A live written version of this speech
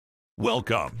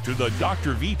Welcome to the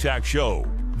DrVtach Show.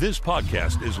 This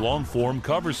podcast is long-form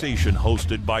conversation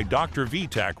hosted by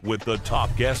DrVtach with the top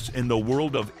guests in the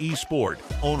world of esport,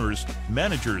 owners,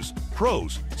 managers,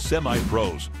 pros,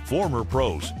 semi-pros, former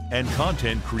pros, and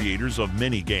content creators of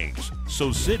mini games.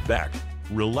 So sit back,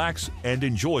 relax, and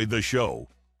enjoy the show.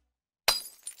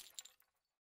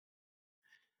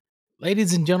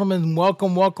 Ladies and gentlemen,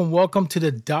 welcome to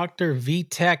the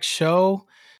DrVtach Show.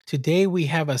 Today we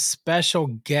have a special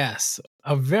guest,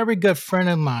 a very good friend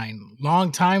of mine,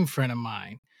 longtime friend of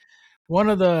mine, one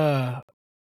of the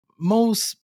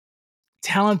most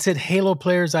talented Halo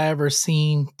players I ever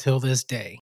seen till this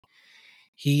day.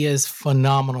 He is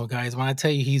phenomenal, guys. When I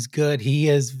tell you he's good, he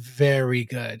is very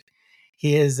good.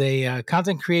 He is a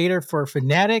content creator for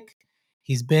Fnatic.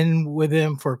 He's been with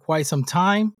him for quite some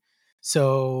time.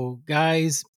 So,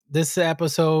 guys, this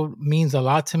episode means a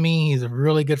lot to me. He's a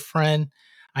really good friend.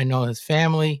 I know his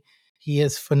family. He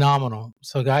is phenomenal.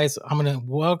 So, guys, I'm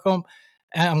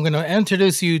going to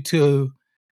introduce you to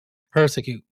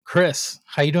Perzecute. Chris,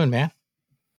 how you doing, man?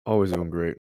 Always doing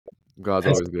great. God's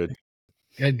always good.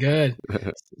 Good.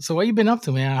 So, what you been up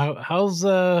to, man? How's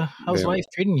life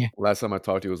treating you? Last time I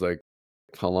talked to you was like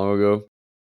how long ago?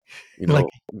 You know, Like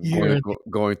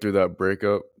going through that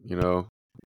breakup.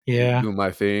 yeah. Doing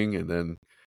my thing, and then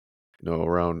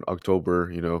around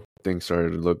October, things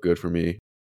started to look good for me.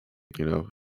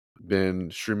 Been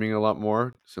streaming a lot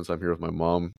more since I'm here with my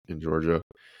mom in Georgia,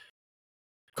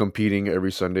 competing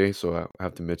every Sunday. So I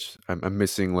have to miss. I'm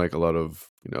missing like a lot of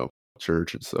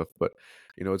church and stuff, but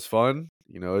it's fun.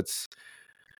 It's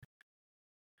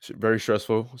very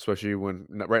stressful, especially when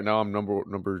right now I'm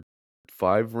number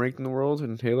 5 ranked in the world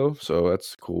in Halo, so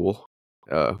that's cool.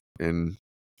 And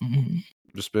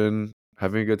just been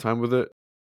having a good time with it.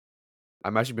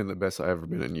 I'm actually been the best I've ever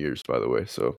been in years, by the way.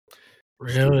 So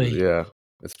really, yeah,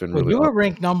 it's been well, really. You were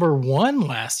ranked number 1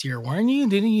 last year, weren't you?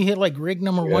 Didn't you hit like rank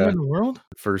number 1 in the world?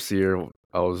 First year,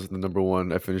 I was the number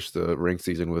 1. I finished the ranked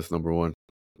season with number 1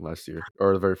 last year,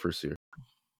 or the very first year.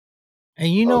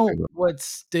 And what's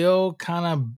still kind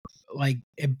of like,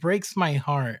 it breaks my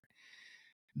heart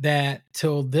that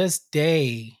till this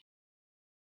day,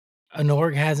 an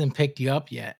org hasn't picked you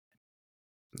up yet.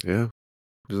 Yeah,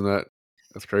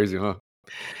 that's crazy, huh?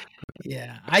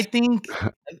 Yeah, I think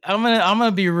I'm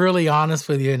gonna be really honest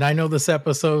with you, and I know this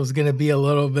episode is gonna be a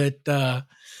little bit because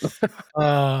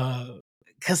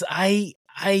I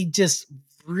just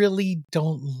really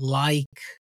don't like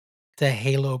the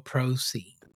Halo Pro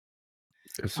scene.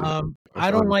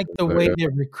 I don't like the way they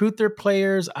recruit their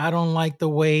players. I don't like the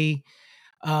way.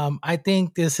 I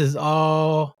think this is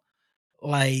all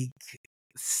like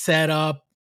set up.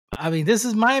 I mean, this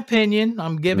is my opinion.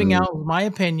 I'm giving out my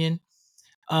opinion.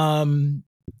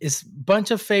 It's a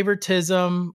bunch of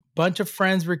favoritism, bunch of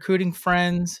friends recruiting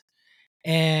friends,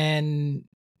 and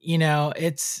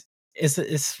it's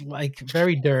like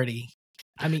very dirty.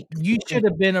 I mean, you should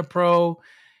have been a pro.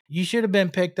 You should have been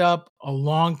picked up a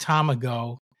long time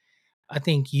ago. I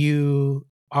think you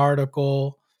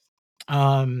article,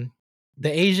 the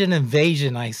Asian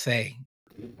invasion, I say,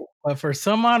 but for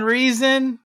some odd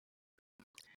reason,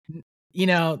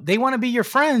 they want to be your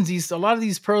friends. A lot of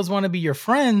these pros want to be your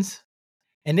friends,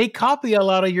 and they copy a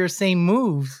lot of your same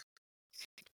moves.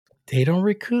 They don't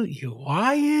recruit you.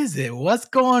 Why is it? What's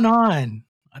going on?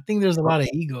 I think there's a lot of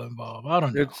ego involved. I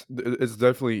don't know. It's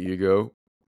definitely ego,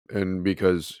 and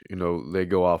because they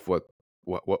go off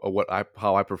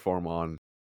how I perform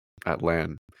at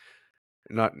LAN,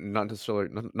 not necessarily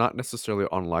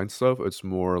online stuff. It's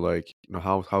more like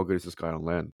how good is this guy on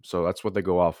LAN? So that's what they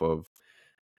go off of.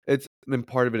 Then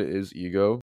part of it is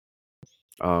ego.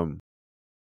 For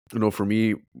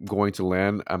me, going to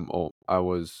LAN, I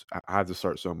had to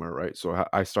start somewhere, right? So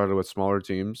I started with smaller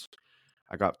teams.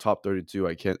 I got top 32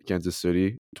 at Kansas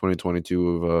City,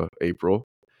 2022 of April.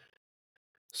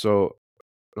 So,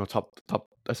 top.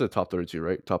 I said top 32,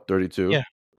 right? Top 32. Yeah.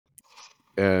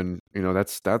 And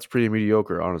that's pretty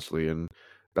mediocre, honestly, and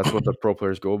that's what the pro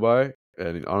players go by.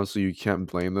 And honestly, you can't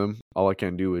blame them. All I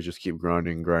can do is just keep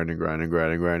grinding.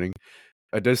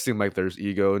 It does seem like there's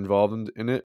ego involved in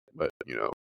it, but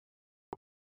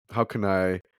how can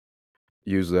I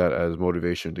use that as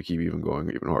motivation to keep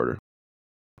going even harder?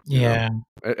 Yeah.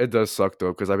 It does suck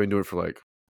though, because I've been doing it for like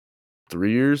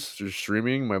 3 years, just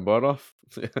streaming my butt off.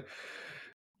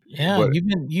 Yeah, But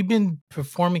you've been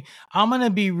performing. I'm gonna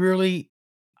be really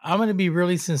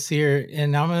sincere,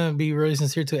 and I'm gonna be really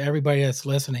sincere to everybody that's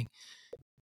listening.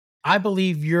 I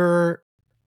believe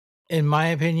in my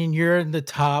opinion, you're in the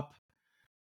top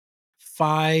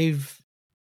 5.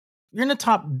 You're in the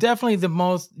top, definitely the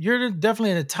most. You're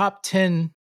definitely in the top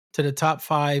 10 to the top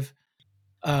 5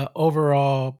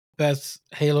 overall best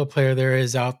Halo player there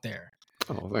is out there.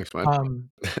 Oh, thanks, man.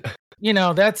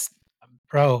 That's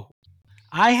bro.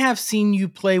 I have seen you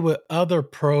play with other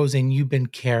pros and you've been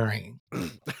carrying. For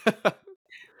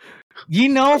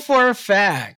a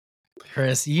fact,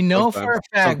 Chris. For a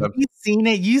fact. Sometimes. We've seen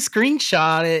it. You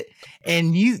screenshot it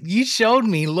and you showed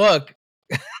me. Look,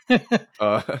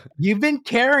 you've been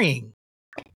carrying,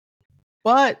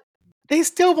 but they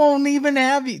still won't even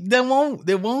have you. They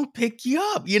won't pick you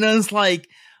up. It's like,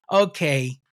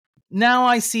 okay, now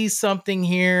I see something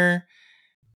here.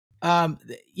 It's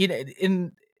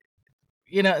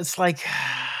like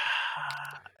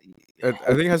I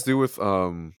think it has to do with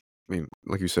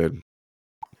like you said,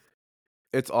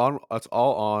 it's all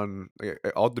on. Like,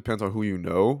 it all depends on who you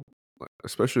know,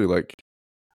 especially like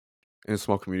in a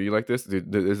small community like this.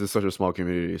 This is such a small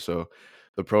community, so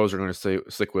the pros are going to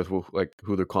stick with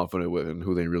who they're confident with and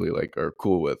who they really like are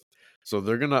cool with. So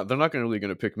they're not really going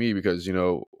to pick me because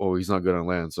oh, he's not good on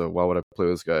land, so why would I play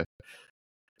with this guy?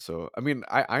 So I mean,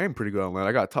 I am pretty good on land.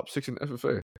 I got top 6 in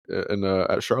FFA and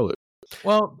at Charlotte.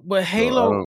 Well, but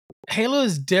So Halo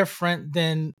is different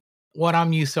than what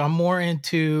I'm used to. I'm more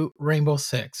into Rainbow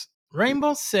Six.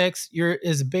 Rainbow Six,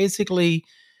 is basically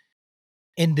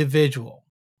individual.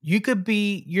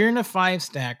 You're in a 5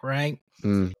 stack, right?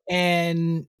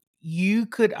 And you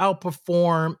could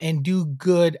outperform and do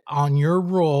good on your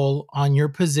role, on your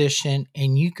position,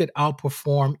 and you could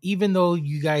outperform even though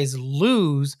you guys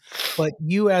lose. But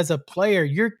you as a player,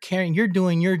 you're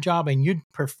doing your job and you're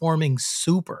performing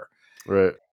super.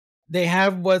 right. They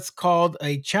have what's called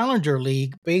a challenger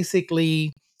league.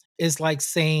 Basically, it's like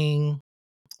saying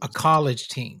a college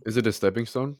team. Is it a stepping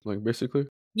stone, like basically?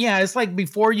 Yeah, it's like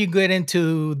before you get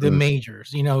into the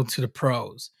majors, to the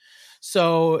pros.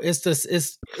 So it's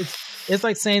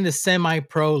like saying the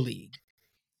semi-pro league.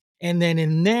 And then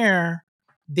in there,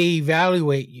 they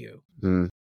evaluate you.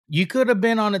 You could have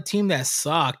been on a team that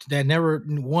sucked, that never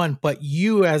won, but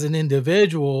you as an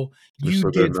individual,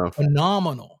 you did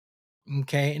phenomenal.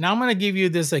 Okay. And I'm going to give you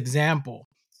this example.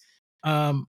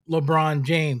 LeBron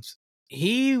James,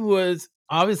 he's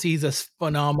a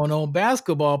phenomenal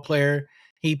basketball player.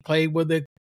 He played with the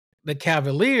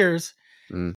Cavaliers.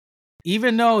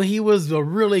 Even though he was a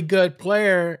really good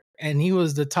player and he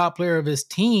was the top player of his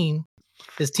team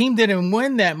didn't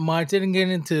win that much, didn't get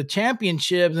into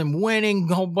championships and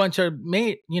winning a whole bunch of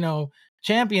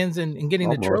champions and getting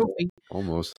the trophy.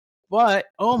 Almost. But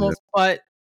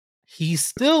he's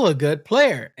still a good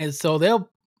player. And so the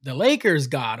Lakers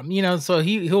got him, so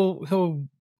he'll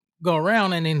go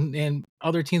around and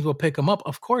other teams will pick him up,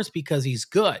 of course, because he's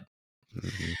good.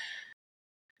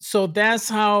 So that's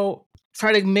how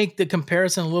try to make the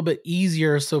comparison a little bit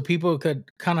easier so people could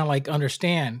kind of like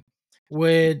understand.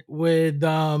 With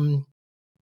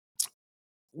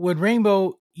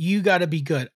Rainbow, you got to be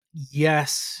good.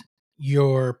 Yes,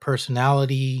 your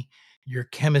personality, your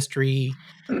chemistry,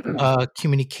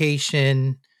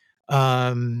 communication,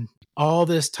 all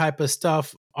this type of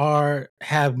stuff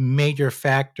have major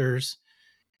factors.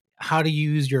 How to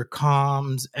use your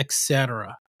comms,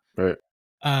 etc. Right.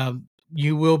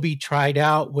 You will be tried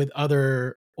out with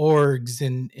other orgs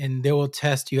and they will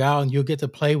test you out and you'll get to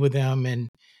play with them and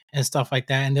stuff like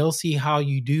that. And they'll see how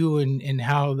you do and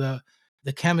how the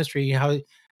chemistry, how,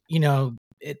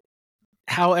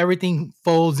 how everything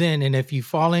folds in. And if you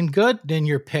fall in good, then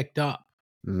you're picked up.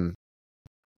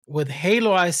 With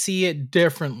Halo, I see it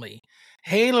differently.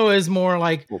 Halo is more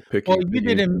like, you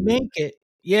didn't make it.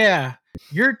 Yeah.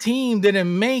 Your team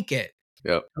didn't make it.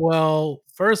 Yep. Well,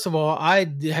 first of all,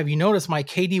 have you noticed my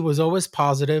KD was always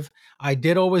positive. I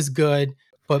did always good,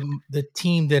 but the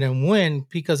team didn't win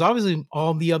because obviously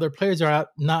all the other players are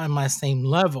not in my same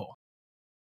level.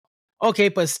 Okay,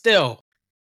 but still,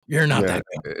 you're not that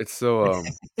good. It's so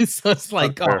it's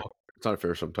like, it's not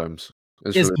fair sometimes.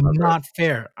 It's really not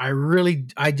fair.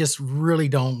 I just really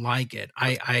don't like it.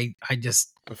 I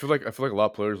feel like a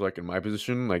lot of players, like in my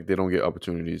position, like they don't get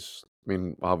opportunities. I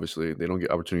mean, obviously they don't get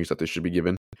opportunities that they should be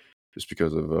given just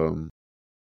because of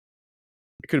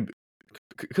it could be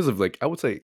because of, like, I would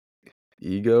say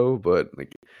ego, but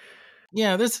like,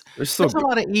 yeah, there's a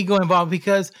lot of ego involved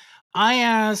because I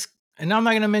ask, and I'm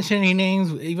not going to mention any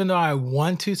names, even though I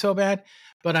want to so bad,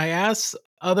 but I ask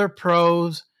other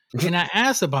pros and I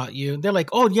ask about you. They're like,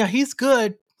 oh yeah, he's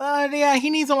good, but yeah, he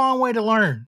needs a long way to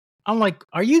learn. I'm like,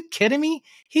 are you kidding me?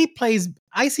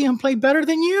 I see him play better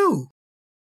than you.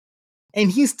 And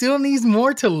he still needs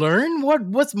more to learn?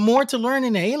 What's more to learn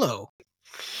in Halo?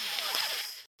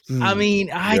 I mean,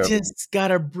 I just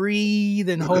gotta breathe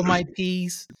and hold my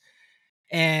peace.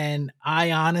 And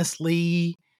I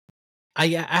honestly I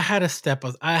had to step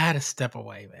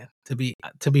away, man.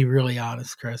 To be really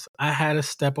honest, Chris, I had to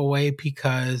step away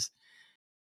because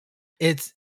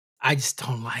it's I just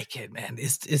don't like it, man.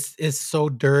 It's so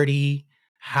dirty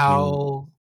Mm, how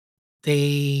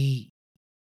they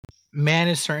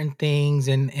manage certain things,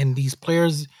 and these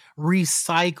players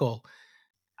recycle.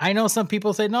 I know some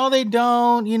people say no, they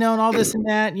don't, and all this and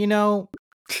that.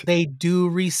 They do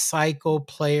recycle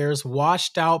players,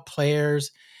 washed out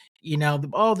players.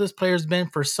 Oh, this player's been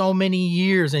for so many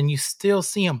years, and you still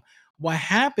see them. What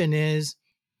happened is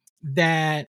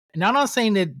that, and I'm not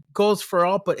saying that goes for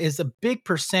all, but it's a big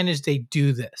percentage they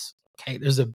do this. Okay,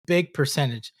 there's a big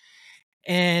percentage,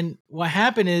 and what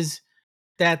happened is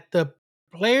that the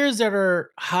players that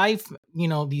are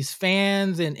these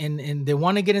fans and they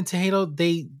want to get into Halo,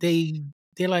 they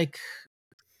like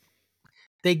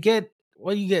they get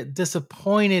you get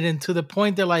disappointed, and to the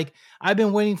point they're like, I've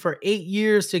been waiting for 8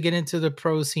 years to get into the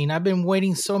pro scene. I've been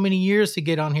waiting so many years to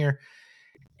get on here.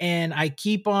 And I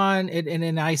keep on and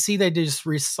then I see that they just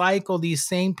recycle these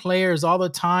same players all the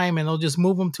time, and they'll just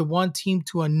move them to one team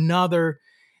to another.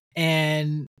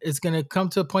 And it's gonna come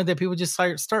to a point that people just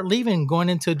start leaving, going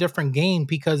into a different game,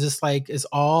 because it's like it's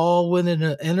all within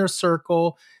an inner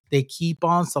circle. They keep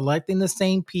on selecting the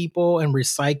same people and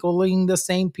recycling the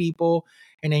same people,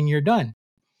 and then you're done.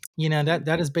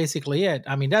 That is basically it.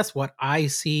 I mean, that's what I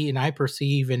see and I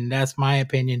perceive, and that's my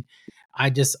opinion. I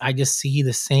just see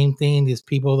the same thing. These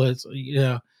people that's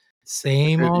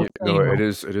same old same it old.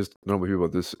 is normal people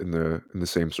this in the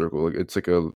same circle. Like, it's like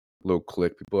a little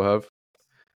clique people have,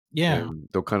 Yeah. and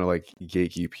they'll kind of like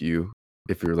gatekeep you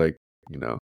if you're like, you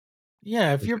know.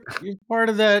 Yeah, if you're part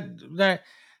of that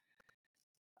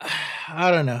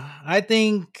I don't know. I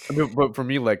think I mean, but for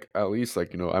me, like, at least,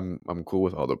 like, I'm cool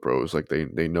with all the pros. Like,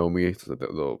 they know me, so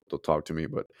they'll talk to me.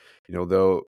 But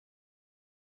they'll,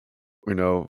 you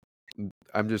know,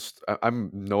 I'm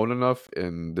known enough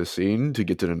in the scene to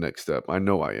get to the next step. I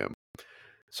know I am,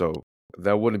 so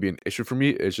that wouldn't be an issue for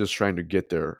me. It's just trying to get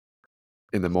there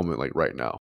in the moment, like right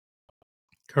now.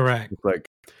 correct. It's like,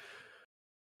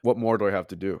 what more do I have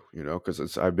to do?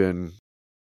 Because I've been,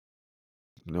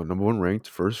 number one ranked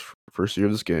first year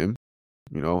of this game.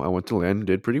 I went to LAN,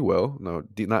 did pretty well. No,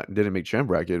 didn't make champ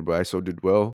bracket, but I still did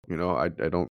well. I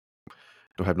don't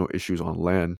have no issues on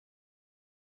LAN.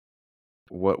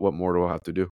 What more do I have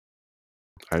to do?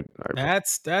 I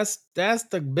That's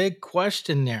the big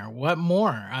question there. What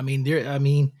more?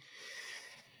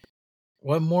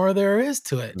 What more there is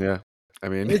to it? Yeah. I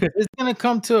mean, It's gonna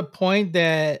come to a point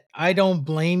that I don't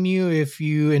blame you if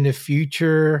you in the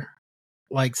future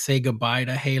like say goodbye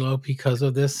to Halo because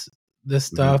of this mhm.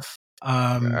 stuff.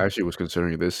 I actually was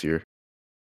considering it this year.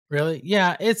 Really?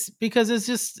 Yeah, it's because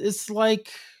it's like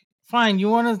fine,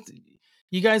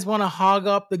 you guys want to hog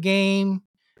up the game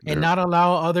and Yeah, not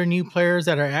allow other new players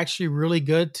that are actually really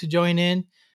good to join in,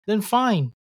 then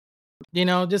fine.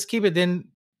 Just keep it,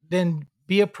 then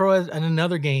be a pro in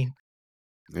another game.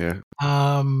 yeah.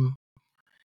 Um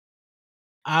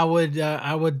I would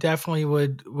definitely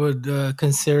would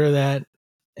consider that,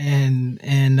 and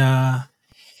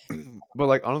But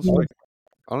like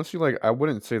honestly, like I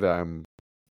wouldn't say that I'm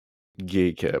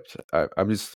gate kept.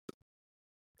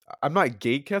 I'm not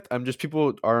gate kept. I'm just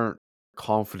people aren't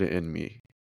confident in me.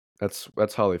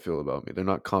 That's how they feel about me. They're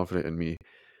not confident in me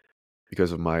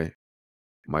because of my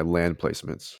land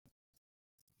placements.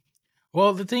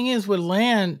 well, the thing is with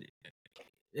land,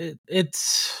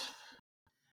 it's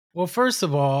well, first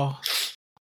of all,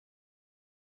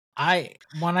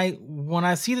 when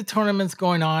I see the tournaments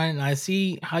going on and I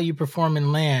see how you perform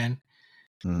in LAN,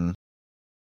 Mhm.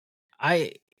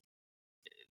 I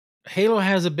Halo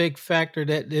has a big factor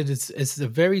that it's a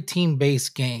very team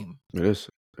based game. It is.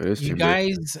 It is You team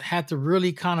based. guys have to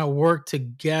really kind of work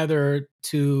together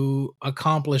to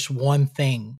accomplish one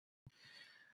thing,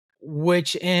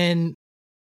 which in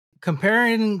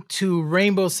comparing to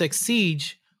Rainbow Six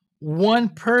Siege, one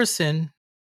person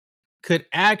could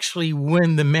actually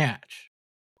win the match.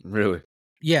 Really.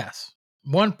 Yes.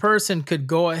 One person could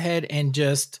go ahead and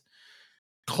just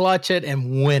clutch it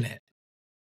and win it.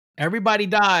 Everybody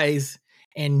dies,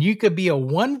 and you could be a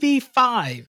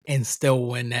 1v5 and still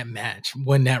win that match,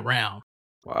 win that round.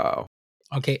 Wow.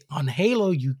 Okay, on Halo,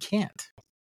 you can't.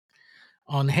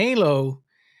 On Halo,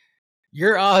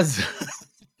 your odds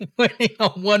winning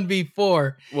on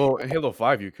 1v4. Well, in Halo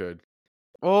 5 you could.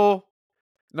 Well,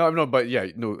 no, but yeah,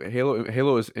 no,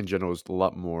 Halo is in general is a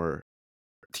lot more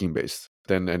team based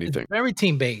than It's anything. very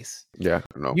team based. Yeah,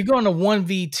 no. You go into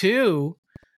 1v2,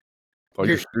 Oh,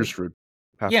 you're you're screwed.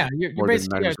 Half yeah, you're more than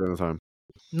basically 90% of the time.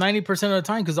 90% of the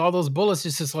time, because all those bullets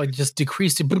just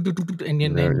decrease to and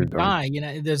then You're you done.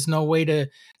 die. There's no way to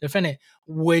defend it.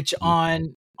 Which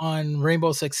Mhm. on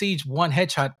Rainbow Six Siege, one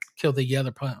headshot killed the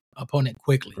other opponent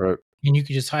quickly, Right. and you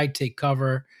could just hide, take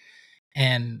cover,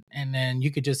 and then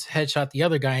you could just headshot the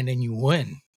other guy, and then you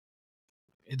win.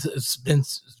 It's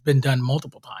been done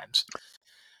multiple times.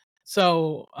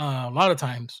 So a lot of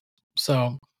times.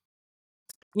 So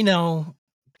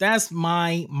that's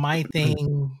my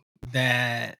thing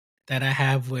that I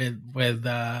have with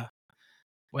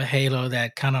Halo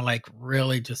that kind of like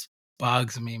really just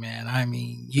bugs me, man. I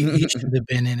mean, you should have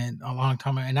been in it a long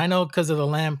time ago. And I know because of the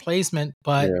land placement,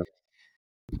 but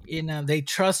Yeah. they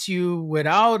trust you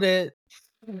without it.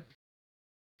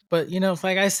 But it's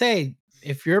like I say,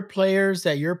 if your players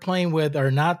that you're playing with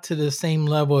are not to the same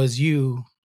level as you,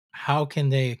 how can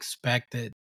they expect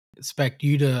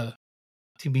you to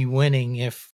be winning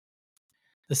if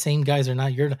the same guys are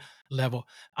not your level?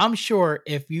 I'm sure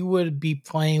if you would be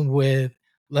playing with,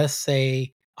 let's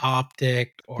say,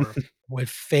 Optic or with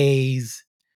Phase,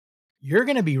 you're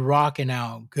going to be rocking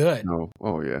out good. No.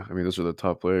 Oh yeah. I mean, those are the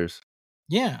top players.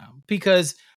 Yeah,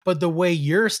 but the way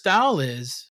your style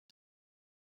is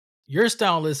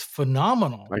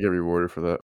phenomenal. I get rewarded for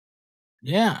that.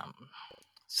 Yeah.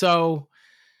 So,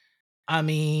 I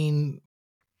mean,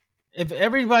 if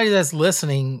everybody that's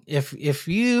listening, if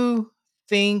you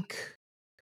think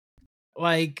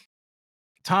like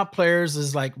top players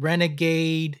is like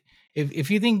Renegade.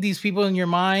 If you think these people in your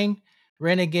mind,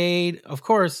 Renegade, of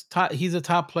course, he's a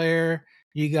top player.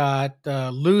 You got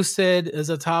Lucid is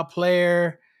a top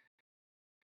player.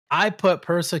 I put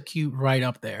Perzecute right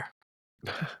up there.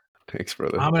 Thanks,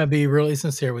 brother. I'm gonna be really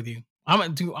sincere with you. I'm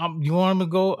gonna do. You want me to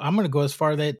go? I'm gonna go as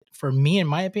far that for me, in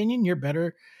my opinion, you're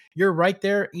better. You're right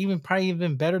there, probably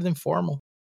even better than Formal.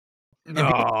 And No,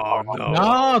 no. no,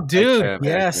 I dude, can't. I can't.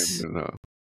 yes. No.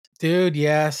 Dude,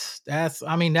 yes. That's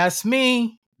me. That's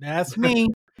me.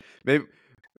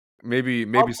 Maybe.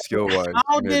 Maybe skill Okay, wise.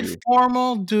 how did Maybe.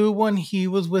 Formal do when he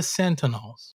was with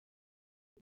Sentinels?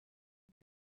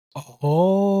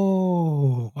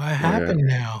 Oh, what Oh yeah. happened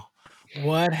now?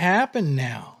 What happened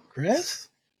now, Chris?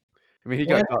 I mean, he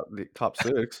What? got top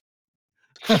 6,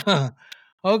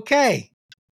 Okay.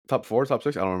 top 4, top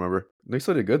 6. I don't remember. They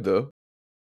still did good though.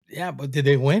 Yeah, but did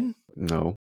they win?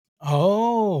 No.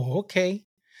 Oh, okay.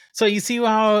 So you see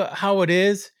how it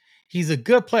is? He's a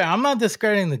good player. I'm not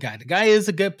discrediting the guy. The guy is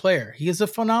a good player. He is a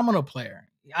phenomenal player.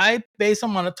 I base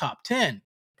him on a top 10,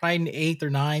 probably in the 8th or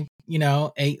 9th,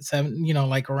 8, 7,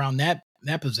 like around that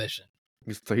position.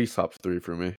 He's top 3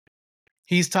 for me.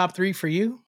 He's top 3 for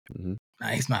you? Hmm. Nah,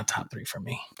 he's not top 3 for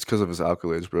me. It's because of his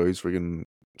accolades, bro. He's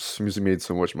made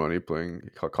so much money playing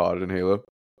COD and Halo.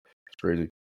 It's crazy.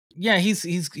 Yeah,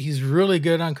 he's really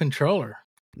good on controller.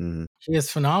 Hmm. He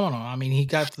is phenomenal. I mean, he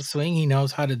got the swing. He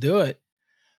knows how to do it.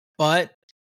 But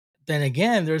then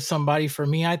again, there's somebody for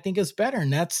me I think is better,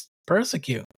 and that's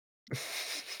Perzecute.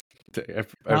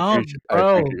 Oh, I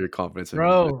appreciate your confidence in me,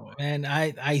 man. and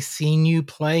I seen you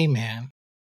play, man.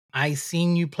 I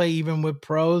seen you play even with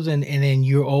pros, and then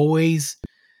you're always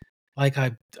like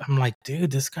I'm like,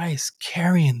 dude, this guy is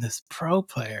carrying this pro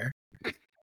player,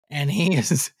 and he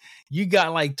is. You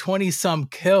got like 20 some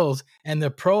kills, and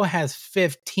the pro has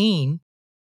 15,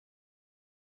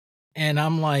 and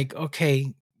I'm like,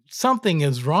 okay, something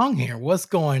is wrong here. What's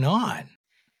going on?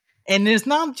 And it's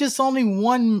not just only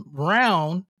one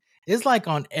round. It's like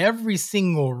on every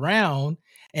single round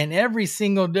and every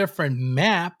single different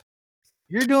map,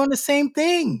 you're doing the same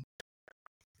thing.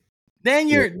 Then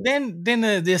Yeah.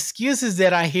 the excuses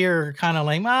that I hear are kind of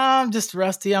like, I'm just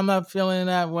rusty. I'm not feeling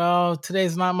that well.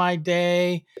 Today's not my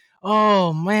day.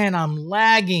 Oh man, I'm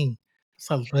lagging.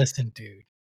 So listen, dude,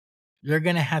 you're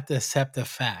gonna have to accept the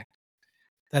fact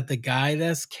that the guy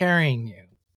that's carrying you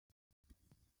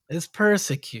is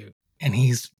Perzecute, and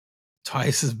he's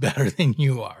twice as better than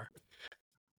you are.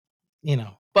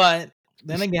 But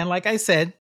then again, like I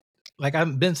said, like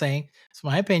I've been saying, it's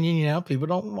my opinion. People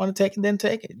don't want to take it, then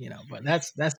take it. But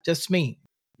that's just me.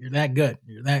 You're that good.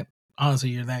 You're that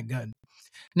good. I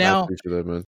Now, appreciate that,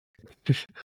 man.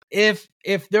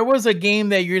 if there was a game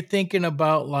that you're thinking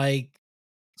about like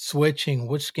switching,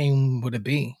 which game would it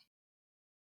be?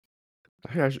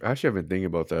 I actually have been thinking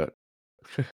about that.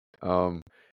 um,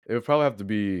 it would probably have to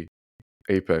be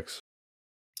Apex.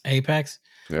 Apex.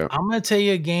 Yeah. I'm gonna tell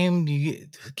you a game you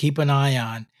keep an eye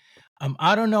on.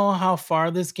 I don't know how far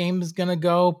this game is gonna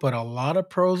go, but a lot of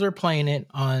pros are playing it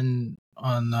on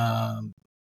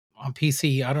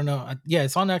PC. I don't know. Yeah,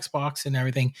 it's on Xbox and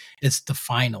everything. It's the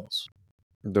finals.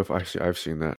 I've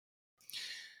seen that.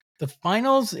 The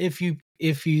finals. If you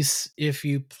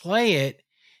play it,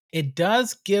 It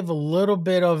does give a little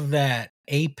bit of that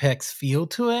Apex feel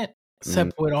to it,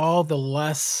 Mhm. except with all the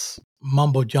less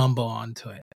mumbo jumbo onto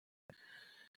it.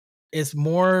 It's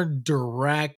more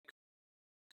direct,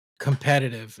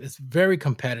 competitive. It's very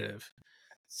competitive.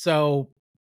 So,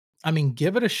 I mean,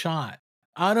 give it a shot.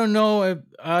 I don't know if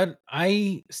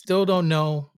I still don't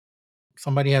know.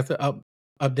 Somebody has to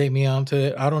update me onto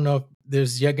it. I don't know if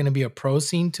there's yet going to be a pro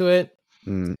scene to it,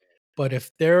 Mhm. but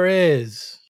if there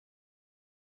is,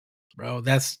 bro,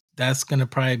 that's gonna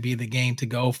probably be the game to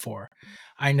go for.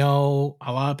 I know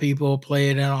a lot of people play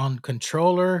it on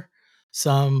controller,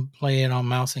 some play it on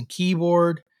mouse and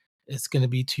keyboard. It's gonna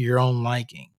be to your own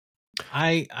liking.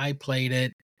 I played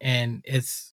it and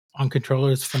it's on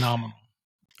controller. It's phenomenal.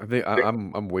 I think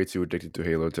I'm way too addicted to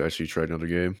Halo to actually try another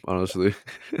game, honestly.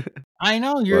 I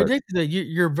know you're But addicted.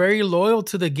 You're very loyal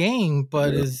to the game,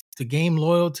 but yeah, is the game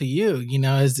loyal to you? You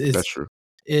know, that's true.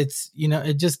 it's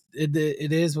it just it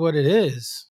is what it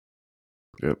is.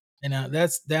 Yep. You know,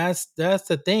 that's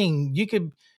the thing.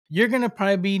 You're gonna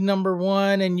probably be number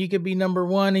one, and you could be number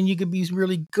one, and you could be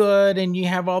really good, and you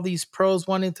have all these pros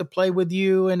wanting to play with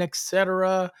you, and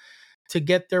etc. to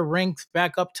get their ranks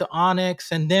back up to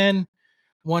Onyx, and then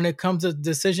when it comes to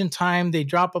decision time, they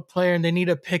drop a player and they need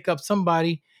to pick up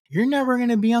somebody. You're never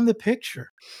gonna be on the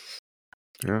picture.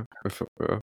 Yeah.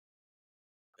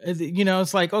 You know,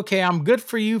 it's like, okay, I'm good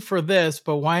for you for this,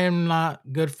 but why am not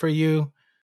good for you?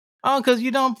 Oh, because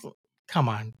you don't. Come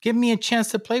on, give me a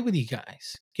chance to play with you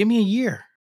guys. Give me a year,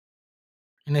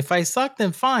 and if I suck,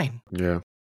 then fine. Yeah.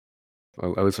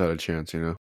 At least I had a chance, you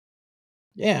know.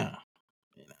 Yeah,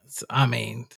 I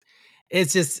mean,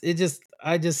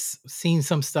 I just seen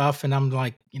some stuff, and I'm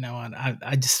like, and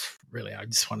I just really, I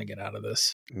just want to get out of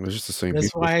this. It's just the same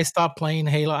That's people. why I stopped playing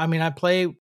Halo. I mean, I play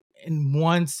in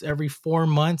once every 4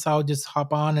 months. I'll just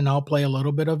hop on and I'll play a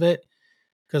little bit of it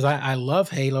because I love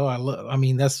Halo. I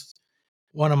mean, that's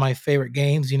one of my favorite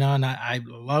games, and I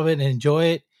love it and enjoy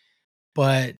it.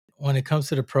 But when it comes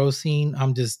to the pro scene,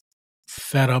 I'm just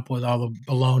fed up with all the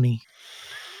baloney.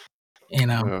 You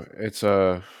know,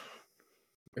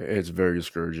 It's very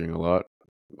discouraging a lot,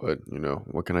 but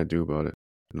what can I do about it?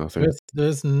 Nothing.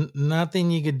 there's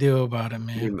nothing you could do about it, I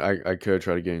man. mean, I could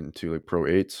try to get into like Pro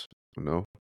 8s, you know.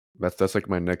 That's like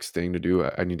my next thing to do.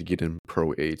 I need to get in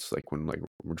Pro 8s, like when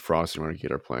Frost and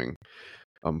Renegade are playing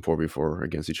 4v4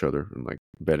 against each other and like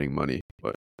betting money.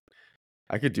 But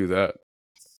I could do that.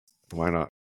 Why not?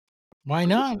 Why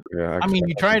not? Yeah, I mean,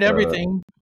 you I could tried try that. everything.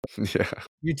 Yeah,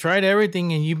 You tried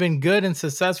everything, and you've been good and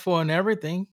successful in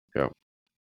everything. yeah,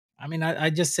 I mean, I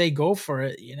just say go for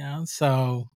it.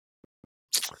 So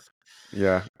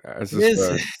yeah. It's it just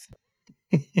is.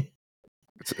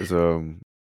 it's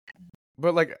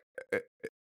but like it,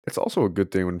 it's also a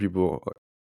good thing when people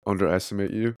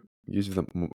underestimate you. Gives them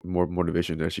more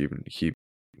motivation to actually even keep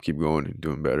going and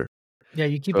doing better. Yeah,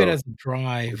 you keep it So as a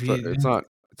drive. it's not it's not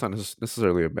it's not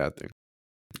necessarily a bad thing,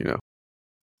 you know.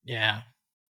 Yeah,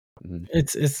 Mhm.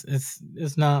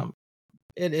 it's not.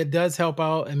 It does help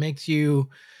out. It makes you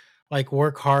like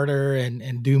work harder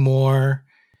and do more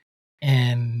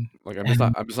and Like and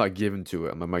I'm just not given to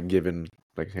it. I'm not given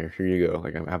like here you go.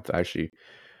 Like I have to actually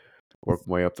work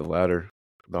my way up the ladder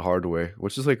the hard way,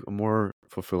 which is like more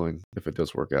fulfilling if it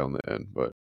does work out in the end.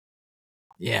 But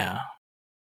yeah.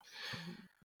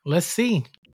 Let's see.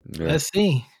 yeah, Let's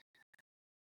see.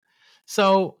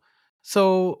 So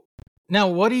so now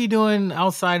what are you doing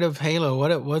outside of Halo?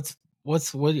 What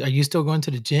are you still going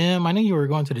to the gym? I know you were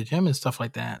going to the gym and stuff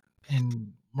like that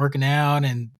and working out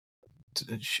and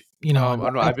I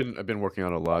don't know. I've been working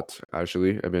out a lot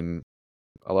actually. I've been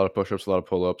a lot of push-ups, a lot of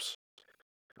pull-ups.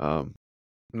 Um,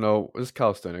 no, it's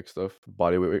calisthenic stuff,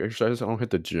 body weight exercises. I don't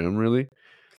hit the gym really.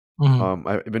 Mhm.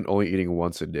 I've been only eating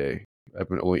once a day. I've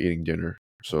been only eating dinner.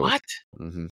 So, What?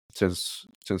 hmm since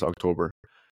October.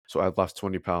 So I've lost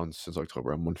 20 pounds since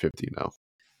October. I'm 150 now.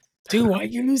 Dude, why are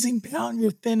you losing pound? You're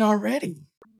thin already.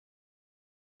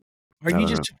 Are I you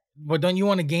don't know. just don't you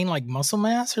want to gain like muscle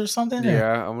mass or something? Or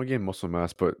Yeah, I'm gonna gain muscle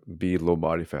mass, but be low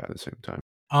body fat at the same time.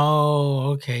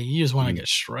 oh, okay. You just want to Mhm. get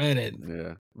shredded.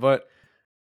 Yeah, but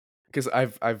because I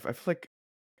feel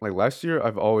like last year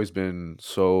I've always been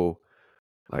so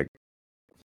like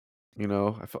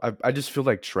I just feel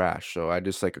like trash. So I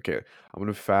just like okay, I'm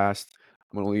gonna fast.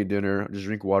 I'm gonna eat dinner. Just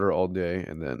drink water all day,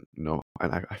 and then and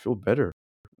I feel better.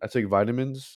 I take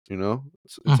vitamins.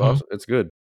 It's Mhm. awesome. It's good.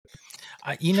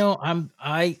 I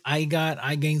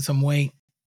gained some weight.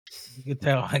 You could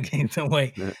tell I gained some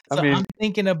weight. Yeah. I So mean, I'm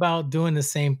thinking about doing the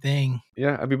same thing.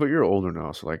 yeah. I mean, but you're older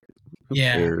now, so like, who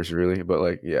Yeah. cares really? But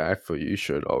like, yeah, I feel you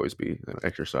should always be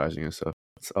exercising and stuff.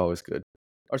 It's always good.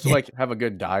 Or so Yeah. like have a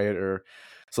good diet or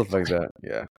Stuff like that.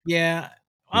 Yeah. Yeah.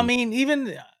 I Mm. mean,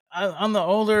 even I'm the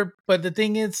older, but the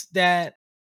thing is that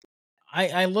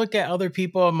I look at other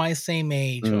people of my same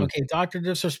age. Mm. Okay, Doctor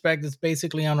Disrespect is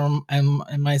basically in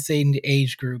my same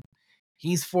age group.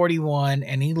 He's 41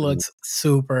 and he Mm. looks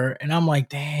super, and I'm like,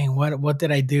 dang, what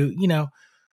did I do? Mm.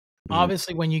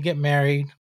 Obviously, when you get married,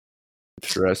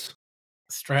 Stress,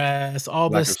 stress, all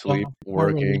lack this of stuff, sleep, more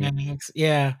working. relaxed.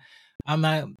 Yeah, I'm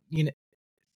not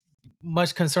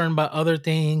much concerned about other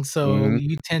things, so Mhm.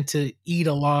 you tend to eat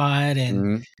a lot and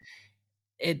Mhm.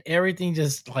 everything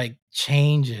just like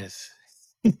changes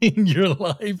in your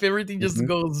life. Everything just Mhm.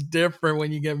 goes different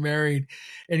when you get married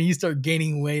and you start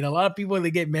gaining weight. A lot of people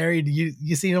that get married,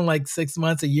 you see them like 6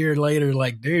 months, a year later,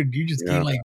 like, dude, you just gained Yeah.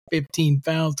 like 15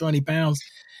 pounds, 20 pounds.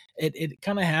 It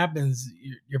kind of happens.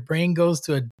 Your brain goes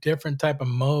to a different type of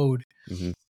mode.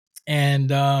 Mhm.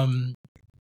 And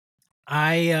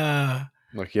I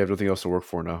Like, you have nothing else to work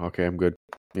for now. Okay, I'm good.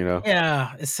 You know?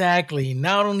 yeah, exactly.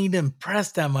 Now I don't need to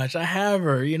impress that much. I have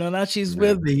her, now she's Yeah.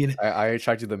 with me. I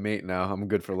attracted the mate now. I'm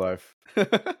good for life.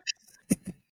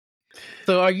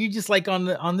 So are you just like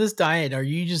on this diet? Are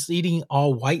you just eating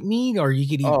all white meat, or you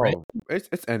could eat red? Oh, it's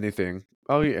anything.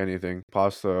 I'll eat anything.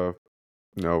 Pasta,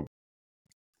 you know,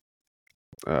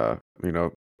 uh, you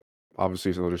know,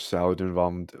 obviously so there's salad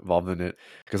involved in it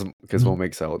because Mhm. we'll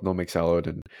make salad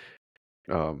and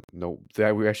no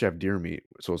that we actually have deer meat.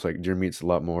 So it's like deer meat's a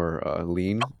lot more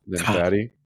lean than God,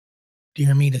 fatty.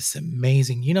 deer meat is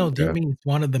amazing. Deer Yeah. meat is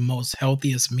one of the most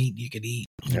healthiest meat you could eat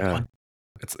on the Yeah. planet.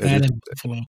 It's That just and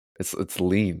buffalo. it's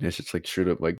lean. It's just like straight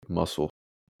up like muscle.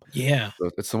 Yeah, So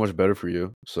it's so much better for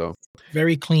you. So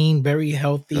very clean, very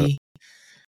yeah. healthy.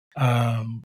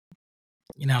 Um,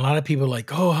 a lot of people are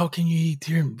like, "Oh, how can you eat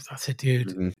deer?" I said,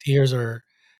 "Dude, Mhm. deers are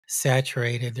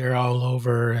saturated. They're all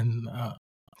over, and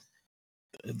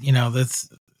that's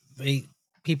they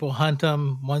people hunt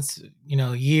them once,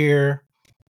 a year."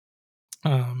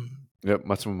 Um, Yep,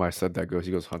 that's when my stepdad goes.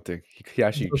 He goes hunting. He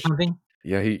you actually, go hunting?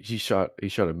 yeah, he shot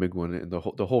a big one, and the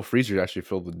whole freezer is actually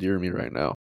filled with deer meat right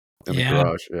now in the Yeah.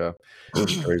 garage. Yeah,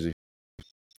 it's crazy.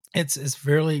 It's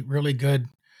really, really good,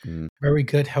 Mhm. very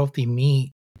good healthy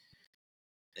meat,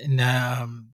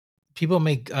 and, people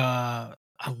make, I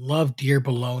love deer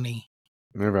bologna.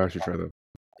 Never actually tried that.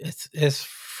 It's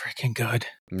freaking good.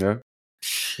 Yeah,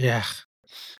 Yeah.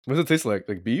 what does it taste like?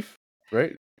 Like beef,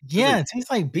 right? Tastes Yeah, like it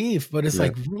tastes like beef, but it's, yeah,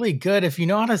 like, really good if you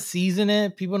know how to season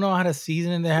it. People know how to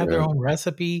season it, they have their yeah. own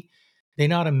recipe, they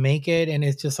know how to make it, and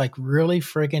it's just, like, really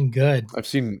freaking good. I've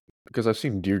seen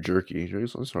deer jerky.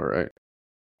 It's all right.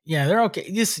 Yeah, they're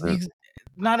okay. Just Yeah. you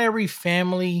Not every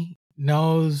family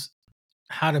knows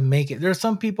how to make it. There are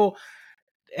some people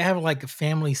have like a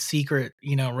family secret,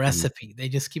 Mhm. recipe. They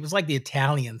just keep it's like the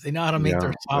Italians. They know how to make Yeah,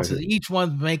 their sauces. Each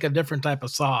one make a different type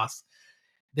of sauce.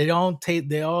 They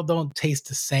all don't taste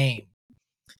the same.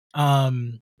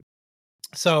 Um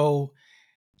so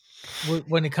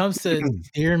when it comes to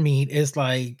deer meat, it's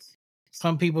like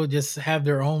some people just have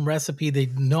their own recipe. They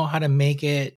know how to make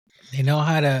it. They know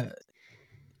how to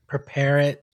prepare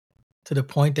it to the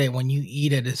point that when you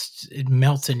eat it, it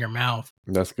melts in your mouth.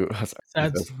 that's good. That's actually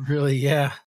That's that's really,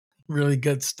 yeah, really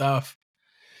good stuff.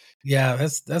 Yeah,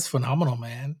 that's phenomenal,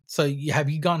 man. So, have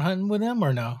you gone hunting with him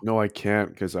or no? no, I can't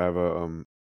because I have a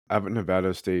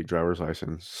Nevada state driver's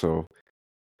license, so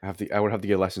I would have to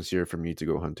get a license here for me to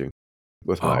go hunting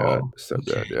with my Oh,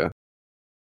 stepdad. okay. Yeah.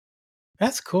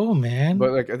 That's cool, man.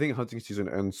 But, like, I think hunting season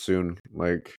ends soon,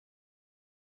 like,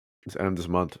 it's the end of this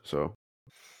month, so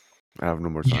I have no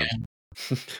more Yeah. time.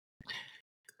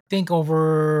 Think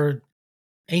over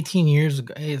 18 years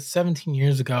ago, 17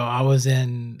 years ago, I was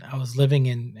living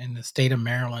in the state of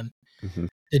Maryland. Mhm.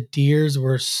 The deers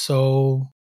were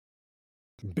so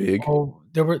Big?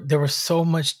 there were so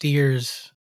much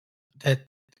deers that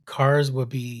cars would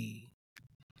be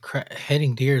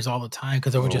hitting deers all the time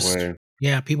because they were No just way.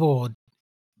 yeah, people would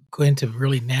go into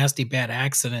really nasty bad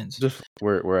accidents. Just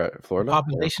where at? The Florida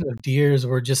or population of deers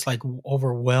were just, like,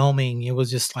 overwhelming. It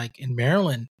was just, like, in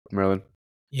Maryland. Maryland?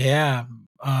 Yeah,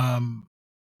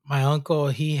 my uncle,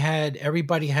 he had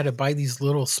everybody had to buy these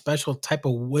little special type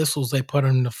of whistles they put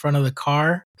on the front of the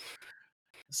car.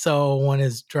 So when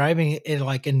it's driving, it,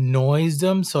 like, annoys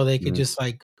them so they could Mm, just,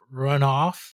 like, run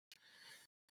off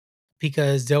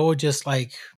because they will just,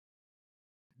 like,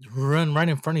 run right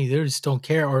in front of you. They just don't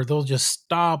care, or they'll just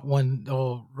stop when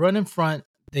they'll run in front.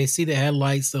 They see the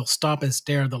headlights, they'll stop and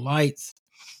stare at the lights.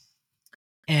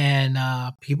 And,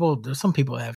 there's some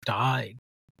people that have died.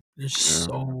 yeah. There's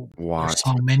so What?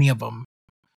 many of them.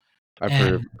 I've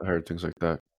heard And I heard things like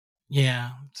that.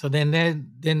 yeah, so then,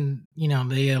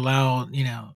 they allow,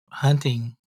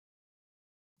 hunting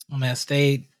on that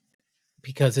state.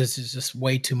 because this is just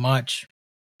way too much.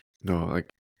 No, like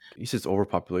you said, it's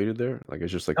overpopulated there. Like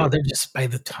it's just like Oh, a they're just by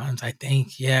the tons, I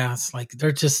think. Yeah, it's like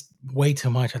they're just way too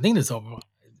much. I think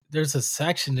there's a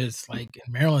section that's like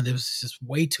in Maryland, it was just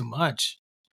way too much.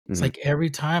 It's Mhm. like every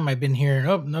time I've been hearing,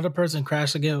 oh, another person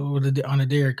crashed again on a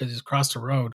deer because it's crossed the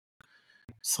road.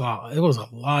 So it was a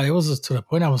lot. It was just to the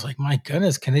point I was like, my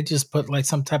goodness, can they just put like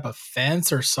some type of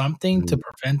fence or something to Mhm.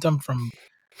 prevent them from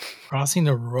crossing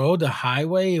the road, the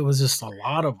highway? It was just a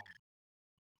lot of them.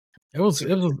 So,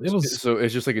 It was so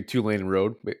it's just like a 2-lane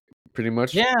road, pretty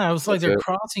much. Yeah, it was like That's they're it.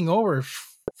 crossing over.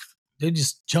 They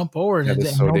just jump over it Yeah, and that's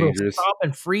then so they'll dangerous. stop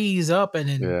and freeze up and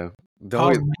then Yeah, that cause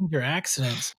always major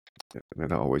accidents.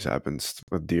 that always happens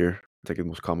with deer. It's like the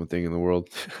most common thing in the world.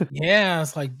 Yeah,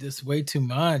 it's like this way too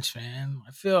much, man.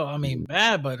 I mean,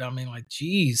 bad, but I mean, like,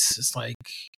 geez, it's like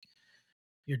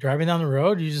you're driving down the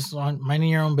road, you just want minding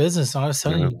your own business. All of a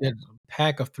sudden, Yeah. you get a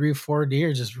pack of 3 or 4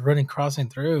 deer just running, crossing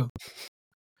through.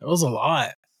 It was a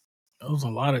lot. It was a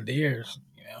lot of deers,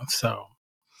 you know. So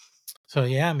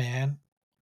yeah, man.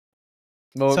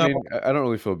 Well, I So mean, I don't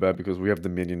really feel bad because we have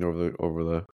dominion over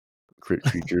the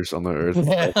creatures on the earth.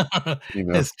 yeah, So, you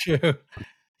know. it's true.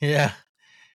 Yeah.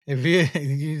 If you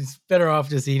you're better off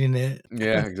just eating it.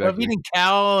 Yeah, Well, if exactly. eating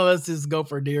cow, let's just go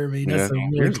for deer meat. That's Yeah, a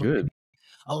really deer's clean. good.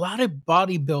 A lot of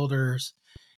bodybuilders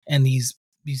and these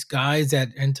guys that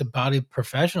into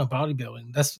professional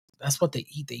bodybuilding, that's what they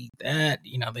eat. They eat that,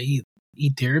 you know, they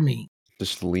eat deer meat.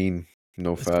 Just lean,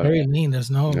 no It's fat. very lean.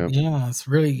 There's no Yeah. yeah, it's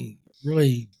really,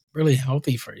 really, really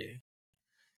healthy for you.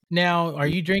 Now, are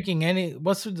you drinking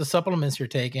what's the supplements you're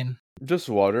taking? Just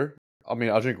water. I mean,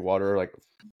 I'll drink water like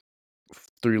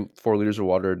 3-4 liters of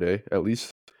water a day at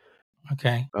least.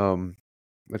 Okay.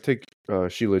 I take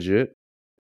She Legit,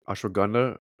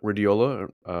 ashwagandha, rhodiola,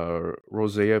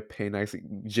 rosea, painice,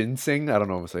 ginseng. I don't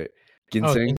know if I say it. Oh,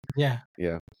 Ginseng. yeah.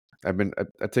 Yeah. I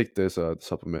take this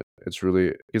supplement. It's really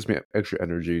it gives me extra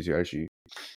energy to actually,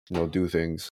 do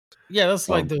things. Yeah, that's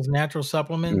like Um those natural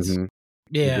supplements. mhm,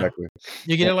 Yeah. exactly.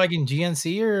 You get Well, it like in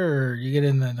GNC or you get it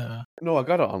in the no, I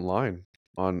got it online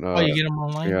on oh, you get them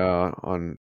online? yeah,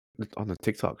 on the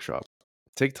TikTok shop.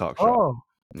 TikTok shop. Oh,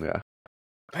 Yeah.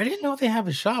 I didn't know they have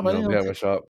a shop. I No, didn't they know have a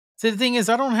shop. see, the thing is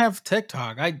I don't have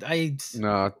TikTok.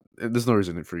 Nah, there's no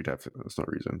reason for you to have to. There's no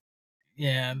reason.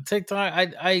 Yeah, TikTok,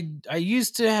 I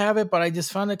used to have it, but I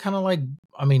just found it kinda like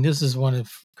I mean, this is when it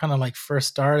kinda like first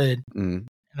started, Mhm.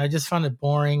 and I just found it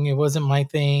boring. It wasn't my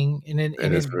thing, then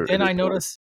It is I boring.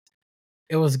 noticed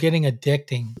it was getting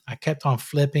addicting. I kept on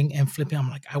flipping and flipping. I'm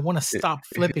like, "I wanna It stop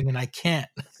flipping, and I can't."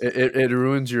 it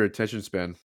ruins your attention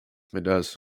span. It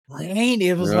does. Right?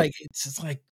 It was Yep. like it's just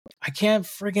like, I can't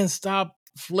freaking stop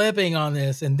flipping on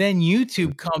this, and then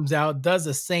YouTube comes out, does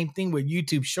the same thing with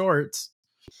YouTube Shorts,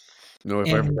 No,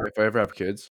 and if I ever have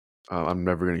kids, I'm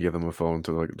never gonna give them a phone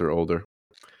until, like, they're older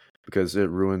because it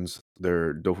ruins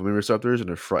their dopamine receptors and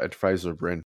it fries their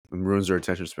brain and ruins their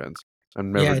attention spans.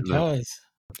 I'm yeah, never it gonna does.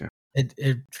 Yeah.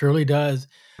 It truly does.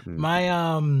 Mhm. My,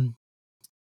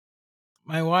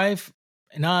 my wife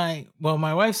and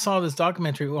my wife saw this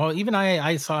documentary, well, even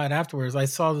I saw it afterwards. I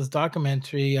saw this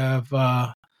documentary of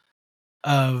the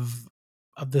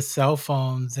cell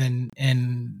phones and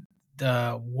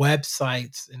the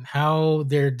websites and how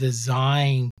they're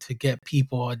designed to get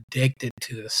people addicted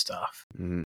to this stuff.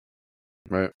 Mhm.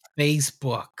 Right.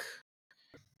 Facebook,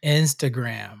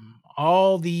 Instagram,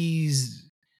 all these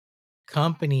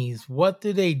companies, what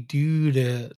do they do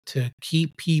to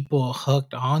keep people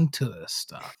hooked onto this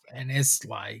stuff? And it's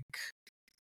like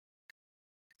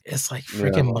Yeah.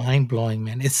 freaking mind blowing,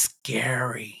 man. It's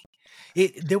scary.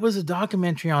 There was a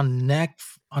documentary on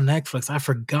Netflix. I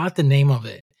forgot the name of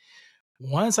it.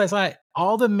 Once I saw it,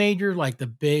 all the major, like the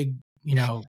big,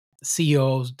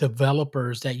 CEOs,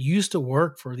 developers that used to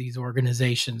work for these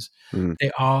organizations, Mhm.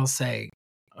 they all say,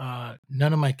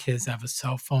 none of my kids have a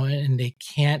cell phone and they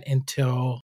can't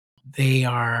until they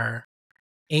are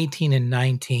 18 and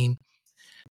 19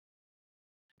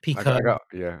 I because got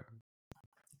yeah.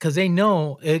 they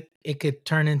know it could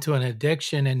turn into an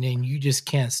addiction and then you just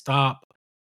can't stop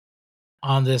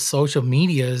on the social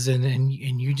medias and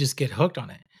you just get hooked on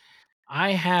it.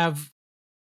 I have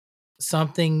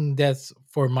something that's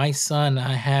for my son.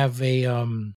 I have a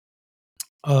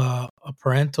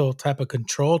parental type of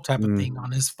control type of Mm, thing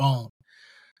on his phone.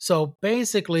 So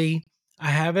basically, I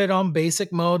have it on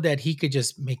basic mode that he could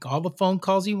just make all the phone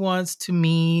calls he wants to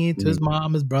me, to mhm. his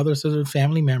mom, his brothers, to their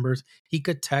family members. He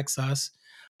could text us.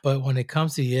 But when it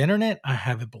comes to the internet, I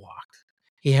have it blocked.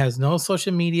 He has no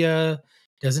social media,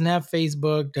 doesn't have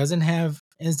Facebook, doesn't have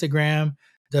Instagram,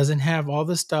 doesn't have all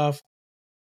the stuff.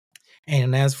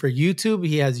 And as for YouTube,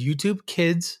 he has YouTube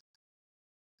Kids.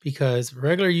 because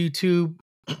regular YouTube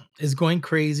is going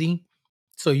crazy.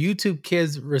 So YouTube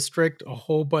Kids restrict a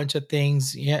whole bunch of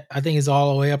things. Yeah, I think it's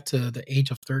all the way up to the age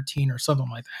of 13 or something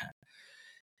like that.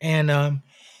 And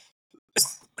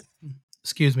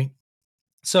excuse me.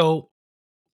 So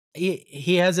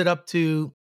he has it up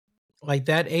to like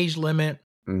that age limit,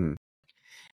 Mm-hmm.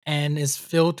 and is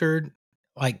filtered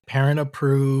like parent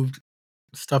approved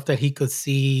stuff that he could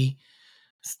see,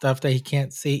 stuff that he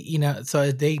can't see,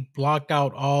 so they blocked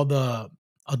out all the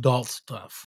adult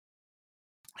stuff,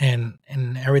 and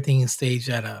everything is staged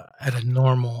at a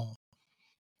normal,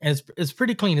 and it's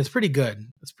pretty clean. It's pretty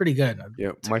good. It's pretty good.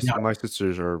 Yeah, To be honest. my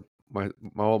sisters are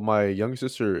my young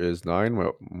sister is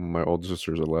 9. My older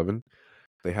sister is 11.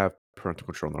 They have parental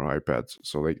control on their iPads,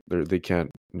 so they can't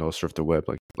surf the web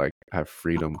like have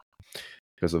freedom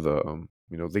because of the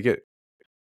they get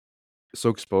so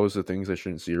exposed to things they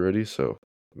shouldn't see already. So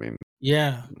I mean,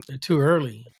 Yeah, they're too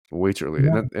early. way too early,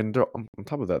 Yeah. and they're, on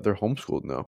top of that, they're homeschooled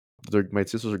now. My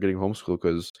sisters are getting homeschooled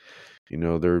because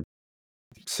they're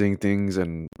seeing things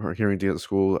and or hearing things at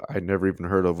school I'd never even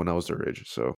heard of when I was their age.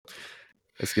 So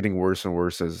it's getting worse and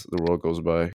worse as the world goes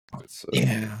by. It's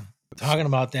Yeah. it's Talking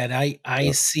about that, I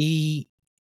yeah. see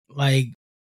like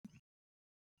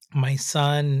my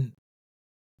son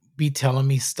be telling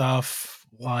me stuff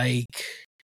like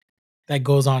that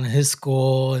goes on in his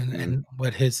school, and, Mhm. and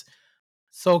with his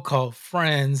so-called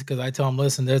friends, because I tell him,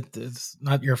 listen, that's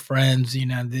not your friends.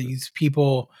 These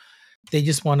people, they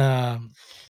just want to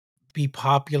be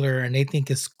popular, and they think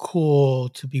it's cool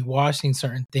to be watching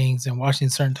certain things and watching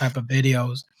certain type of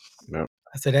videos. Yeah.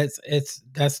 I said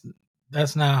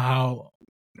that's not how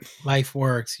life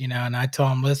works, and I tell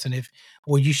him, listen, if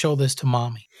would you show this to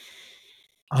mommy?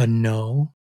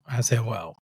 No. I said,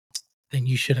 well, then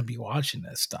you shouldn't be watching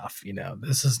this stuff.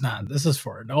 This is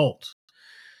for adults.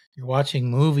 You're watching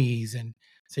movies, and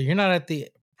so you're not at the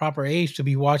proper age to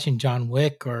be watching John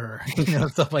Wick or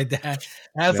stuff like that.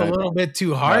 That's a Yeah, little bit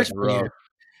too harsh that's for you. rough.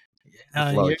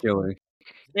 That's a lot of killing.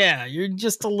 Yeah, you're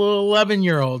just a little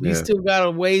 11-year-old. You Yeah. still got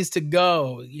a ways to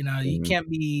go. You Mhm. can't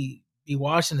be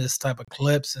watching this type of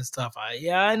clips and stuff.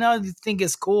 I know you think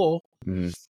it's cool,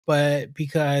 Mhm. but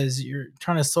because you're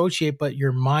trying to associate, but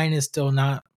your mind is still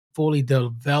not fully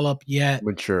developed yet.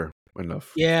 Mature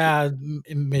enough. Yeah,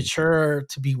 mature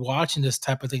to be watching this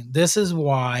type of thing. This is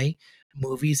why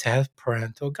movies have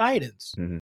parental guidance.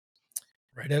 Mhm.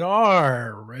 Rated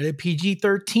R, rated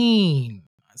PG-13.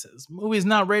 I said, this movie's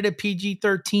not rated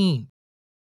PG-13.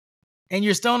 And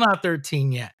you're still not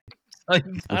 13 yet. So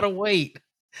you gotta wait.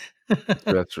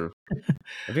 That's true.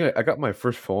 I think I got my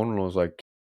first phone when I was like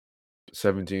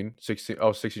 17, 16. I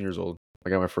was 16 years old. I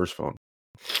got my first phone.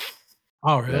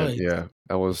 Oh, And really? yeah,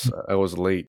 I was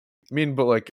late. I mean, but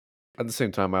like at the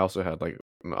same time, I also had like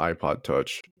an iPod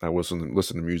Touch. I listen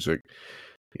to music,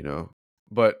 you know.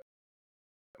 But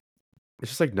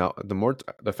it's just like now,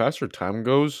 the faster time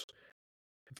goes,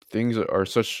 things are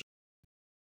such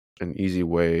an easy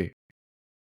way.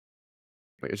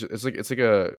 Like it's like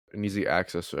an easy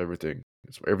access to everything.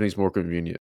 Everything's more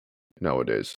convenient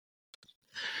nowadays.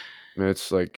 And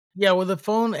it's like, Yeah, with the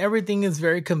phone, everything is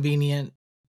very convenient.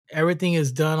 Everything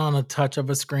is done on a touch of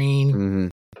a screen. mhm,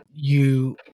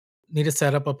 You need a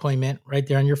setup appointment right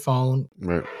there on your phone.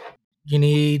 right, You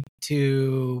need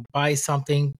to buy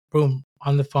something, boom,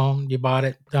 on the phone. You bought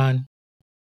it, done.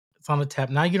 It's on the tap.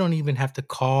 Now you don't even have to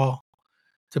call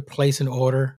to place an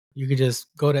order. You could just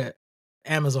go to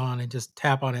Amazon and just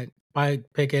tap on it, buy,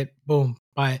 pick it, boom,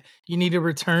 buy it. You need to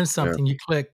return yeah, something, you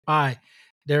click buy.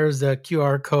 There's the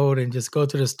QR code, and just go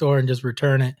to the store and just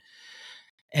return it.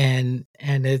 And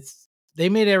they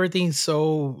made everything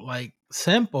so like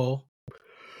simple,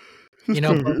 just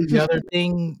but the other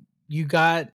thing you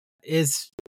got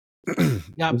is you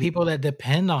got people that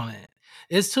depend on it.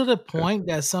 It's to the yeah. point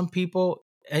that some people,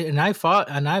 and I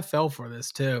fell for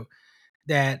this too,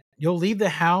 that you'll leave the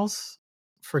house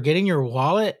forgetting your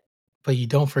wallet, but you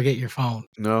don't forget your phone.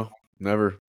 No,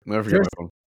 never forget my There's phone.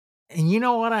 And you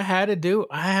know what I had to do?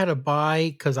 I had to buy,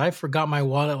 because I forgot my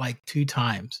wallet like 2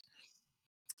 times.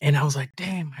 And I was like,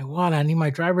 "Damn, my wallet, I need my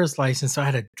driver's license." So I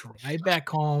had to drive back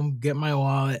home, get my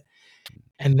wallet,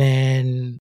 and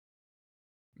then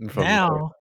The phone was there.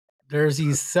 now there's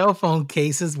these cell phone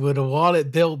cases with a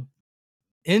wallet built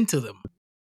into them.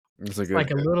 It's a It's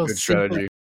like a little good secret, strategy.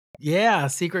 yeah,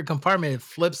 secret compartment. It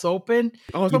flips open.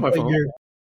 Oh, it's You not my put phone. your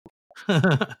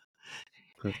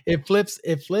it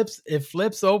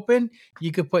flips open.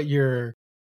 You could put your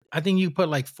I think you put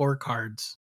like 4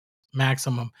 cards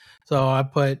maximum. So I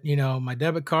put, my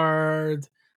debit card,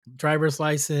 driver's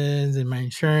license, and my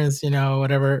insurance,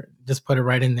 whatever. Just put it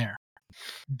right in there.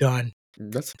 Done.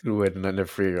 That's a good way to not never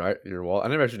forget your wallet. I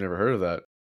never actually never heard of that.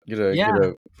 Get Yeah,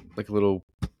 a like a little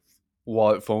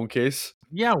wallet phone case.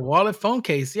 yeah, wallet phone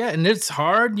case. Yeah, and it's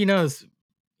hard, it's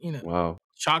you know, Wow,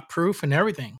 shock proof and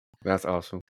everything. that's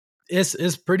awesome.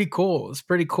 It's pretty cool. It's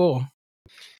pretty cool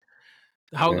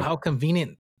Yeah, how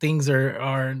convenient things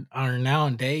are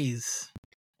nowadays.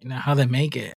 How they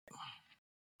make it.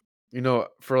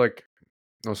 for like,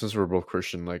 no, since we're both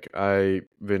Christian, like I've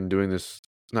been doing this.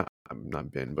 Not, I'm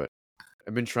not been, but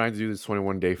I've been trying to do this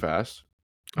 21-day fast.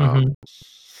 Um, Mhm.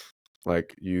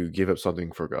 like you give up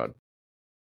something for God,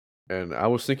 and I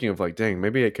was thinking of like, dang,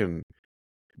 maybe I can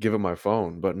give up my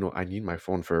phone, but no, I need my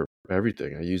phone for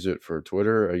everything. I use it for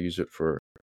Twitter. I use it for,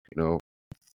 you know,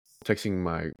 texting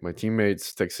my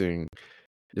teammates, texting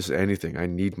just anything. I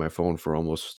need my phone for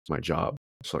almost my job.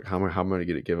 So like, how am I going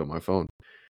to give up my phone?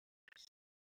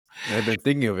 And I've been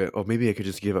thinking of it. Oh, maybe I could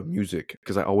just give up music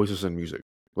because I always listen to music.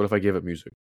 What if I gave up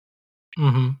music?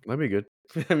 Mhm. That'd be good.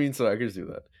 I mean, so I could just do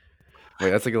that.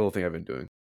 Wait, that's like a little thing I've been doing.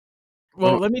 Oh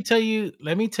Well, no. let me tell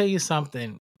you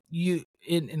something. And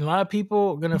a lot of people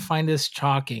are gonna find this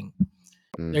shocking.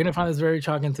 Mm, They're gonna find this very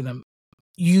shocking to them.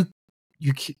 You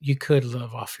you could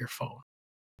live off your phone.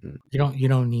 mm. You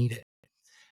don't need it.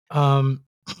 Um,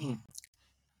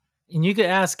 and you could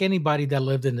ask anybody that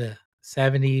lived in the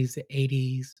 70s,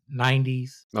 80s,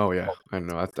 90s, Oh yeah, I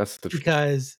know. That's the truth.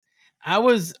 because I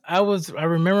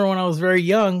remember when I was very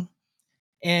young,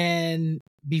 and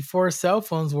before cell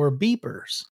phones were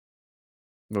beepers.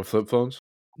 No flip phones.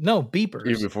 No,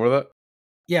 Even beepers. before that.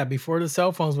 Yeah, before the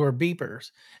cell phones were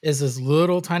beepers, is this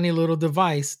little tiny little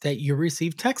device that you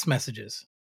receive text messages.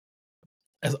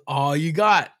 That's all you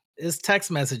got is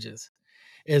text messages.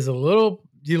 Is a little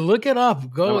you look it up.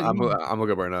 I'm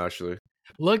looking up right now actually.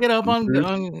 Look it up Beepers?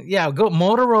 on yeah, go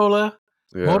Motorola,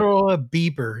 Yeah. Motorola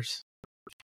beepers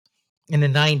in the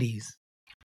 90s.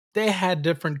 They had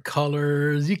different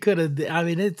colors. You could have I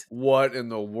mean it's What in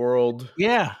the world?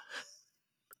 yeah.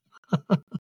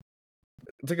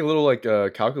 It's like a little like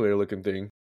calculator looking thing.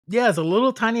 Yeah, it's a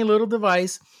little tiny little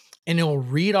device, and it'll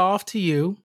read off to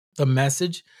you the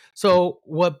message. So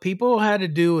what people had to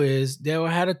do is they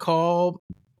had to call,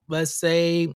 let's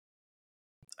say,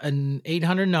 an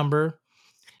 800 number,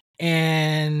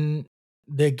 and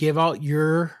they give out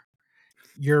your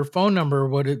phone number.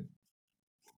 What it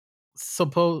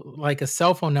suppose like a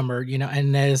cell phone number,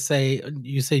 and they say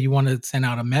you say you want to send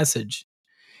out a message,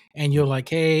 and you're like,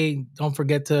 hey, don't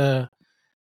forget to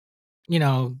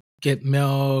get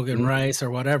milk and Mhm, rice or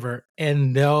whatever,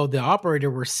 and the operator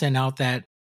will send out that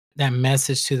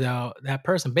message to that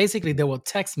person. Basically, they will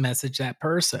text message that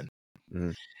person,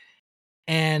 mhm,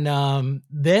 and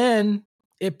then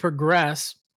it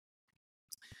progressed.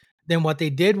 Then what they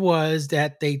did was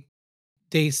that they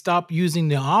stopped using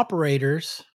the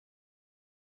operators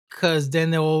because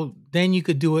then you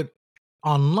could do it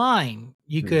online.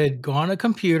 You mhm, could go on a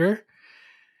computer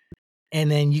and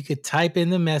then you could type in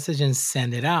the message and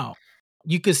send it out.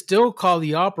 You could still call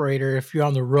the operator if you're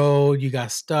on the road, you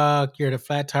got stuck, you're at a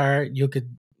flat tire. You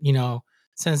could,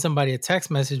 send somebody a text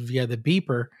message via the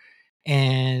beeper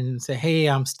and say, "Hey,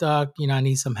 I'm stuck. I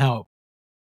need some help."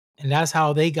 And that's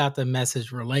how they got the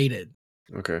message related,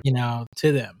 okay.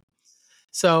 to them.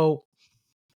 So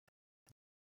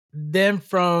then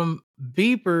from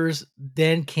beepers,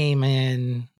 then came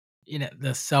in,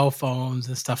 the cell phones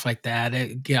and stuff like that.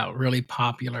 It got really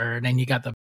popular. And then you got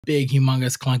the big,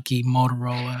 humongous, clunky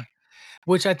Motorola,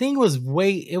 which I think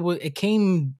it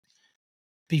came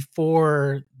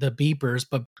before the beepers,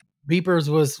 but beepers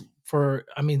was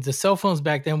I mean, the cell phones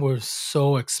back then were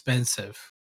so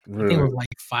expensive. I think it Really? was like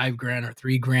 5 grand or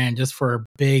 3 grand just for a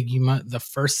the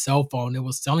first cell phone. It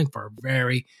was selling for a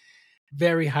very,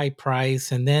 very high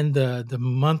price. And then the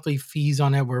monthly fees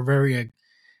on it were very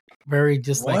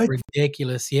just like What?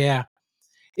 ridiculous. Yeah.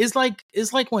 It's like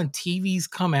when TVs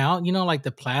come out, like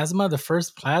the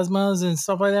first plasmas and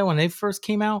stuff like that. When they first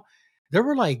came out, they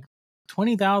were like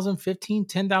 20,000, 15,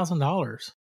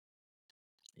 $10,000.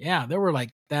 Yeah, they were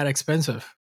like that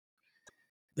expensive.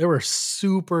 They were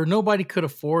super. Nobody could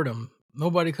afford them.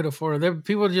 Nobody could afford them.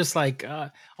 People just like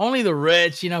only the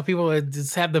rich, people that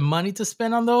just have the money to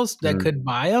spend on those that Mm, could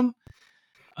buy them.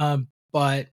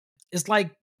 But it's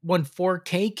like when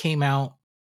 4K came out,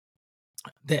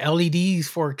 the LEDs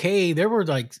 4K, they were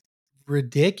like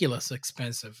ridiculous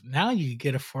expensive. Now you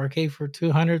get a 4K for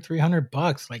 200,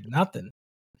 $300, like nothing.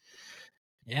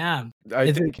 Yeah. I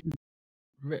It's think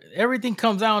everything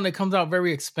comes out and it comes out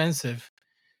very expensive.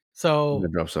 the So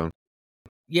drop zone.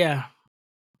 yeah,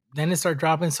 then it start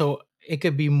dropping. So it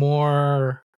could be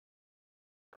more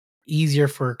easier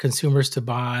for consumers to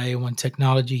buy when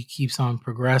technology keeps on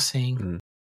progressing. Mm.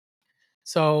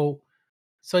 So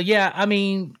yeah, I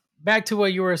mean, back to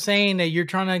what you were saying, that you're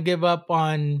trying to give up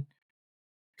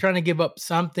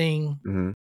something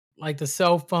Mhm. like the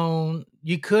cell phone.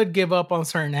 You could give up on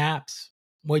certain apps.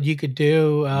 What you could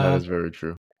do, That is very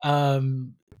true.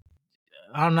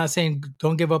 I'm not saying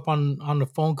don't give up on the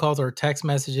phone calls or text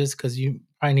messages, because you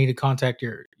probably need to contact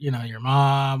your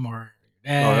mom or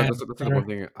your No, dad, that's the etc. one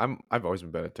thing. I've always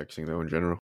been bad at texting though in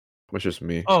general. It's just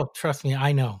me. Oh, trust me,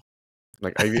 I know.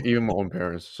 Like even my own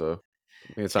parents. So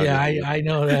it's not Yeah, just me. I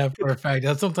know that for a fact.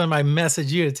 That's sometimes I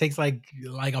message you. It takes like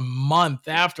a month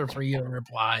after for you to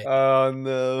reply. Oh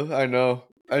no, I know.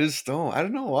 I just don't. I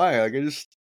don't know why. Like I just,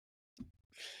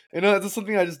 that's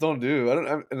something I just don't do.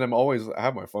 And I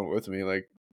have my phone with me. Like,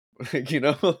 like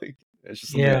it's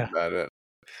just something Yeah, I'm bad at.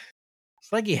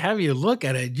 it's like you look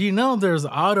at it. There's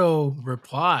auto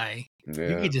reply. You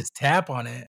Yeah, could just tap on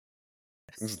it.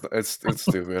 it's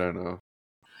stupid. I know.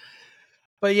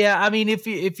 But yeah, I mean, if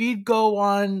you go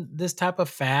on this type of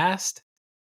fast,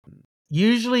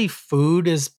 usually food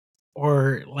is,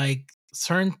 or like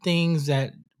certain things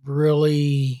that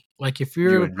really, like if You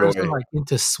you're a person enjoy. like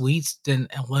into sweets, then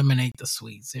eliminate the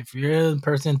sweets. If you're a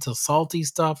person into salty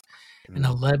stuff, and Mm.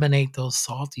 eliminate those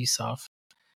salty stuff,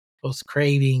 those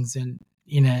cravings, and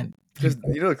you Because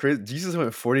crazy. Jesus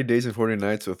went 40 days and 40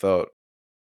 nights without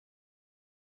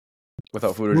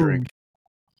food or drink. food.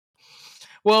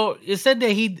 Well, it said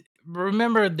that he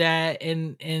remember that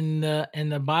in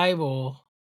the Bible,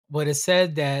 what it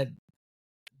said that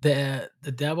the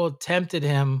devil tempted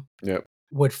him Yep.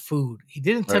 with food. He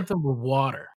didn't Right. tempt him with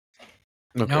water.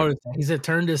 Okay. Notice that. He said,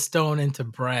 "Turn this stone into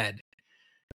bread."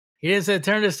 He didn't say,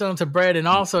 "Turn this stone to bread," and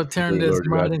also turn Dear this Lord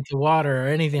mud God. into water or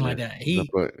anything Yeah. like that. That's He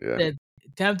what. Yeah. said,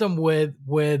 "Tempt him with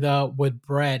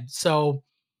bread." So,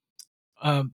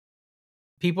 um,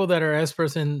 people that are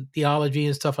experts in theology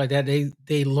and stuff like that,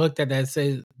 they looked at that and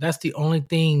say that's the only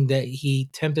thing that he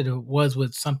tempted it was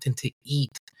with something to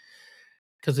eat,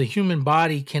 because the human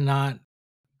body cannot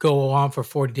go on for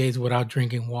 40 days without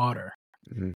drinking water.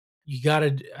 Mhm. You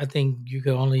gotta, I think you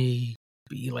could only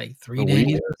be like A 3 week,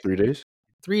 days, 3 days.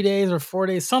 3 days or 4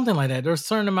 days, something like that. There's a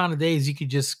certain amount of days you could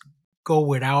just go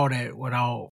without it,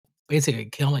 without basically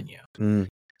killing you. Mm,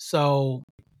 So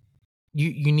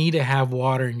you need to have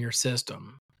water in your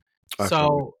system. actually,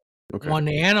 So okay. when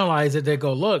they analyze it, they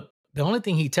go, look, the only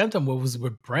thing he tempted him with was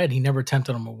with bread. He never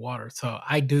tempted him with water. So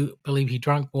I do believe he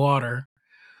drank water,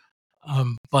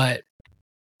 but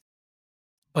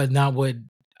not with.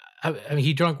 I mean,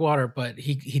 he drank water, but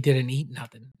he didn't eat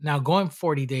nothing. Now going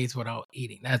 40 days without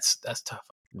eating, that's tough.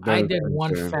 That I is did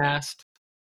one insane. fast.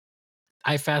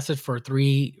 I fasted for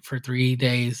 3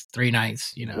 days, 3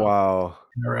 nights, Wow.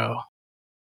 in a row. So,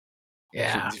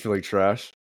 Yeah. do you feel like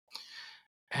trash?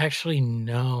 Actually,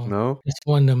 no. No? It's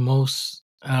one of the most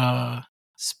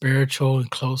spiritual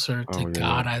and closer to Oh yeah,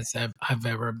 God I've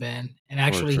ever been. And for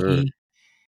actually sure.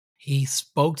 he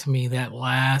spoke to me that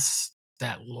last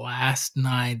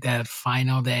night, that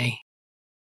final day.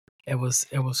 It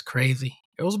was crazy.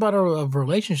 It was about a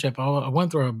relationship. I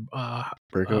went through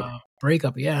Breakup.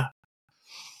 breakup, yeah.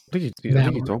 I That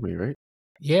think you told me, right?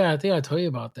 Yeah, I think I told you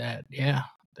about that. Yeah.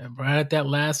 Right at that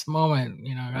last moment,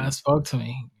 Mm. God spoke to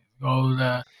me.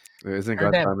 Oh, Isn't heard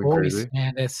God's that timing voice, crazy?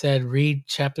 man, that said, "Read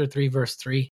chapter 3, verse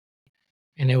 3,"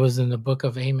 and it was in the book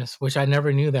of Amos, which I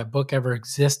never knew that book ever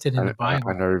existed in the I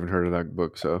Bible. never even heard of that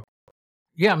book. So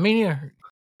Yeah, me neither.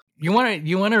 You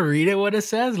wanna read it? What it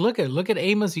says? Look at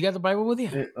Amos. You got the Bible with you?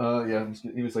 yeah,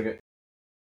 he was like,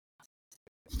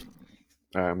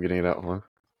 all right, I'm getting it out. Huh?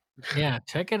 Yeah,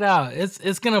 check it out.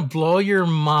 It's gonna blow your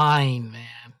mind,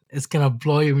 man. It's gonna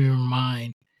blow your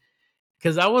mind.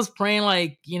 Because I was praying,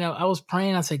 like,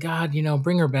 I said, God,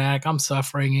 bring her back. I'm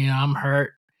suffering, I'm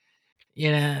hurt.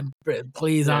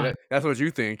 Please, Yeah, that's what you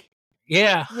think.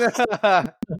 yeah, All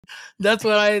that's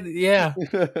what yeah.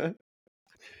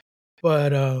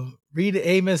 But read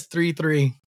Amos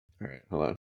 3:3. right, hold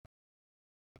on.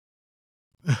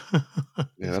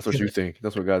 Yeah, It's that's what good. you think.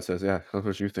 That's what God says. Yeah, that's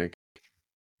what you think.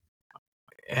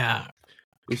 Yeah,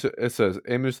 It says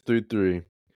Amos 3:3.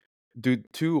 Do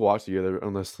two walk together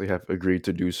unless they have agreed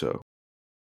to do so?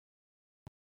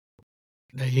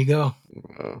 there you go.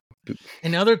 Uh,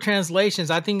 In other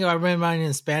translations, I think I read mine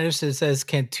in Spanish. It says,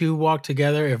 "Can two walk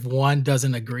together if one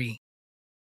doesn't agree?"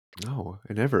 no,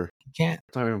 it never. You can't.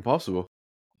 It's not even possible.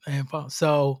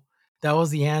 So that was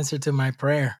the answer to my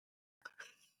prayer.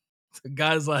 So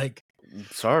God's like,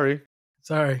 Sorry.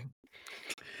 sorry.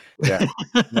 Yeah.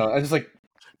 No, I just like,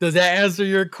 Does that answer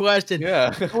your question?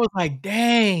 yeah. I was like,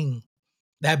 dang.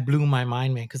 That blew my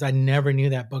mind, man, because I never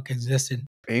knew that book existed.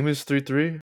 Amos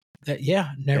 3:3.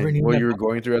 Never And knew what that you were book.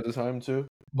 going through at the time too.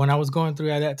 when I was going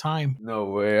through at that time. No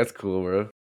way. That's cool, bro.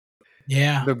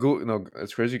 Yeah, No,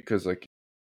 it's crazy because like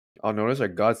I'll notice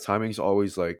like God's timing is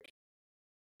always like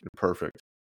perfect.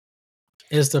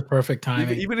 it's the perfect Even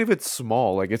timing. even if it's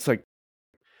small, like it's like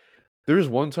there's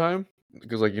one time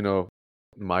because like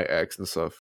my ex and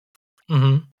stuff.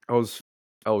 Hmm. I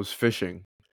was fishing,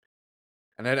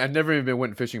 and I'd never even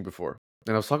went fishing before.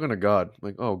 And I was talking to God,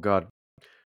 like, oh God,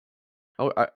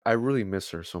 I really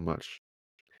miss her so much.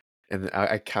 And then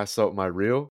I cast out my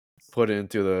reel, put it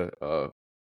into the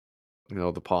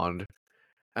pond,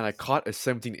 and I caught a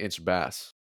 17-inch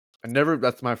bass.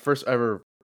 That's my first ever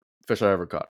fish I ever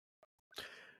caught.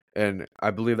 And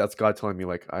I believe that's God telling me,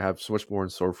 like, I have so much more in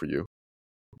store for you.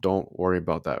 Don't worry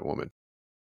about that woman.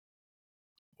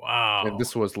 And Wow.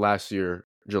 this was last year,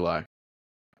 July.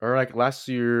 Or like last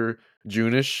year,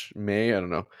 June-ish, May, I don't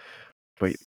know.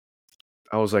 But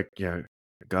I was like, yeah,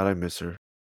 God, I miss her.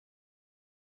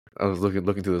 I was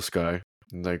looking to the sky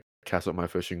and like cast up my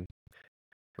fishing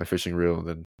reel, and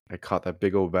then I caught that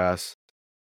big old bass.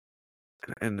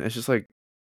 And it's just like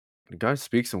God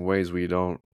speaks in ways we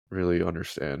don't really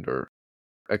understand or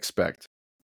expect.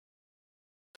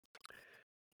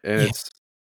 And Yeah. it's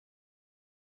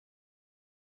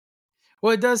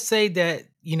Well, it does say that,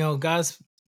 God's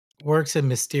works in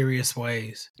mysterious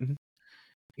ways. Mhm.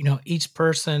 Each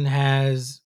person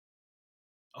has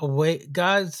a way.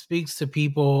 God speaks to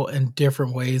people in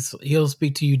different ways. He'll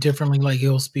speak to you differently, like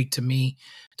he'll speak to me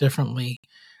differently.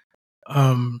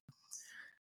 Um,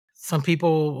 some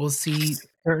people will see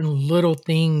certain little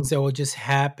things that will just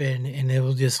happen, and it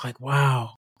will just like,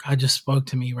 wow, God just spoke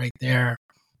to me right there.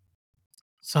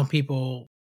 Some people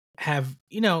have,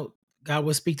 God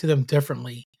will speak to them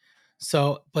differently.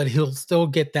 So, but he'll still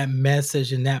get that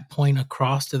message and that point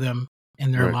across to them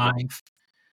in their Right. life.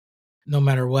 No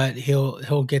matter what,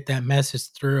 he'll get that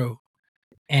message through.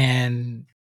 And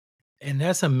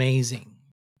that's amazing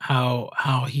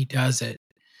how he does it.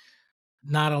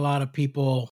 Not a lot of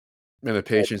people. And the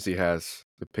patience he has,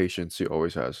 the patience he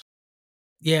always has.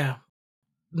 Yeah,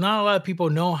 not a lot of people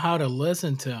know how to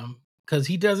listen to him because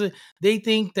he doesn't. They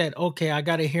think that, okay, I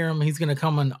got to hear him. He's going to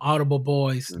come in audible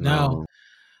voice. No,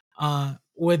 No.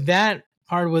 with that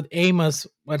part with Amos,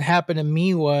 what happened to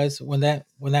me was when that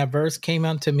verse came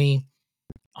unto me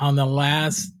on that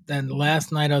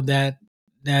last night of that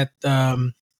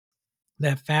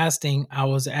fasting,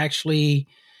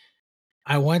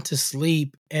 I went to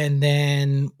sleep, and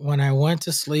then when I went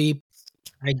to sleep,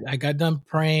 I got done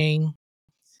praying,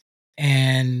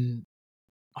 and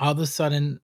all of a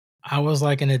sudden I was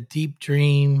like in a deep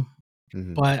dream,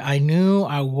 Mhm. but I knew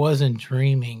I wasn't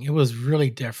dreaming. It was really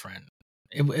different.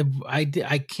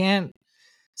 I can't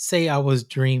say I was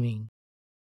dreaming.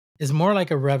 It's more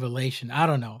like a revelation. I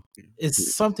don't know.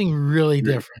 It's something really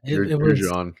You're different. you're It you're was,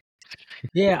 John.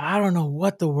 yeah, I don't know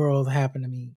what the world happened to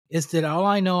me. It's that all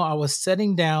I know, I was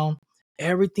sitting down,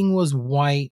 everything was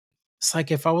white. It's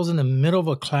like if I was in the middle of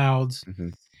a clouds,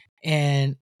 Mhm.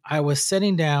 and I was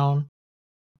sitting down,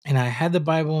 and I had the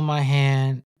Bible in my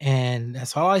hand, and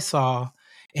that's all I saw.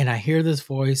 And I hear this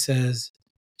voice says,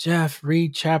 "Jeff,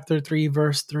 read chapter 3,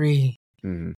 verse 3."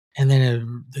 Mhm. And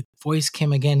then the voice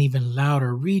came again, even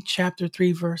louder, "Read chapter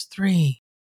 3, verse 3."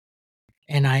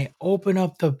 And I opened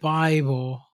up the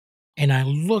Bible, and I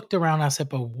looked around. I said,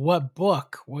 "But what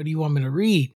book? What do you want me to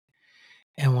read?"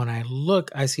 And when I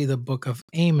look, I see the book of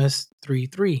Amos 3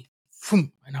 3.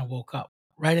 Phoom, and I woke up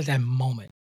right at that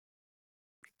moment.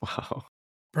 Wow.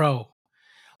 Bro,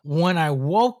 when I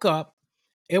woke up,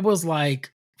 it was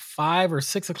like 5 or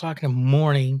 6 o'clock in the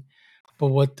morning. But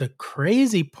what the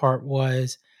crazy part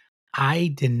was, I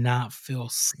did not feel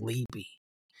sleepy.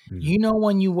 Mhm. You know,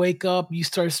 when you wake up, you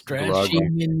start Groggy.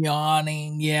 stretching and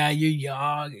yawning. Yeah, you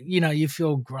yawn. You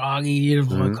feel groggy. You're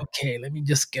like, Mhm. okay, let me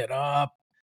just get up.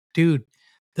 Dude,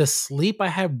 the sleep I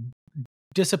had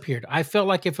disappeared. I felt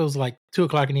like if it was like 2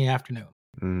 o'clock in the afternoon.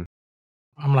 Mhm.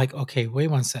 I'm like, okay, wait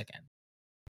 1 second.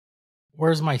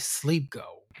 Where's my sleep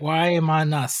go? Why am I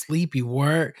not sleepy?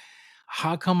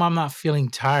 How come I'm not feeling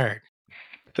tired?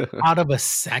 Out of a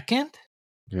second?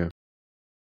 Yeah.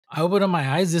 I opened up my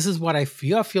eyes. This is what I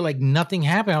feel. I feel like nothing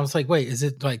happened. I was like, wait, is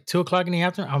it like 2 o'clock in the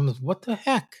afternoon? What the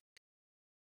heck?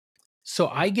 So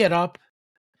I get up.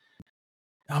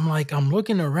 I'm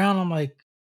looking around. I'm like,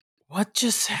 what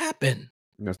just happened?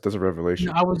 That's a revelation.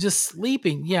 I was just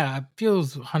sleeping. Yeah, it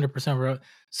feels 100% real.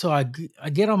 So I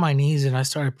get on my knees and I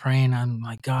started praying. I'm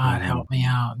like, God, Mhm. help me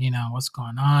out. What's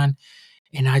going on?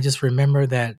 And I just remember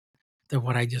that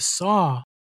what I just saw.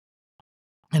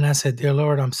 And I said, Dear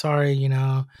Lord, I'm sorry,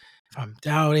 if I'm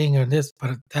doubting or this,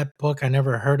 but that book, I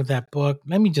never heard of that book.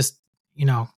 Let me just,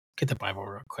 get the Bible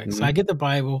real quick. So I Mhm. get the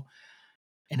Bible,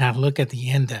 and I look at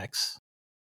the index.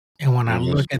 And when I Amos.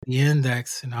 look at the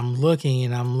index and I'm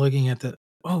looking at the,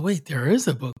 oh, wait, there is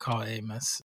a book called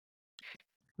Amos.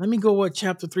 Let me go what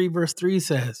chapter 3, verse 3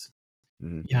 says.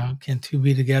 Mhm. You know, can two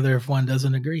be together if one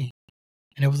doesn't agree?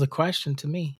 And it was a question to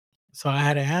me. So I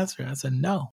had to answer. I said,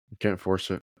 no, You can't force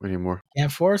it anymore.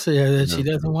 can't force her that she No.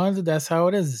 doesn't want it. That's how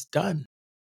it is. It's done.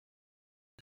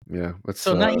 Yeah, let's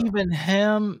So not even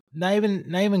him, not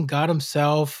even God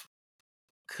himself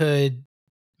could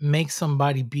make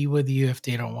somebody be with you if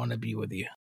they don't want to be with you.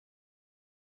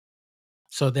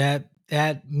 So that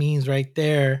means right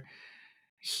there,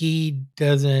 he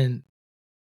doesn't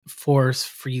force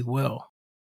free will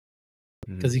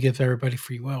because Mhm. he gives everybody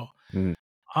free will. Mhm.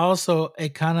 Also,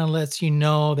 it kind of lets you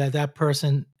know that that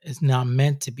person is not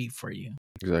meant to be for you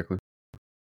Exactly.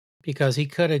 because he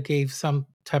could have gave some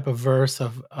type of verse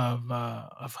of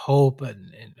hope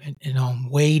and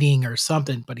waiting or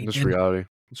something, but he Just didn't. reality.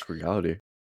 It's reality.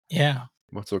 Yeah,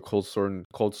 What's a cold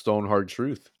stone hard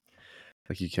truth?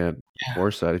 Like you can't yeah,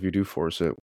 force that. If you do force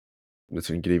it, it's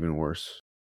gonna get even worse.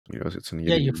 You know, it's gonna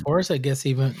get yeah. You even force it gets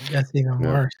even yeah.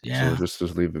 worse. So Yeah, just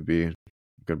leave it be.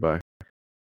 Goodbye.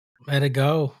 let it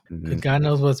go because Mhm. God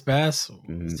knows what's best.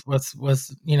 Mhm. What's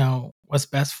what's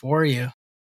best for you.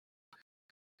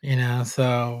 You know,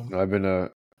 so No, I've been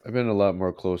a lot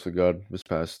more close to God this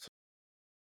past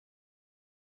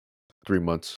 3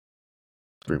 months.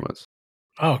 3 months.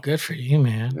 oh, good for you,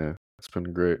 man. Yeah, it's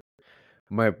been great.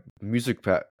 My not music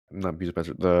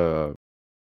pastor,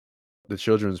 the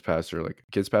children's pastor, like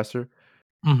kids pastor,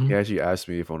 he Mhm. actually asked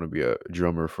me if I want to be a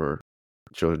drummer for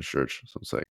children's church. So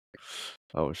it's like,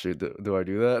 oh shit, do I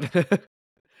do that?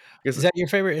 Is Because that your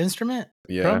favorite instrument?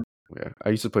 yeah, Drum? yeah. I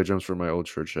used to play drums for my old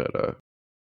church at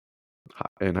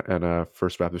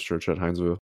First Baptist Church at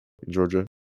Hinesville, in Georgia.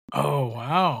 Oh,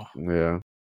 wow. Yeah,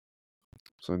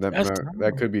 so That's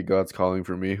that dope. could be God's calling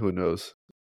for me. Who knows?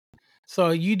 So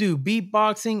you do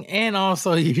beatboxing and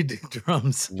also you do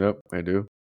drums. Yep, I do.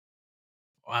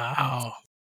 Wow.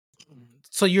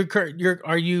 So you're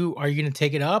are you gonna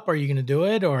take it up? Are you gonna do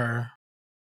it or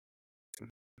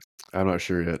I'm not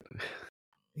sure yet.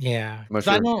 yeah? I'm not Because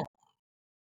I sure.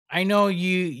 know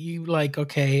you like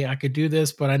okay, I could do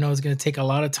this, but I know it's gonna take a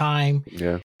lot of time,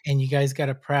 Yeah, and you guys got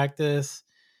to practice,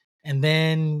 and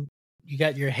then you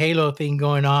got your Halo thing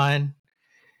going on,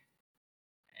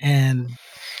 and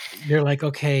you're like,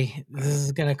 okay, this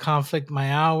is gonna conflict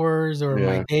my hours or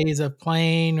my yeah. days of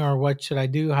playing, or what should I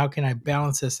do? How can I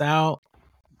balance this out?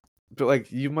 But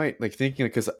like you might like thinking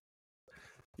because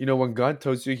when God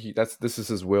tells you this is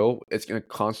His will, it's gonna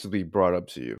constantly be brought up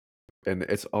to you, and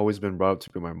it's always been brought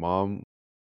up to my mom,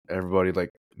 everybody.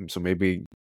 Like, so maybe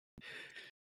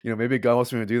maybe God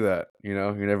wants me to do that. You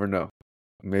never know.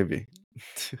 Maybe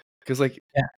because like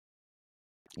Yeah.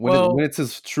 when Well, it's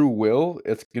His true will,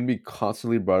 it's gonna be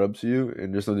constantly brought up to you,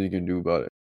 and there's nothing you can do about it.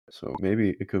 So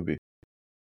maybe it could be.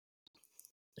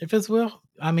 if it's will,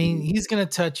 I mean, Mhm. he's gonna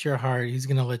touch your heart. He's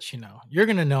gonna let you know. You're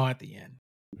gonna know at the end.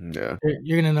 Yeah.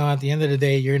 You're gonna know at the end of the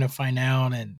day. You're gonna find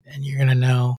out, and you're gonna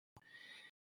know,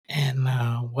 and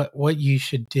what you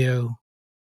should do,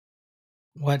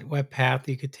 what path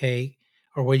you could take,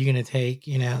 or what you're gonna take.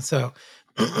 You know, so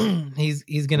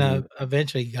he's Hmm. gonna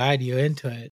eventually guide you into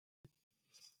it.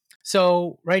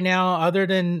 So right now, other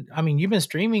than I mean, you've been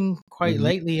streaming quite Hmm.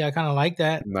 lately. I kind of like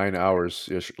that. 9 hours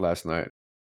last night.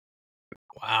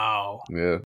 Wow.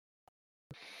 Yeah.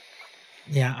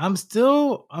 Yeah, I'm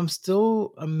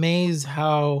still amazed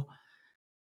how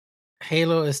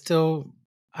Halo is still.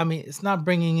 I mean, it's not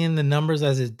bringing in the numbers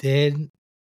as it did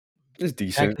It's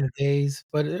back decent. in the days,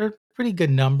 but they're pretty good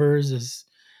numbers. Is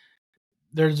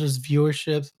there's just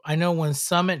viewerships. I know when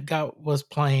Summit was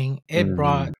playing, it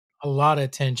brought Hmm. a lot of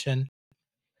attention,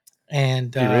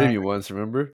 and He rated me once,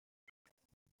 remember?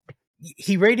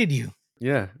 he rated you.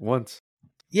 Yeah, once.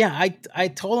 Yeah, I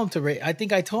told him to rate. I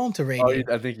think I told him to rate Oh, you.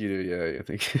 I think you do. Yeah, I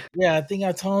think. Yeah, I think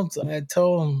I told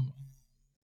him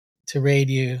to rate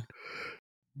you.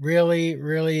 Really,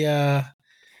 really,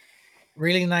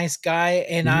 really nice guy,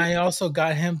 and Mhm. I also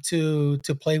got him to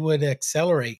play with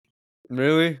Accelerate.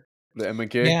 Really? The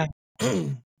M&K? Yeah.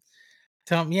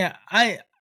 Tell him, yeah, I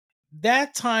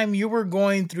that time you were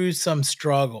going through some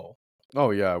struggle.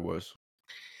 Oh yeah, I was.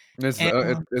 And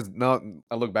It's not.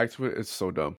 I look back to it. It's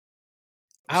so dumb.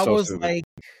 I So was stupid. like,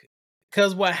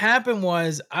 because what happened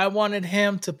was I wanted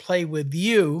him to play with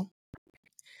you,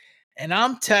 and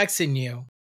I'm texting you,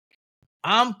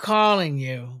 I'm calling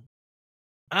you,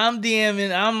 I'm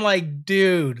DMing, I'm like,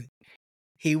 dude,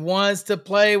 he wants to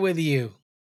play with you.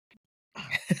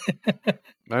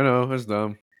 I know it's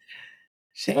dumb.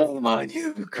 Shame on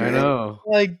you, I Chris. know.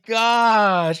 My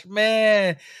gosh,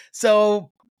 man.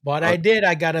 So But I did.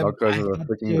 I got All because of a got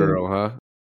freaking to, girl, huh?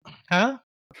 huh?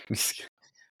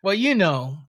 Well, you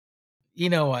know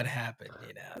what happened,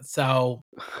 So,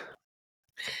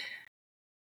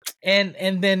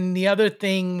 and then the other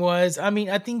thing was, I mean,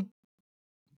 I think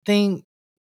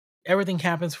everything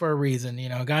happens for a reason,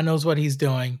 God knows what he's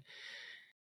doing.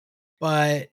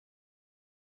 But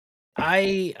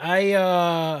I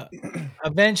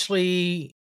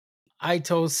eventually I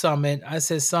told Summit, I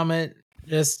said, Summit,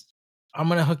 just I'm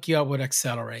gonna hook you up with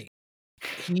Accelerate.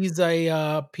 He's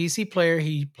a PC player.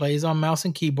 He plays on mouse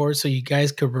and keyboard, so you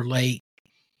guys could relate.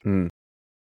 Hmm.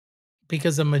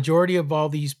 Because the majority of all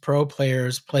these pro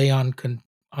players play on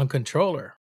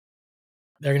controller.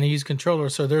 They're going to use controller,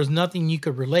 so there's nothing you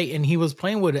could relate. And he was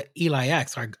playing with Eli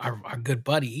X, our good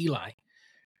buddy Eli,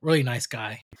 really nice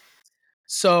guy.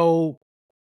 So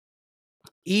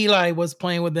Eli was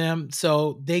playing with them,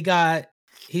 so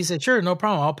he said, sure, no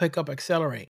problem, I'll pick up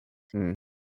Accelerate. Hmm.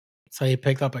 So he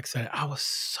picked up Accelerate.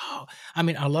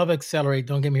 I love Accelerate,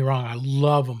 don't get me wrong, I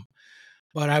love him,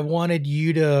 but I wanted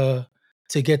you to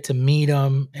get to meet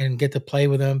him and get to play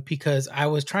with him, because I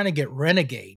was trying to get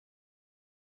Renegade.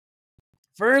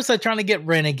 First, I trying to get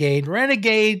Renegade.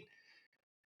 Renegade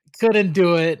couldn't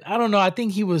do it. I don't know. I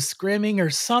think he was screaming or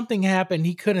something happened.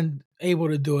 He couldn't able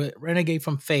to do it. Renegade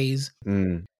from FaZe.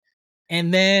 Hmm.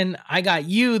 And then I got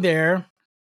you there.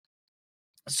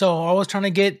 So I was trying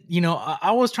to get,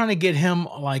 I was trying to get him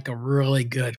like a really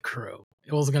good crew.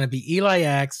 It was going to be Eli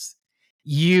X,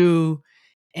 you,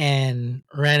 and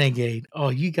Renegade. Oh,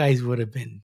 you guys would have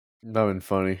been. That would been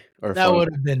funny or That fun. would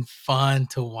have been fun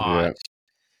to watch.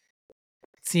 Yeah.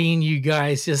 Seeing you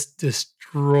guys just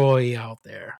destroy out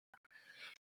there.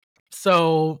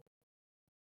 So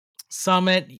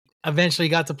Summit eventually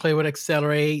got to play with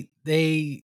Accelerate.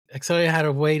 Accelerate had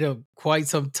to wait quite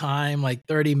some time, like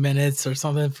 30 minutes or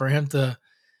something, for him to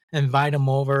invite him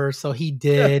over. So he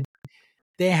did.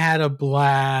 They had a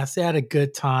blast. They had a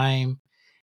good time.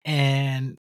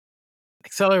 And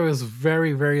Accelerate was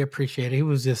very, very appreciated. He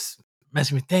was just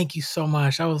messaging me, thank you so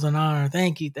much. That was an honor.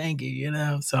 Thank you.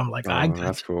 So I'm like, I Oh, got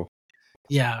that's you. cool.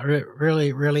 Yeah,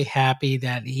 really, really happy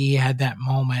that he had that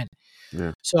moment.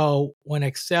 Yeah. So when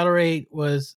Accelerate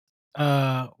was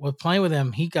playing with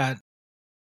him, he got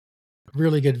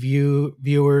really good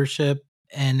viewership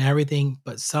and everything,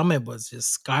 but Summit was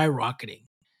just skyrocketing.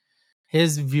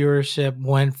 His viewership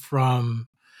went from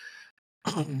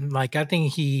like, I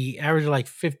think he averaged like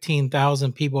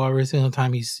 15,000 people every single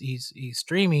time he's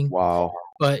streaming, Wow.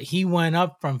 but he went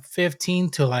up from 15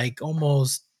 to like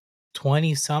almost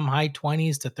 20, some high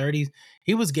 20s to 30s.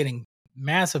 He was getting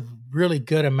massive, really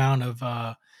good amount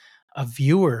of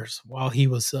viewers while he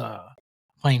was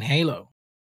playing Halo.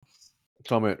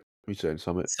 Summit. You said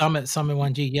Summit. Summit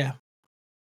 1G, yeah.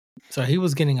 So he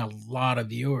was getting a lot of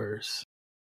viewers.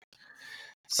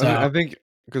 So I think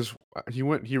because he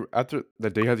after the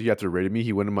day he had to rated me.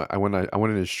 He went in I went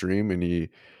in his stream and he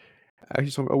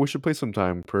actually told me, "Oh, we should play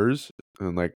sometime, Pers."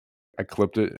 And like I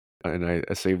clipped it and I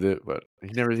saved it, but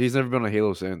he's never been on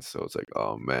Halo since. So it's like,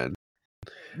 oh man.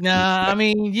 nah, I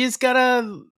mean, you just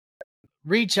gotta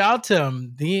reach out to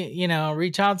him.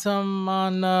 Reach out to him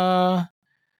on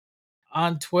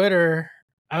Twitter.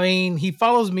 I mean, he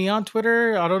follows me on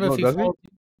Twitter. I don't know No, if he does he? follows.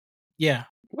 Yeah,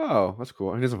 Wow, that's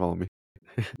cool. He doesn't follow me.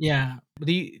 yeah. But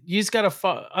you just gotta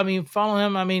follow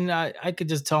him. I mean, I could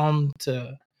just tell him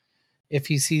to, if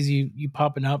he sees you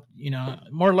popping up,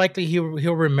 more likely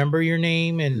he'll remember your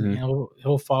name, and Mhm.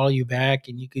 he'll follow you back,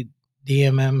 and you could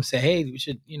DM him, say, hey, we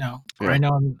should Yeah. grind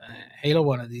on Halo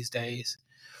one of these days.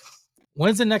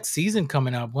 When's the next season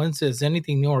coming up? Is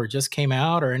anything new, or just came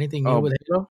out, or anything new with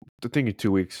Halo? The thing is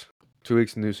 2 weeks. 2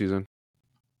 weeks new season.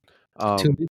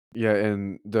 2 weeks. Yeah,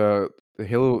 and the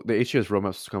Halo the HCS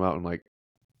roadmaps come out in like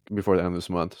before the end of this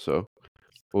month, so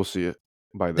we'll see it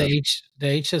by then. The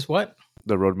H is what?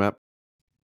 The roadmap,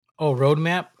 Oh,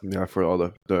 roadmap. yeah, for all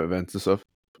the events and stuff.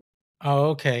 Oh,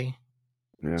 okay.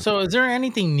 Yeah. So, is there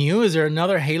anything new? Is there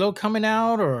another Halo coming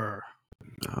out, or?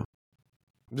 No.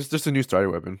 Just a new starter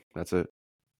weapon. That's it.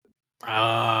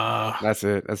 That's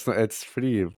it. It's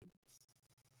pretty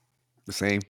the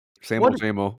same. Same What old,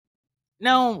 same old.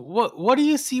 now? What do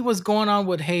you see was going on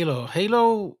with Halo?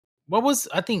 Halo. What was,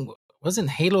 I think, wasn't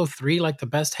Halo 3 like the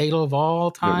best Halo of all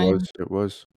time? It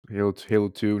was. Halo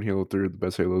 2 and Halo 3 are the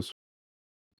best Halos.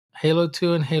 Halo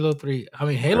 2 and Halo 3. I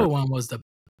mean, Yeah. Halo 1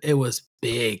 it was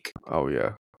big. Oh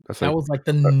yeah. That's That like was like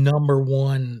the number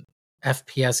one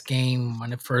FPS game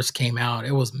when it first came out.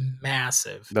 It was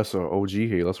massive. that's a OG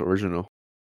Halo, that's original.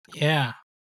 Yeah.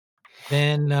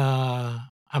 Then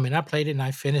I mean, I played it and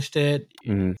I finished it,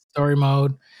 Mhm. story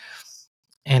mode.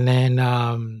 And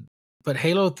then but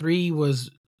Halo 3 was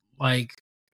Like,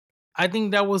 I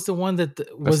think that was the one that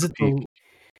That's was the it peak.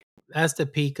 that's the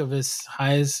peak of his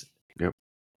highs. Yep.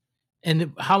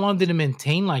 And how long did it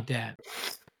maintain like that?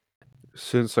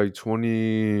 Since like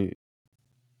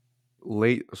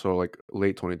late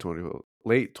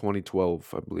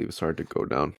 2012, I believe it started to go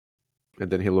down. And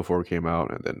then Halo 4 came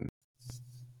out, and then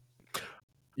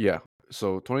yeah.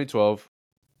 So 2012,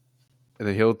 and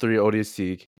then Halo 3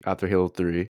 ODST after Halo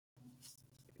 3.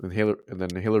 And then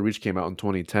Halo Reach came out in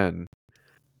 2010.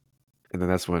 And then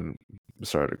that's when it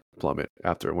started to plummet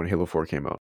after when Halo 4 came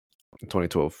out in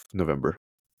 2012, November.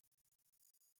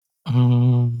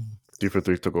 Mm.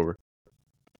 343 took over.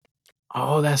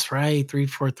 Oh, that's right.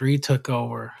 343 took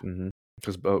over.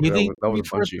 Because You think that was a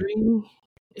Bungie.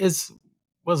 343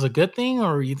 was a good thing,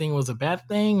 or you think it was a bad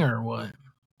thing, or what?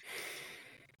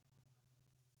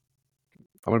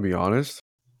 I'm gonna be honest,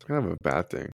 it's kind of a bad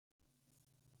thing,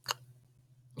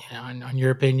 Yeah, on your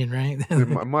opinion, right?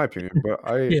 in my opinion. But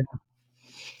Yeah.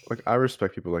 I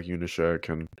respect people like Unishek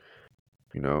and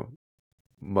you know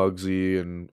Muggsy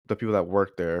and the people that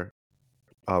work there.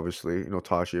 Obviously,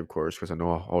 Tashi, of course, because I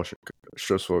know how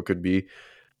stressful it could be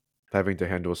having to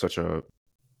handle such a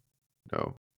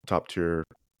top tier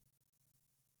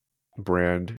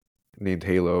brand named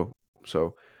Halo.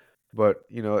 So, but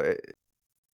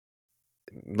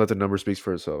let the number speaks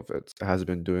for itself. It has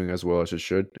been doing as well as it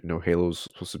should. Halo's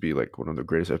supposed to be like one of the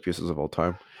greatest FPSs of all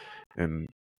time, and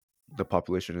the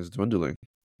population is dwindling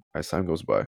as time goes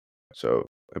by. So,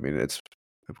 I mean, it's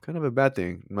kind of a bad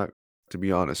thing, not to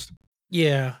be honest.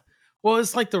 Yeah. Well,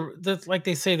 it's like like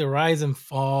they say, the rise and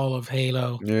fall of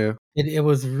Halo. Yeah. It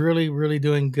was really, really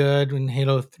doing good when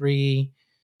Halo 3,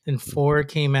 then 4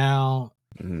 came out.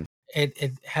 hmm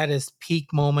It had its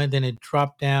peak moment, then it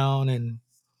dropped down, and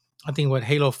I think what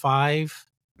Halo 5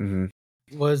 hmm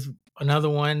was another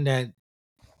one that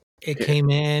it came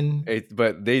in.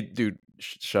 But dude,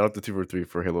 shout out to 243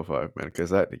 for Halo 5, man, because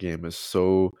that game is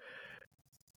so.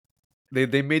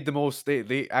 They made the most.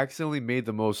 They accidentally made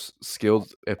the most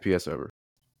skilled FPS ever.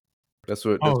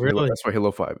 Oh, really? That's what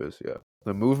Halo 5 is. Yeah,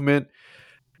 the movement,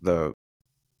 the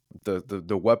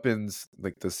the weapons,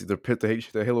 like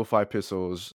the Halo 5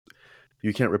 pistols,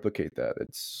 you can't replicate that.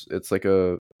 It's like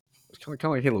it's kind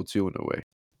of like Halo 2 in a way.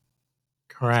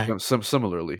 Correct.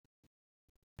 Similarly.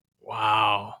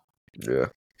 Wow. Yeah.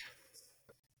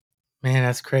 Man,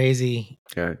 that's crazy.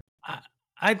 Yeah. I,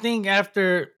 I think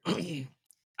after,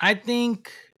 I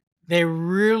think they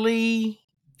really,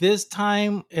 this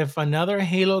time, if another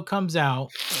Halo comes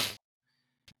out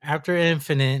after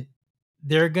Infinite,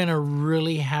 they're going to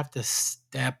really have to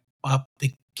step up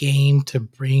the game to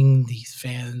bring these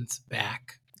fans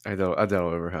back. I doubt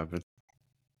it'll ever happen.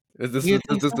 You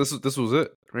think so? This was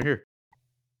it right here.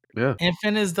 Yeah.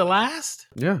 Infinite is the last?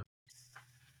 Yeah.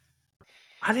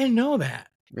 I didn't know that.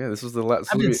 Yeah. This was the last.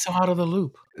 I've been so out of the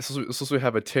loop. This was supposed to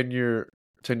have a 10-year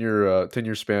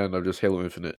span of just Halo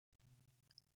Infinite.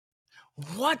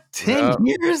 What? 10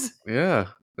 years? Yeah.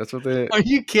 That's what they. Are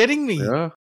you kidding me?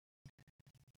 Yeah.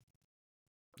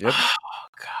 Yep. Oh,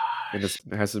 God. And it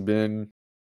hasn't been.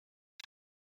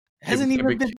 Hasn't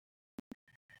even been.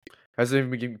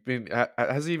 Hasn't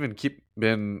even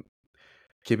been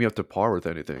keeping up to par with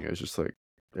anything. It's just like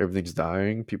everything's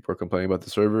dying. People are complaining about the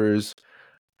servers.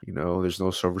 There's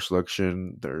no server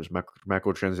selection. There's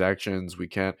macro transactions. We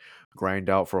can't grind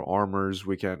out for armors.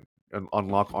 We can't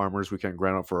unlock armors. We can't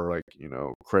grind out for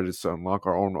credits to unlock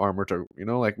our own armor.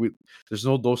 There's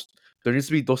no those. There needs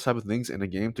to be those type of things in a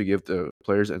game to give the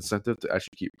players incentive to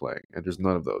actually keep playing. And there's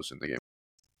none of those in the game.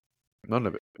 None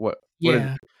of it. What? What is?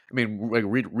 Yeah. I mean, like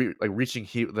reaching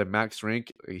the max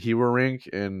rank, hero rank,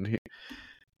 and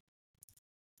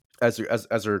as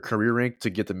their career rank to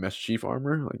get the Mesh Chief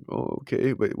armor. Like, oh,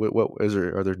 okay, but what is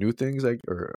there? Are there new things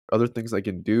or other things I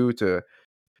can do to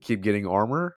keep getting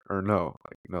armor? Or no?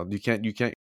 You can't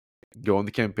go in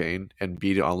the campaign and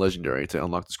beat it on legendary to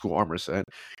unlock this cool armor set.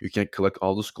 You can't collect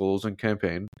all the skulls in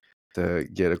campaign to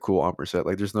get a cool armor set.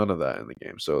 Like, there's none of that in the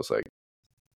game. So it's like,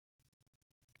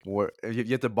 what you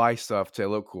have to buy stuff to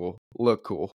look cool,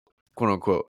 quote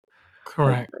unquote.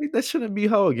 Correct. That shouldn't be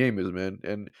how a game is, man.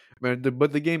 And man,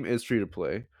 but the game is free to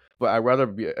play. But I'd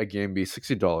rather a game be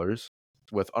 $60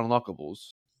 with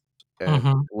unlockables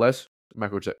and less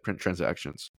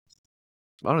transactions.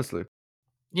 Honestly,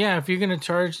 Yeah, if you're gonna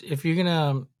charge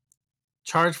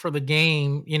for the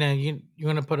game, you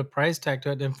want to put a price tag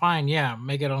to it, then fine, yeah,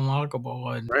 make it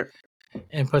unlockable right?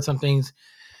 and put some things.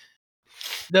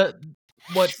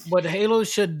 What Halo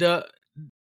should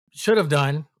have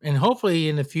done, and hopefully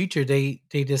in the future they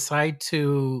decide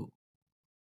to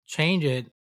change it,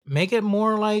 make it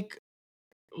more like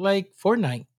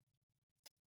Fortnite.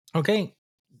 Okay,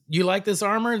 You like this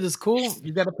armor? This cool?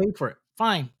 You got to pay for it.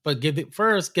 Fine, but give the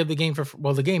game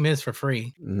for the game is for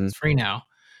free. Mm-hmm. It's free now.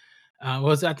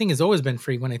 I think it's always been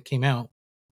free when it came out,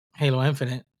 Halo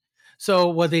Infinite. So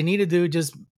what they need to do,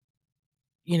 just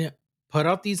put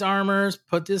out these armors,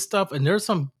 put this stuff, and there's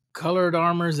some colored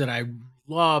armors that I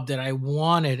loved that I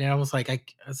wanted, and I was like, I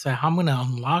said, how am I gonna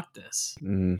unlock this?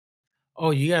 Mm-hmm.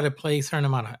 Oh, you got to play a certain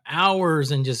amount of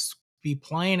hours and just be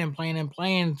playing and playing and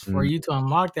playing for you to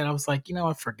unlock that. I was like,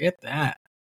 I forget that.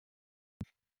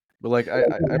 But like, I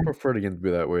prefer the game to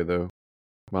be that way though,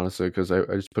 honestly, because I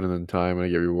just put in the time and I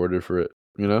get rewarded for it.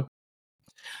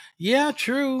 Yeah,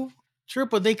 true.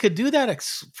 But they could do that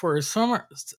for a certain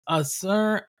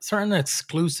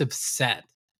exclusive set,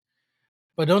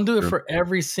 but don't do it True. for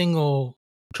every single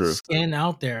True. skin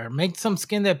out there. Make some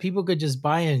skin that people could just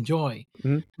buy and enjoy.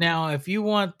 Mm-hmm. Now, if you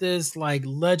want this like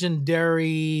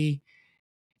legendary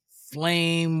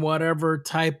flame, whatever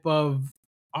type of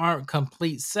art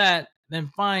complete set, then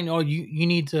fine. Oh, you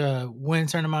need to win a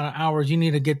certain amount of hours. You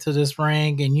need to get to this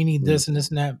rank, and you need this and this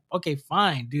and that. Okay,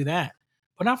 fine, do that,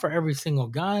 but not for every single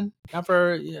gun, not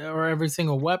for or every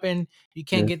single weapon. You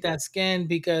can't get that skin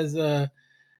because of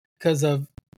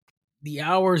the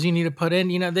hours you need to put in.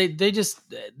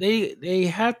 They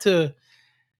have to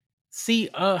see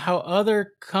how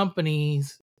other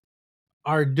companies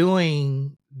are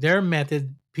doing their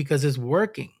method because it's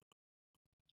working.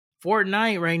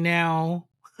 Fortnite right now,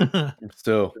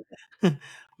 Still,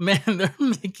 man, they're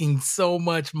making so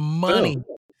much money.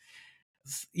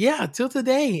 Yeah, till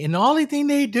today. And the only thing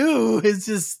they do is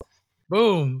just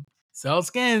boom, sell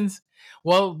skins.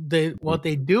 Well, what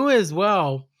they do as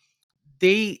well,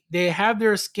 they have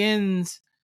their skins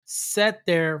set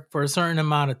there for a certain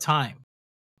amount of time.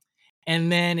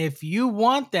 And then if you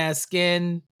want that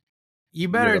skin, you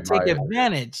better take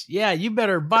advantage. Yeah, you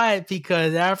better buy it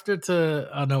because after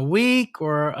in a week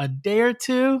or a day or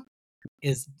two,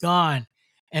 it's gone.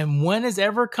 And when it's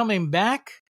ever coming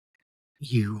back,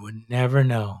 you would never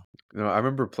know. I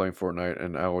remember playing Fortnite,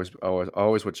 and I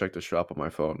always would check the shop on my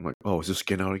phone. I'm like, oh, is this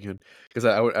skin out again? Because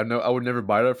I would never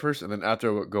buy it at first, and then after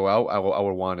it would go out, I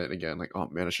would want it again. Like, oh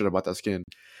man, I should have bought that skin.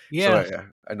 Yeah. So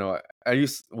I know I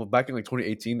used back in like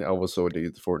 2018, I was so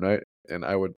addicted to Fortnite, and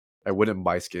I wouldn't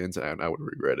buy skins, and I would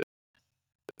regret it.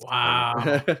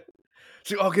 Wow.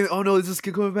 So, okay, oh no, is this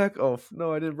skin coming back? Oh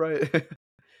no, I didn't buy it.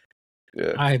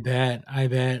 Yeah. I bet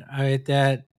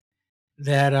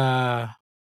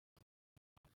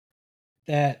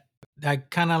that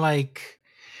kind of like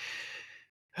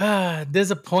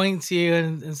disappoints you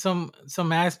in some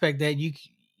aspect that you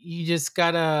just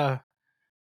gotta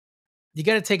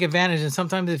take advantage. And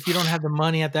sometimes if you don't have the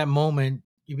money at that moment,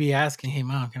 you be asking, hey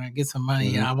mom, can I get some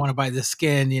money? I want to buy this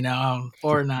skin, on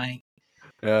Fortnite.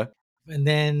 Yeah. And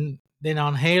then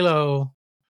on Halo,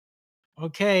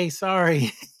 okay,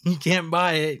 sorry, you can't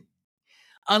buy it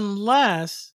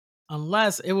unless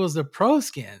it was the pro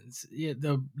skins,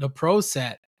 the pro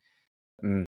set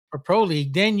or pro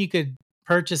league. Then you could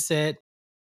purchase it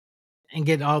and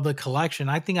get all the collection.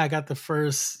 I think I got the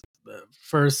first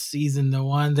season, the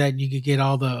one that you could get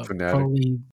all the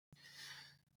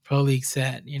pro league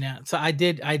set. So I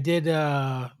did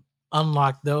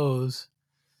unlock those.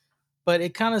 But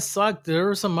it kind of sucked. There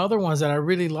were some other ones that I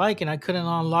really like, and I couldn't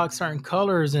unlock certain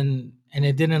colors, and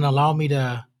it didn't allow me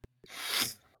to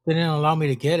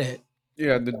get it.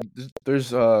 Yeah,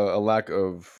 there's a lack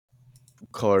of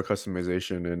color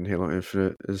customization in Halo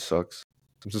Infinite. It sucks.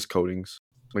 It's just coatings,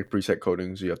 like preset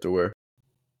coatings you have to wear.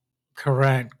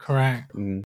 Correct.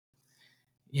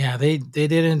 Yeah, they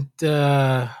didn't.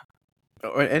 And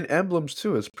emblems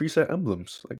too. It's preset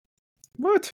emblems. Like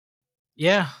what?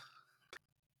 Yeah.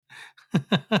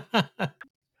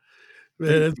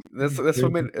 Man, that's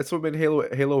what made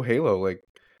Halo. Like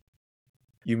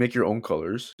you make your own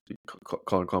colors,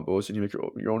 color combos, and you make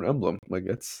your own emblem. Like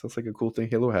that's like a cool thing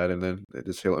Halo had, and then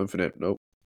this Halo Infinite, nope,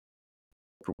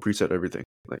 preset everything.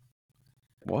 Like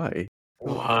why?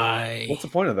 What's the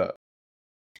point of that?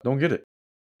 Don't get it.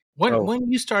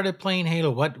 When you started playing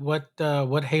Halo, what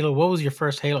Halo? What was your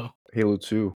first Halo? Halo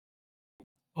 2.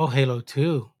 Oh, Halo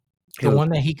 2. The one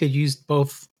that he could use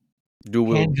both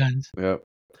dual handguns. Yeah.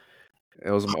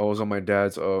 I was on my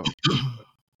dad's OG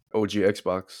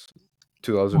Xbox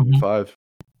 2005.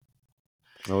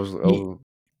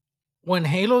 When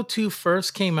Halo 2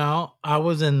 first came out, I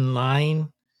was in line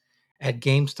at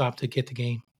GameStop to get the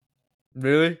game.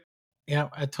 Really? Yeah,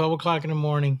 at 12 o'clock in the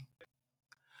morning.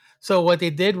 So what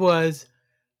they did was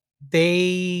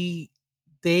they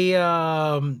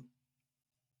GameStop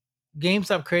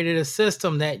created a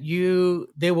system that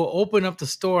they will open up the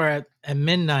store at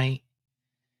midnight.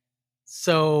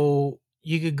 So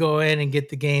you could go in and get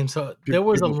the game. So there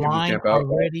was a People line camp out.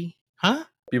 already. Huh?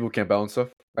 People camp out and stuff.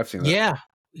 I've seen that. Yeah,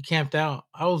 we camped out.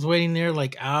 I was waiting there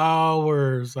like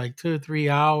hours, like 2 or 3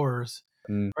 hours.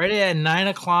 Mm. Right at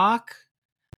 9:00,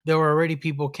 there were already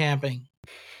people camping.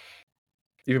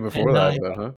 Even At before that, 9.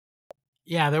 then, huh?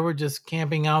 Yeah, they were just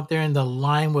camping out there, and the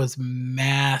line was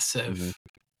massive. Mhm.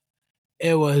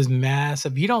 It was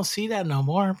massive. You don't see that no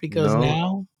more because No,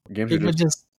 now games are people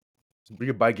just you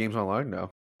can buy games online now.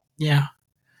 yeah.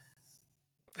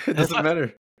 It That's doesn't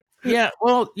matter. Yeah,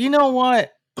 well, you know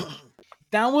what?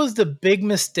 That was the big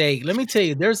mistake. Let me tell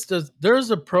you, there's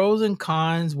the pros and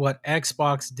cons what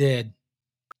Xbox did.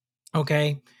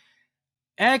 Okay.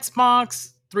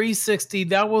 Xbox 360,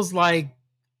 that was like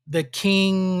the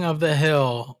king of the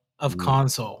hill of Mhm.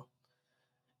 console.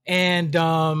 And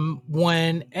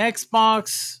when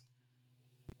Xbox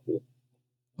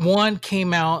One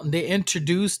came out and they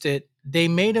introduced it, they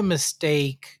made a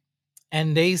mistake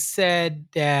and they said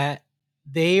that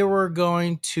they were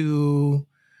going to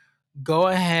go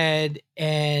ahead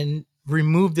and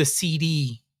remove the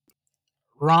CD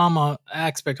ROM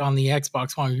aspect on the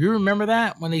Xbox One. You remember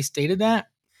that when they stated that?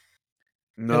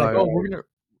 They're No, like, "Oh, we're gonna."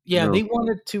 Yeah, no. they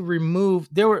wanted to remove.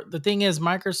 They were the thing is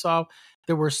Microsoft.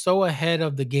 They were so ahead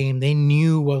of the game. They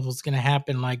knew what was going to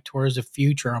happen, like towards the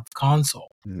future of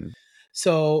console. Mhm.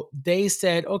 So they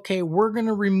said, "Okay, we're going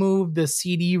to remove the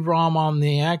CD-ROM on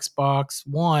the Xbox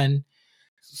One."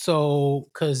 So,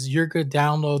 because you're going to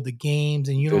download the games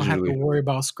and you don't have to Digitally. worry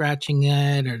about scratching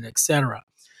it and etc.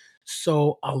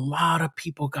 So a lot of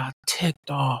people got ticked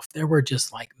off. They were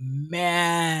just like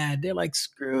mad. They're like,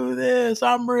 "Screw this!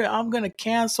 I'm gonna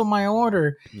cancel my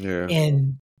order." Yeah.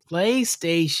 And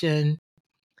PlayStation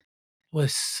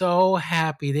was so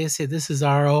happy. They said, "This is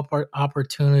our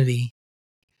opportunity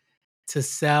to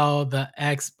sell the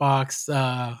Xbox.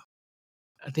 I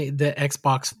think the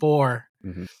Xbox 4."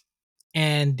 Mhm.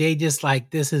 And they just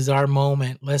like, "This is our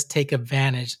moment. Let's take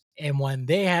advantage." And when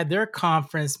they had their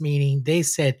conference meeting, they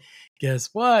said, "Guess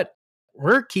what?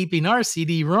 We're keeping our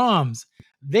CD-ROMs."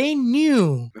 They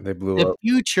knew And they blew the up.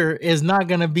 future is not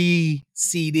going to be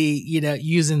CD,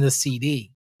 using the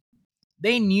CD.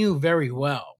 They knew very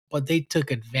well, but they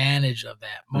took advantage of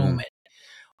that Mm. moment.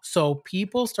 So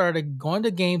people started going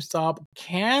to GameStop,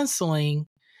 canceling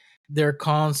their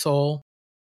console,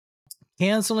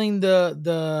 canceling the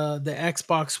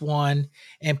Xbox One,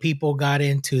 and people got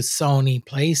into Sony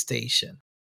PlayStation.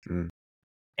 Mm.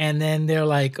 And then they're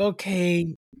like,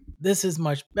 "Okay, this is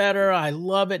much better. I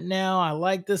love it now. I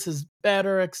like this is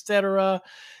better, etc."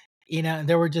 And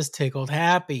they were just tickled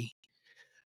happy.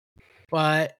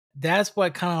 But that's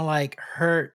what kind of like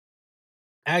hurt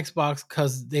Xbox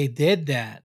because they did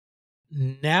that.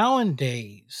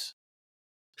 Nowadays,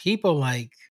 people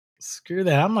like, "Screw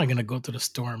that. I'm not gonna go to the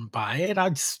store and buy it. I'll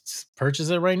just purchase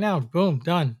it right now. Boom,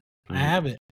 done. I Mhm. have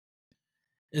it.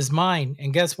 It's mine."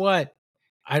 And guess what?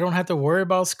 I don't have to worry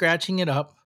about scratching it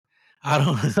up. I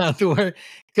don't have to worry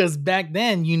because back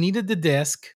then you needed the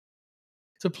disc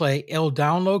to play. It'll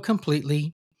download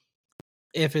completely.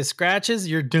 If it scratches,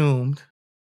 you're doomed.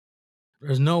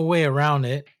 There's no way around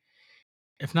it.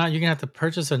 If not, you're gonna have to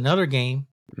purchase another game.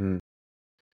 Mm.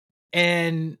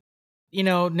 And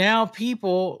now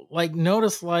people like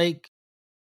notice like,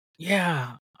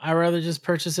 yeah, I rather just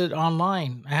purchase it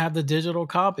online. I have the digital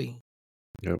copy.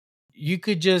 Yep. You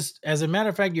could just, as a matter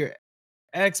of fact, your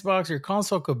Xbox, your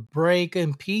console could break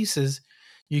in pieces.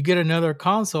 You get another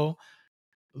console,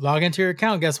 log into your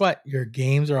account. Guess what? Your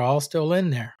games are all still in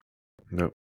there.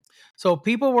 Yep. So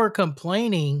people were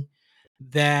complaining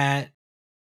that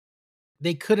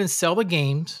they couldn't sell the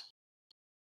games.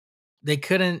 They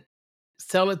couldn't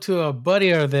sell it to a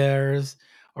buddy of theirs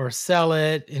or sell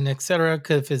it and etc.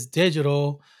 Because if it's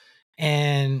digital,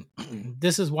 and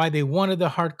this is why they wanted the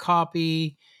hard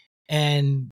copy,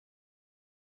 and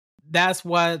that's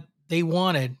what they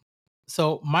wanted.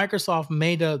 So Microsoft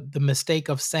made the mistake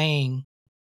of saying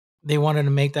they wanted to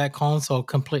make that console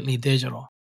completely digital,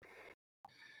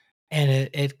 and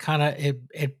it kind of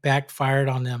it backfired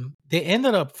on them. They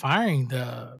ended up firing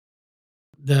the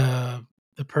the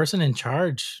person in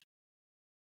charge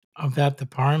of that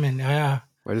department. Yeah,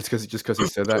 Why just because he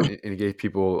said that and he gave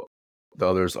people the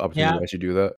others opportunity yeah, to actually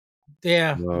do that?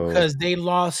 yeah, No. because they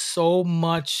lost so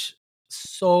much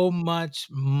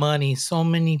money, so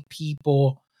many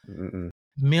people, Mm-mm.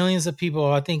 millions of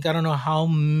people. I think I don't know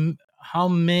how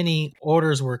many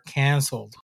orders were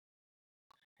canceled,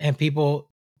 and people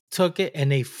took it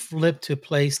and they flipped to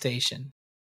PlayStation.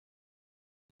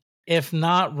 If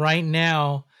not, right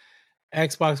now,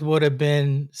 Xbox would have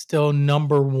been still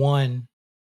number one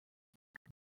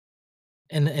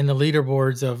in the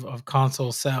leaderboards of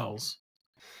console sales.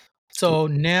 So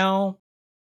now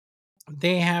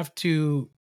they have to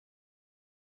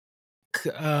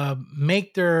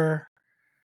make their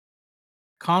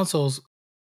consoles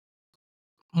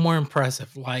more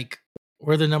impressive. Like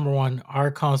we're the number one.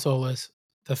 Our console is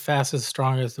the fastest,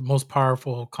 strongest, the most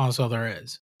powerful console there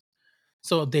is.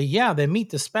 So they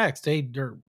meet the specs.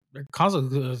 Their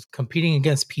console is competing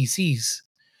against PCs.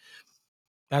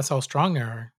 That's how strong they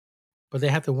are. But they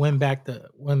have to win back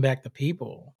the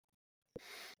people.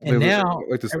 And now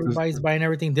like this. everybody's buying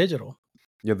everything digital.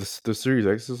 Yeah, the Series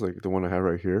X is like the one I have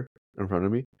right here in front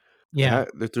of me. Yeah.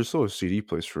 There's still a CD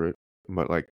place for it, but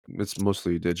like it's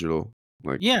mostly digital.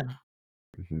 Like, Yeah.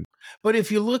 mhm. But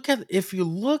if you look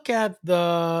at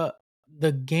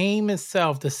the game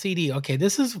itself, the CD, okay,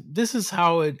 this is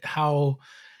how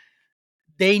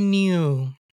they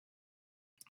knew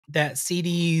that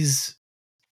CDs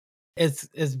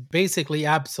is basically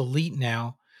obsolete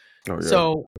now. Oh yeah.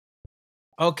 So,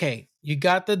 okay, you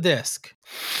got the disc,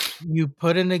 you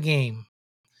put in the game,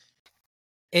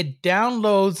 it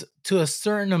downloads to a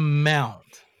certain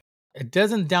amount. It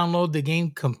doesn't download the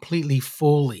game completely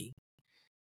fully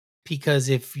because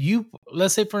if you,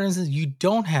 let's say for instance, you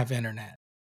don't have internet,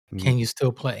 Mhm. can you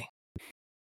still play?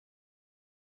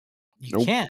 You Nope.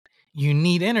 can't. You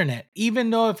need internet. Even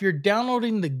though if you're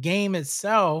downloading the game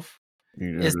itself,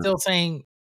 You it's never. still saying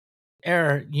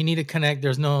error, you need to connect,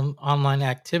 there's no online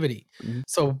activity. Mhm.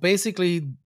 So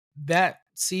basically that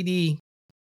CD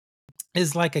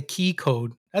is like a key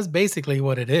code. That's basically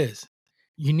what it is.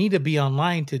 You need to be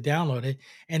online to download it.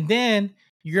 And then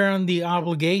you're on the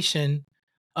obligation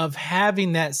of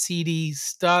having that CD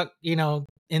stuck,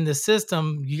 in the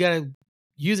system. You got to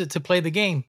use it to play the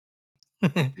game.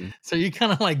 Mhm. So you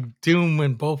kind of like doom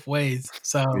in both ways.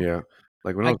 So Yeah.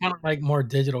 Like when I I was kind of like more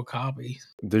digital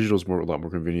copies. digital's a lot more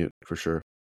convenient for sure.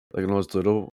 Like when I was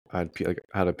little, I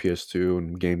had a PS2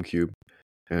 and GameCube,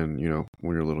 and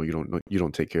when you're little, you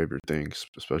don't take care of your things,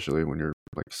 especially when you're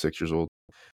like 6 years old.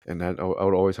 And I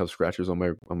would always have scratches on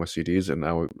my CDs, and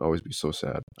I would always be so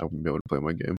sad. I wouldn't be able to play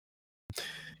my game.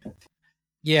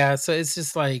 Yeah, so it's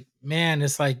just like, man,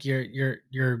 it's like you're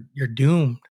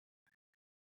doomed.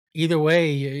 Either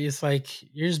way, it's like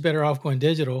you're just better off going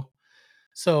digital.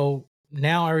 So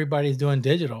now everybody's doing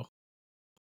digital.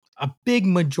 A big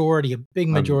majority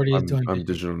is doing I'm digital.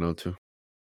 digital now too.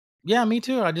 Yeah, me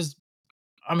too.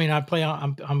 I play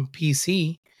on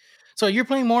PC. So you're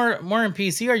playing more in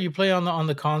PC, or you play on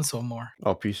the console more?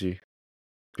 Oh, PC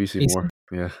PC. more.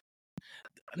 Yeah.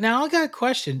 Now I got a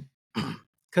question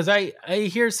because I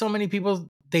hear so many people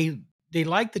they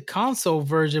like the console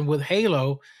version with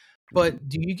Halo, Mhm. but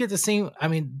do you get the same? I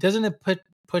mean, doesn't it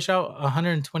push out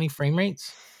 120 frame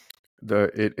rates?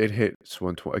 It hits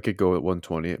 120. I could go at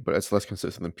 120, but it's less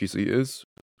consistent than PC is.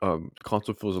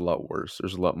 Console feels a lot worse.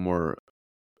 There's a lot more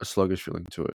a sluggish feeling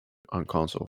to it on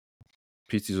console.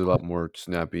 PC is a lot more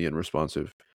snappy and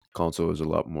responsive. Console is a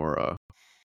lot more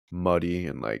muddy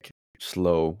and like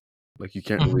slow. Like you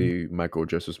can't Mhm, really micro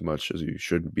adjust as much as you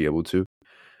should be able to.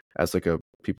 As like a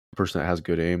person that has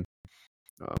good aim,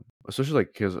 especially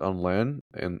like because on LAN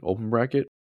and open bracket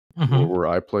mhm. where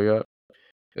I play at,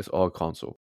 it's all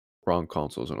console. We're on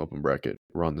consoles and open bracket.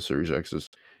 We're on the Series X's,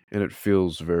 and it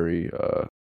feels very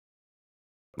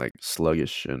like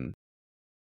sluggish and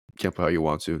can't play how you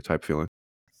want to type feeling.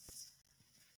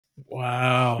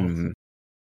 Wow. hmm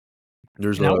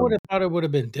There's And I would have thought it would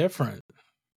have been different.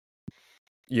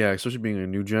 yeah, especially being a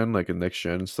new gen, like a next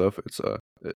gen and stuff. It's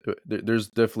there's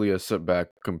definitely a setback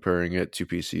comparing it to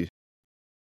PC.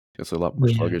 It's a lot more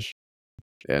Yeah. sluggish,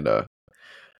 and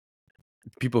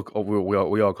people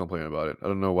we all complain about it. I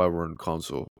don't know why we're in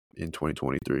console in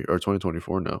 2023 or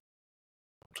 2024 now.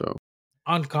 So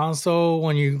On console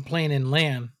when you're playing in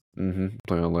LAN,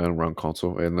 playing on LAN, we're on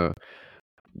console, and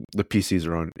the PCs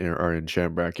are in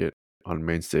champ bracket on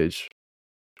main stage.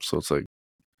 So it's like,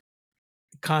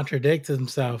 contradicts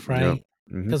himself, yeah, right?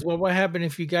 hmm Because what happen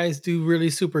if you guys do really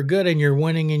super good and you're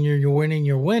winning and you're winning,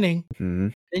 you're winning? hmm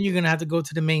Then you're gonna have to go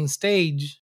to the main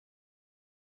stage.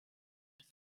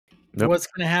 yep. What's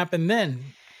gonna happen then?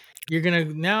 You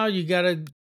gotta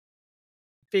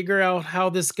figure out how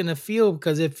this is gonna feel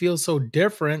because it feels so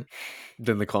different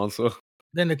Then the console,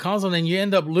 than the console, and you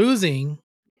end up losing.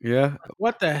 yeah.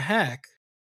 What the heck?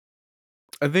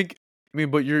 I think. I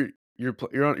mean, but you're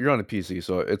on a PC,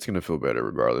 so it's gonna feel better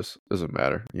regardless. Doesn't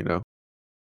matter, you know.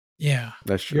 Yeah,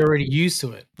 That's true. you're already used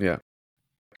to it. Yeah,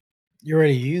 You're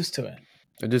already used to it.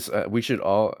 and just we should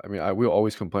all. I mean, we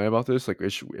always complain about this. Like, it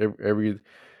should,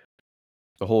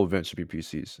 the whole event should be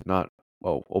PCs, not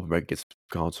open bracket gets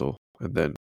console and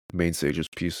then main stage is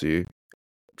PC,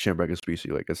 champ bracket is PC.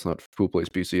 Like, it's not full plays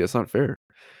PC. That's not fair.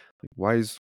 Like, why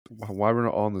is why we're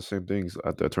not all in the same things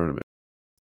at the tournament?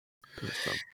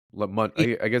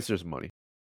 I guess there's money.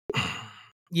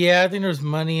 Yeah, I think there's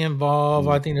money involved.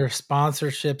 I think there's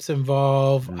sponsorships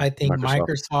involved. I think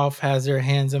Microsoft has their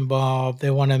hands involved.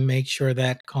 They want to make sure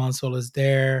that console is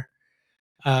there,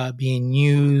 being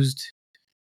used.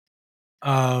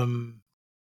 I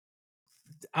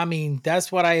mean,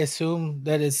 that's what I assume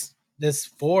that is this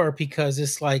for, because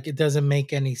it's like it doesn't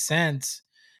make any sense.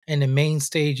 In the main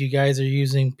stage, you guys are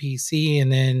using PC,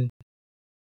 and then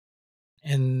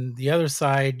and the other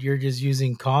side, you're just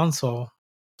using console.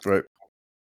 Right.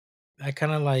 That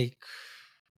kind of like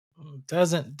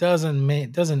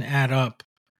doesn't add up.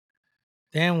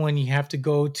 Then when you have to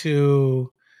go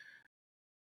to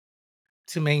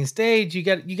main stage, you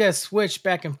got to switch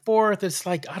back and forth. It's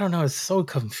like, I don't know, it's so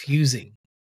confusing.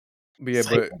 But yeah,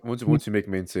 but once you make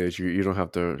main stage, you don't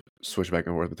have to switch back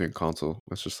and forth between console.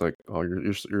 It's just like, oh,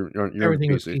 you're on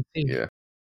everything with PC. PC. Yeah.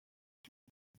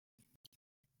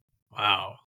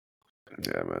 Wow.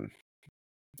 Yeah, man.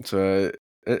 So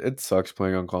it sucks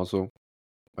playing on console.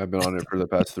 I've been on it for the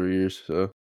past 3 years,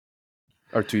 or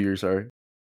 2 years, sorry.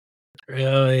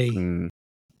 Really?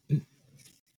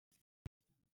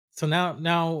 So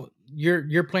now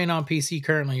you're playing on PC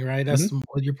currently, right? That's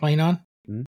what you're playing on?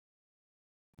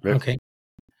 Right. Okay.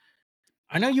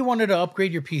 I know you wanted to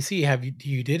upgrade your PC.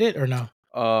 You did it or no?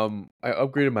 I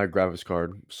upgraded my graphics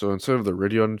card. So instead of the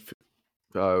Radeon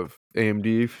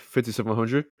AMD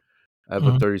 5700, I have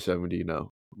a 3070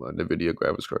 now, NVIDIA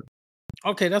graphics card.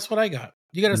 Okay, that's what I got.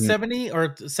 You got a 70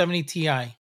 or 70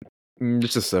 Ti?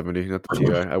 It's a 70, not the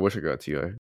Ti. I wish I got Ti.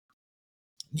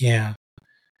 Yeah.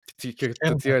 The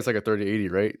Ti is like a 3080,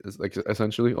 right? It's like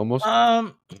essentially almost.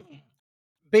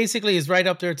 Basically, it's right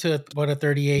up there to what a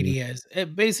 3080 is.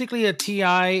 Basically, a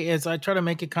Ti is. I try to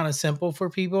make it kind of simple for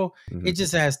people. It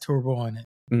just has turbo in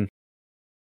it.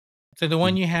 So the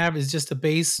one you have is just a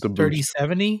base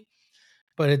 3070,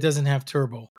 but it doesn't have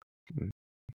turbo.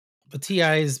 The Ti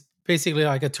is basically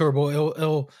like a turbo.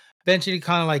 It'll eventually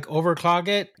kind of like overclock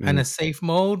it in a safe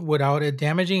mode without it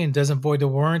damaging, and doesn't void the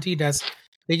warranty.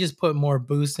 They just put more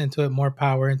boost into it, more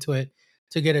power into it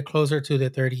to get it closer to the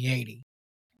 3080,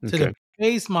 to the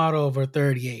base model of a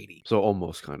 3080. So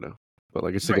almost kind of, but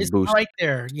like it's like a boost right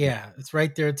there. Yeah, it's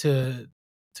right there to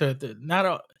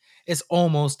the it's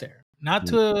almost there.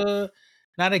 Not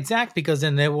exact, because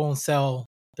then they won't sell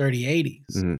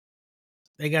 3080s.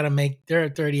 They got to make their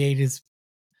 3080s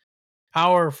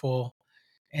powerful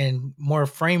and more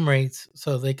frame rates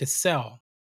so they could sell.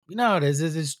 You know how it is.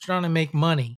 It's trying to make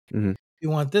money. If you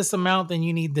want this amount, then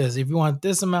you need this. If you want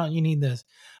this amount, you need this.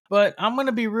 But I'm going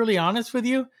to be really honest with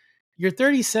you. Your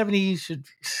 3070 should...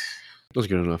 That's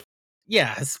good enough.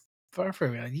 Yeah, it's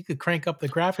perfect. You could crank up the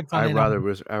graphics on I'd it.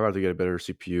 I'd rather get a better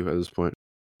CPU at this point.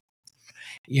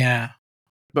 Yeah.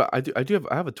 But I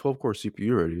have a 12-core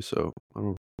CPU already, so I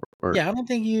don't... Yeah, I don't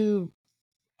think you...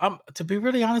 to be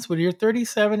really honest with you, your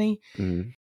 3070,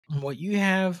 what you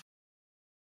have,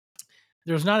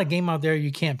 there's not a game out there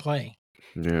you can't play.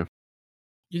 Yeah.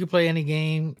 You can play any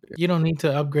game. You don't need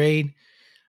to upgrade.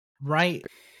 Right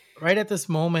at this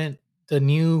moment, the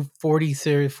new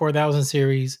 4000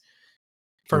 series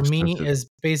for me is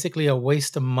basically a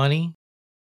waste of money,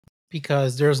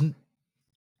 because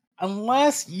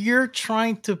unless you're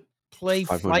trying to play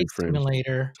Flight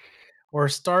Simulator or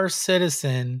Star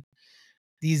Citizen,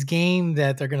 these games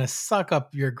that they're going to suck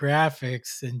up your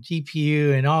graphics and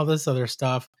GPU and all this other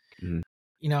stuff,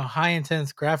 high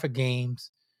intense graphic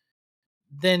games,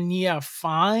 then yeah,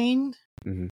 fine.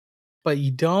 But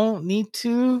you don't need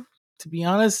to be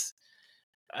honest.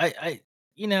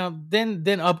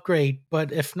 Then upgrade.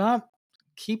 But if not,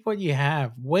 keep what you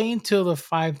have. Wait until the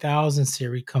 5000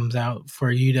 series comes out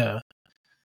for you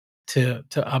to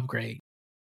upgrade.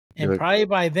 And probably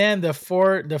by then the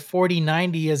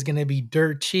 4090 is going to be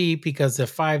dirt cheap, because the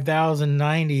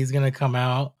 5090 is going to come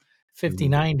out,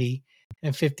 5090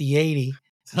 and 5080.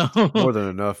 So more than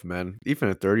enough, man. Even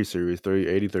a 30 series,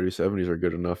 3080, 3070s are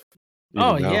good enough.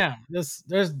 Yeah,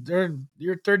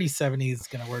 your 3070 is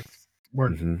going to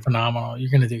work phenomenal.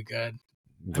 You're going to do good.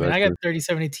 Exactly. I mean, I got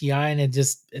 3070 Ti, and it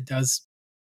does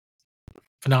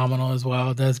phenomenal as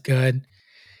well. It does good.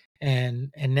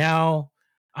 And now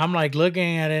I'm like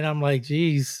looking at it, I'm like,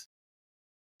 geez,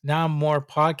 now I'm more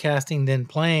podcasting than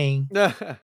playing.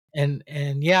 and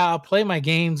yeah, I'll play my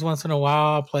games once in a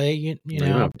while. I'll play,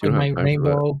 I'll play my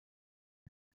Rainbow.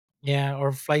 Yeah,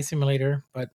 or Flight Simulator,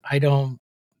 but I don't.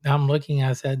 I'm looking,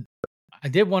 I said, I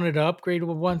did want to upgrade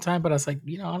one time, but I was like,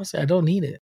 honestly, I don't need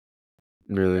it.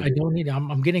 Really? I don't need it.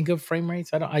 I'm getting good frame rates.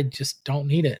 I just don't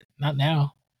need it. Not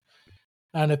now.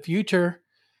 In the future,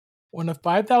 when the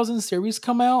 5000 series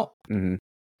come out,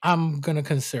 I'm gonna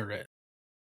consider it.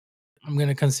 I'm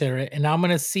gonna consider it, and I'm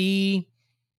gonna see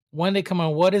when they come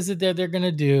on. What is it that they're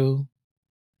gonna do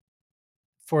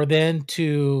for them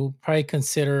to probably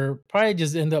consider? Probably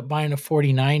just end up buying a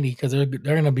 4090 because they're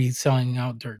gonna be selling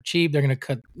out dirt cheap. They're gonna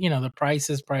cut the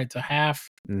prices probably to half,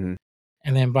 Mm-hmm.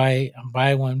 and then buy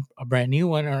one a brand new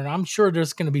one. Or I'm sure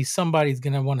there's gonna be somebody's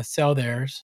gonna want to sell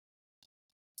theirs.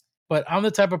 But I'm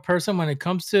the type of person when it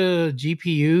comes to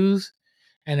GPUs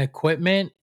and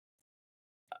equipment,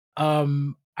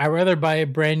 I rather buy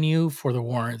it brand new for the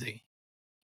warranty.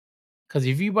 Because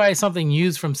if you buy something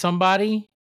used from somebody,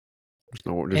 There's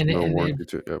and no and if, warranty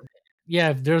to it. Yep.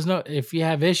 yeah, if you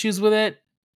have issues with it,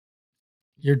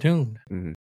 you're doomed.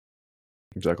 Mm-hmm.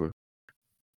 Exactly.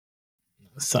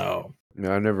 So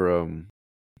Yeah, I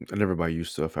never buy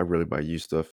used stuff. I really buy used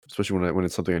stuff, especially when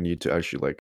it's something I need to actually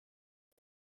like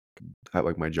have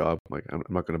like my job. Like I'm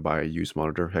not gonna buy a used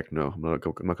monitor. Heck no, I'm not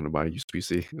gonna buy a used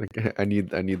PC. Like I need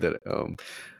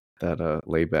that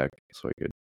layback so I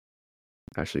could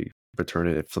actually return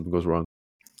it if something goes wrong.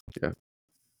 Yeah.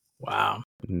 wow.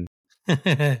 Mhm.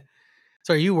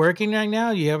 So are you working right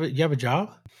now? You have a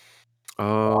job?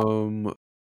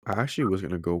 I actually was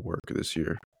gonna go work this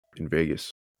year in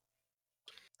Vegas,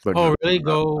 but no, Oh, really?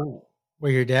 Go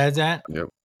where your dad's at? yep.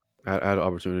 I had an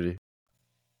opportunity,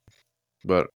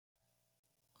 but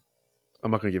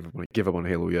I'm not gonna give up on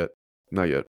Halo yet. Not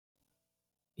yet.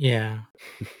 Yeah.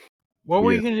 What But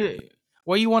were yeah. you gonna do?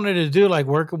 What you wanted to do? Like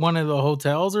work at one of the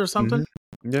hotels or hmm something?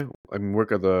 Yeah. I can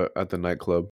work at the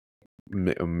nightclub.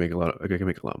 Make a lot. I can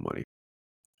make a lot of money,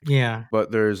 Yeah.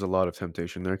 but there's a lot of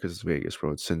temptation there because it's Vegas,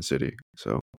 bro. It's Sin City,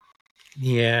 so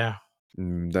Yeah.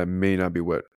 that may not be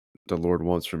what the Lord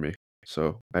wants for me.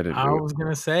 So I didn't I do it. was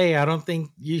gonna say I don't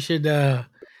think you should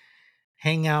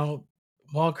hang out,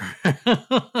 walk around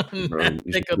in Bro, that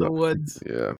you should thick of go. the woods.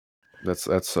 Yeah, that's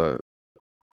that's uh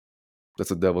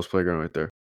that's a devil's playground right there.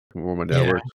 Where my dad Yeah.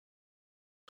 works.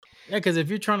 Yeah, because if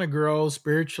you're trying to grow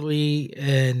spiritually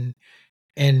and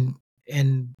and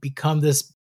become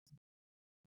this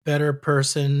better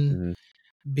person, hmm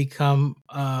become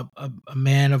a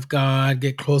man of God,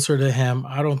 get closer to Him,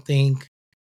 I don't think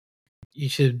you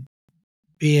should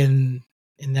be in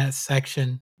that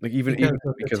section Like because even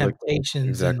of the because like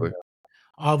temptations and exactly.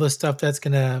 all the stuff that's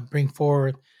gonna bring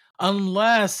forward,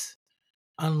 unless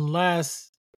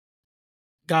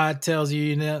God tells you,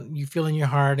 you feel in your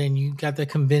heart and you got the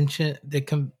conviction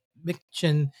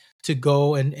to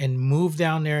go and move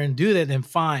down there and do that, then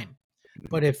fine.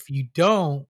 But if you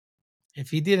don't, if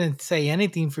He didn't say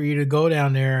anything for you to go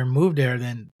down there and move there,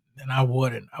 then I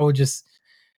wouldn't. I would just,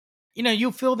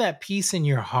 you feel that peace in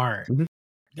your heart. Mhm.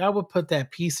 God would put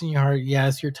that peace in your heart. Yeah,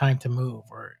 it's your time to move,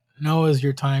 or no, it's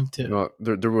your time to. No,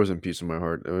 there wasn't peace in my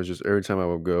heart. It was just every time I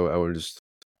would go, I would just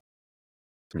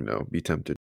be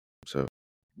tempted. So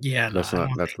Yeah, no, I don't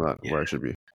that's think. not Yeah, where I should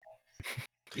be.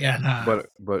 yeah, nah.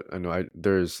 But I know I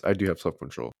do have self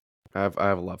control. I have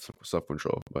a lot of self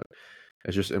control, but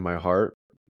it's just in my heart.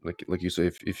 Like you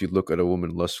say, if you look at a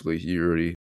woman lustfully, you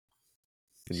already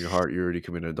in your heart you already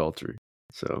committed adultery.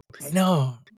 So I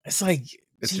know. It's like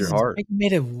it's your Jesus, heart.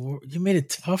 you made it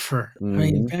tougher. I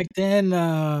mean, hmm back then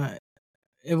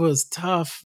it was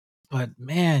tough, but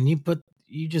man,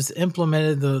 you just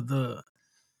implemented the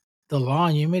law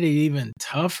and you made it even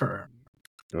tougher.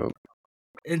 Oh,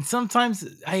 And sometimes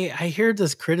I hear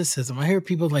this criticism. I hear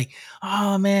people like,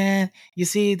 "Oh man, you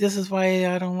see, this is why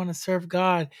I don't want to serve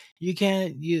God. You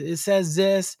can't. It says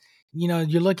this.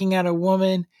 You're looking at a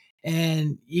woman,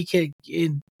 and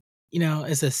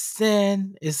it's a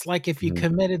sin. It's like if you mhm.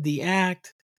 committed the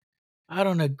act. I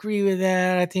don't agree with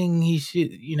that. I think he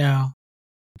should,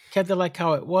 kept it like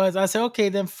how it was." I said, "Okay,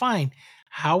 then fine.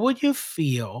 How would you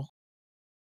feel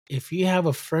if you have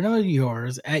a friend of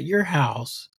yours at your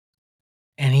house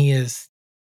and he is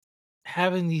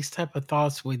having these type of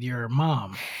thoughts with your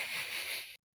mom?"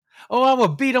 "Oh, I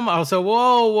would beat him." I said,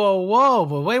 "Whoa, whoa, whoa,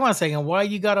 but wait 1 second. Why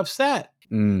you got upset?"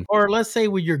 Mm, Or let's say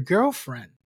with your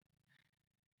girlfriend,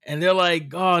 and they're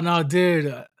like, "Oh no,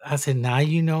 dude." I said, "Now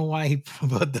you know why he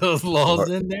put those it's the laws heart.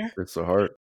 in there." It's the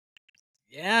heart.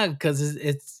 Yeah, because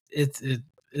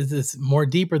it's more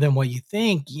deeper than what you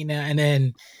think, And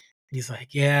then he's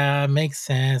like, "Yeah, it makes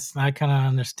sense. I kind of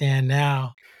understand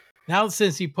now." Now,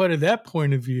 since you put it that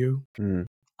point of view, Mm,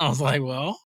 I was like,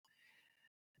 "Well,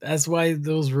 that's why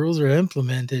those rules are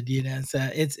implemented."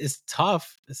 It's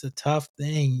tough. It's a tough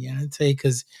thing, I'd say,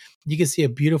 because you can see a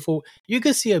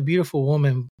beautiful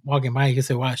woman walking by. You can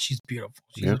say, "Wow, she's beautiful.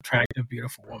 She's yeah. an attractive,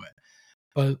 beautiful woman."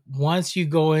 But once you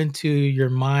go into your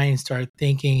mind, start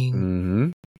thinking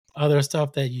hmm other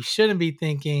stuff that you shouldn't be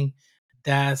thinking,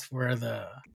 that's where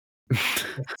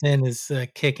Sin is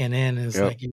kicking in. It's Yep.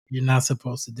 like you're not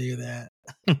supposed to do that.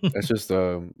 That's just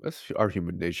that's our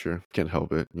human nature. Can't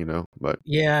help it, But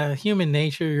Yeah, human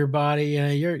nature, your body.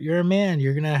 You're a man.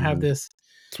 You're gonna have mhm. this.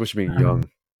 Especially being Um, young.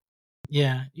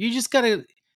 yeah, you just gotta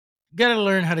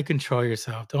learn how to control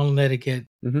yourself. Don't let it get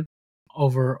Mhm.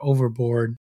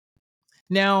 overboard.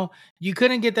 Now, you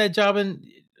couldn't get that job in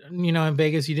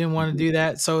Vegas. You didn't want to do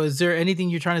that. So, is there anything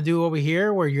you're trying to do over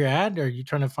here where you're at? Are you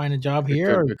trying to find a job It here?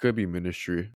 could Or? it could be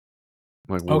ministry,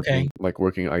 Okay, like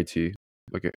working IT,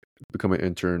 like become an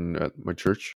intern at my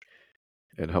church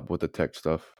and help with the tech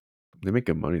stuff. They make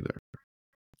good money there,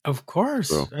 of course,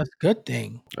 so that's a good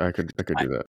thing. I could do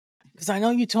that. Because I know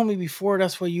you told me before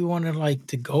that's what you wanted like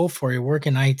to go for. You work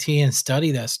in IT and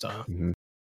study that stuff. Mhm.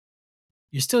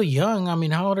 You're still young. I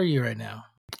mean, how old are you right now?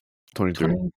 23.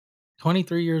 20,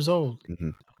 23 years old.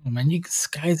 Mhm. Oh, man,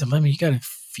 sky's the limit. You got a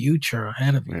future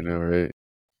ahead of I you. know, right?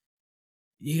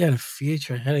 You got a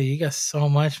future ahead of you. You got so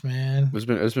much, man. It's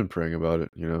been praying about it,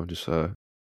 just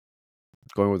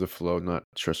going with the flow, not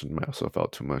stressing myself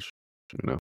out too much. You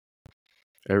know,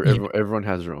 Yeah, everyone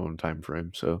has their own time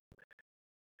frame, so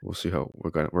we'll see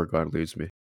where God leads me.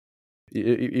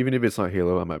 Even if it's not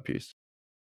Halo, I'm at peace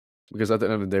because at the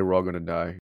end of the day, we're all gonna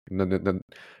die, and then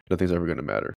nothing's ever gonna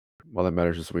matter. All that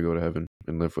matters is we go to heaven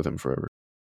and live with Him forever.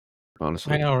 I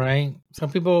Honestly. know, right?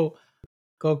 Some people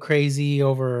go crazy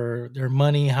over their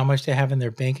money, how much they have in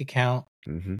their bank account,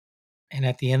 Mm-hmm. and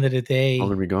at the end of the All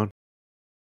gonna day, be gone.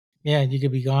 yeah, you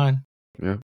could be gone.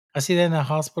 Yeah, I see that in the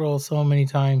hospital so many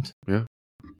times. yeah,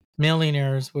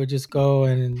 Millionaires would just go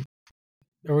and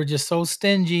they were just so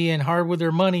stingy and hard with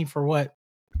their money for what?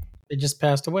 They just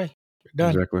passed away. They're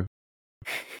done. exactly.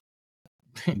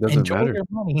 It doesn't Enjoy matter. your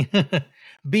money.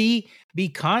 Be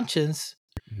conscious.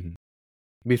 Mhm.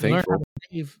 Be Learn how thankful. to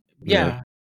save. Yeah. Yeah,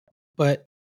 but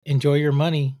enjoy your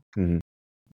money. Hmm.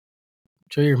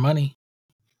 Enjoy your money.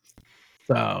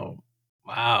 So,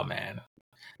 wow, man.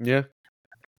 Yeah.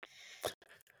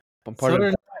 I'm part So of.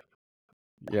 did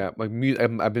Yeah, like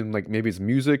I've been like maybe it's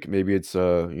music, maybe it's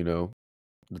the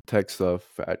tech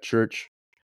stuff at church.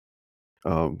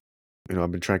 Um,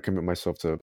 I've been trying to commit myself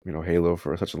to Halo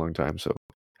for such a long time, so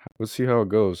let's see how it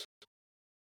goes.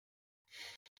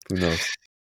 Who knows?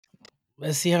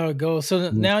 Let's see how it goes. So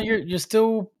Mhm. now you're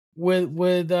still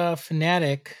with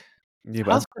Fanatic. Yeah,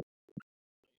 but How's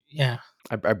yeah.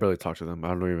 I barely talk to them. I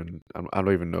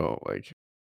don't even know like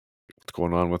what's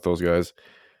going on with those guys.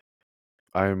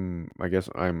 I guess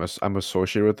I'm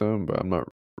associated with them, but I'm not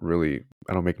really.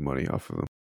 I don't make money off of them.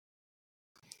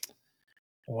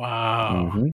 Wow.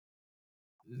 Hmm.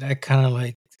 That kind of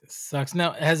like sucks.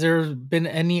 Now, has there been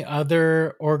any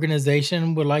other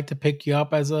organization would like to pick you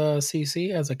up as a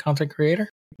CC, as a content creator?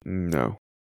 No,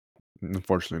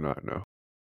 unfortunately not. No.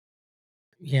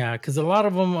 Yeah, because a lot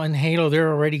of them on Halo, they're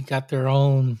already got their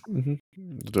own. Hmm.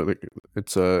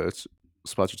 It's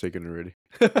spots are taken already.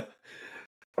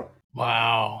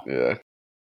 Wow, Yeah.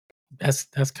 that's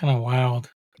kind of wild.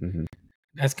 Hmm.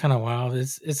 That's kind of wild.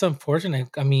 It's unfortunate.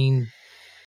 I mean,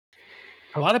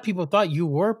 a lot of people thought you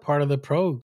were part of the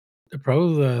pro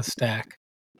stack.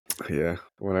 Yeah.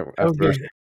 When I That at would first be,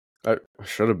 I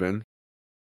should have been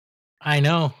I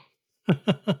know.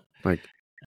 like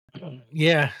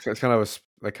Yeah, it's kind of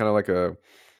like kind of like a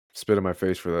spit in my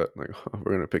face for that. Like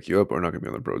we're gonna pick you up, but we're not gonna be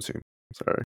on the pro team.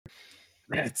 Sorry.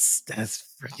 that's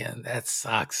freaking that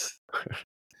sucks.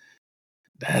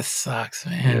 That sucks,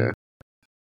 Yeah, man.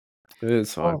 it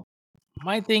is fine. Well,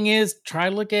 my thing is try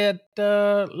look at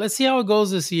let's see how it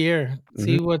goes this year. Hmm.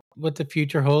 See what the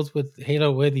future holds with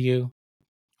Halo with you.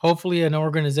 Hopefully an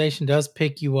organization does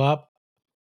pick you up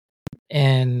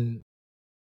and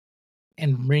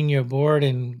bring you aboard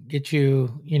and get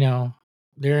you,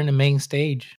 there in the main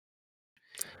stage.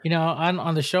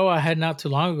 On the show I had not too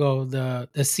long ago, the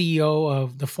CEO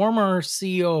of the former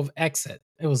CEO of Exit.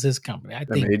 It was his company, I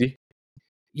think. M80.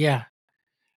 Yeah,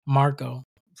 Marco.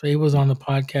 So he was on the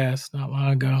podcast not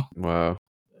long ago. Wow.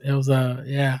 It was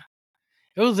yeah.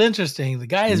 It was interesting. The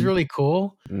guy is Hmm. really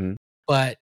cool, Hmm.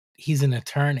 but he's an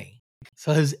attorney.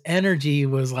 So his energy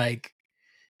was like,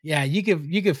 yeah, you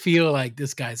could feel like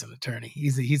this guy's an attorney.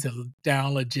 He's a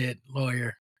down legit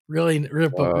lawyer. But really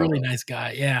Wow. nice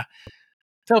guy. Yeah.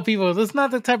 Tell people that's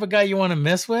not the type of guy you want to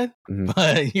mess with, Hmm.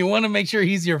 but you want to make sure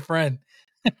he's your friend.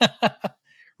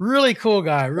 Really cool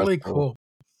guy. That's Really cool. cool.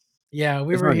 Yeah,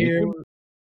 we It's were on here. YouTube.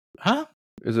 Huh?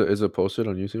 Is it posted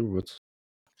on YouTube? What's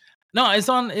No, it's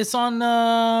on my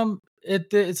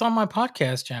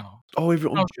podcast channel. Oh, we have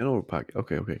your Oh, own channel podcast.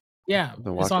 Okay, okay. yeah,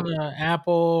 Then it's watch on it.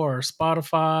 Apple or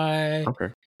Spotify. Okay.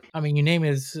 I mean, you name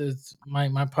it. It's my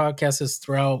podcast is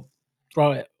throughout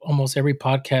almost every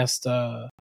podcast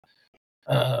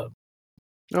Uh,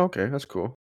 Okay, that's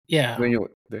cool. yeah, Then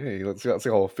it's like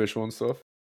all official and stuff.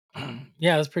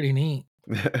 yeah, that's pretty neat.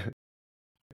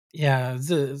 Yeah, it's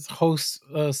a host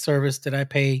service that I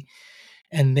pay,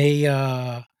 and they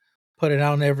put it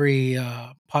on every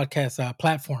podcast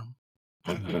platform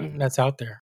that's out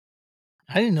there.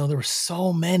 I didn't know there were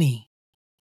so many.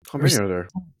 How many There's are there?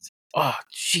 oh,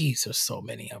 jeez, there's so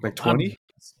many of Like them. I don't know. 20?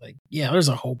 It's like yeah, there's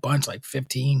a whole bunch, like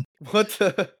 15. What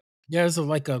the? Yeah, there's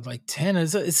like 10.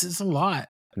 It's a lot.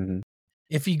 Mhm,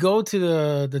 If you go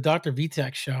to the Dr.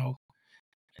 VTech show,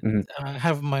 mhm. I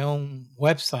have my own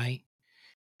website,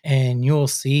 and you'll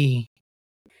see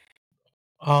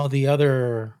all the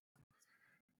other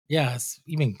yes,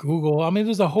 even Google. I mean,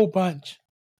 there's a whole bunch.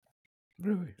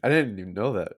 Really? I didn't even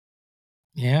know that.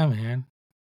 Yeah, man.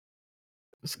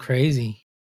 It's crazy.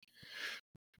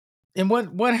 And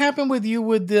what happened with you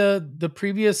with the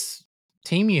previous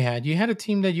team you had? You had a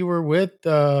team that you were with.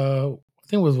 I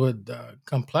think it was with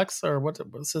Complex or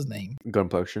what's his name?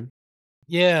 Gunplexion.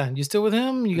 Yeah, you still with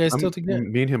him? You guys still together?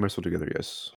 Me and him are still together.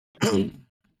 Yes.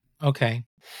 Okay.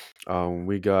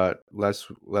 We got the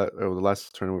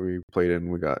last tournament we played in.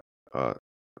 We got uh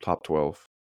top 12.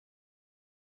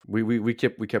 We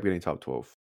kept getting top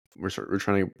 12. We're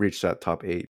trying to reach that top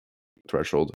 8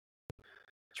 threshold.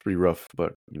 It's pretty rough,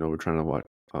 but we're trying to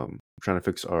trying to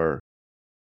fix our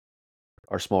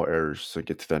small errors to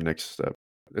get to that next step.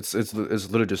 It's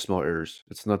literally just small errors.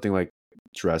 It's nothing like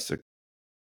drastic,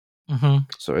 Hmm.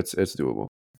 so it's doable.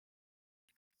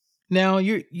 Now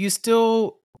you're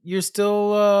still is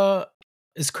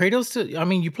Kratos still? I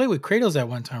mean, you played with Kratos at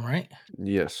one time, right?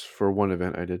 Yes, for one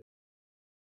event I did.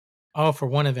 Oh, for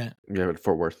one event. Yeah, at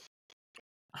Fort Worth.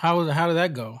 How did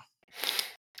that go?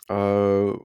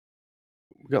 Uh,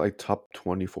 we got like top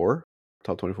 24,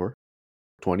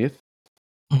 20th.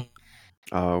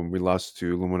 Mm. We lost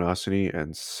to Luminosity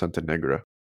and Santa Negra.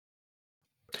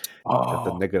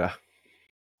 Santa Oh, Negra.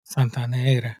 Santa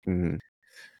Negra. Mhm.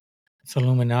 It's a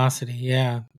Luminosity.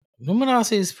 Yeah,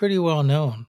 Luminosity is pretty well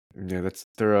known. Yeah,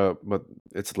 but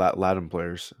it's Latin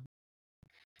players.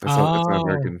 It's not Oh,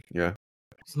 American. Yeah.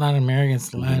 it's not American.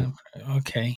 It's Mhm. Latin.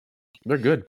 Okay. They're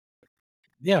good.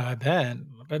 Yeah, I bet.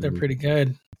 I bet they're Mhm. pretty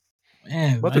good.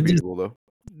 Man, But I they're just beatable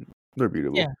though. They're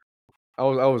beatable. yeah. I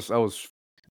was.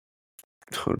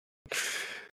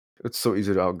 It's so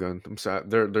easy to outgun. I'm sad.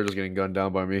 They're just getting gunned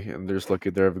down by me, and they're just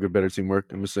lucky they have a good better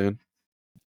teamwork. I'm just saying.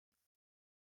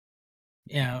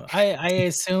 Yeah, I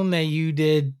assume that you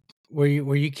did. Were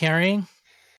you carrying?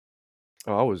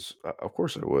 Oh, I was. Of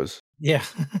course, I was. Yeah,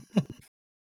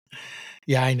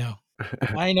 yeah, I know.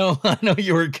 I know. I know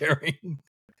you were carrying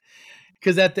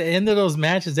because at the end of those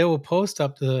matches, they will post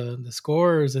up the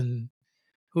scores and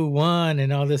who won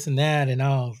and all this and that, and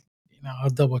I'll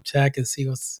double check and see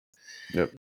what's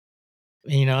Yep.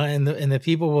 and the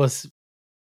people will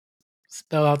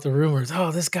spell out the rumors.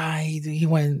 Oh, this guy he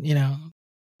went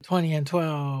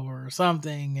 20-12 or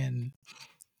something, and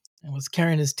was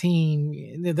carrying his team.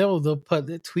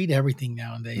 They tweet everything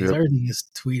nowadays. Yep. Everything is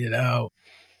tweeted out.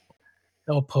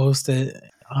 They'll post it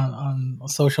on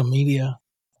social media.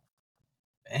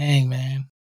 Dang, man.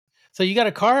 So you got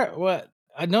a car? What?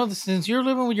 I know since you're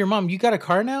living with your mom, you got a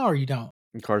car now or you don't?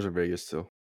 And cars in Vegas still.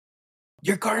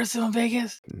 Your car is still in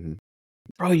Vegas? Hmm.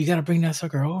 Bro, you got to bring that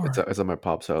sucker over. It's at my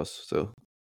pop's house, so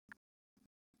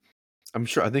I'm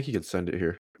sure. I think he could send it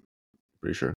here.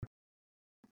 Pretty sure.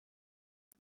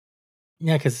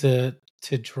 Yeah, because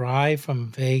to drive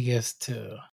from Vegas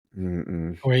to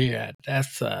Mm-mm. where you're at,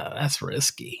 that's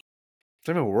risky. It's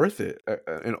not even worth it.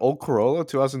 An old Corolla,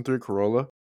 2003 Corolla.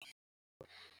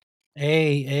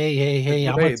 Hey,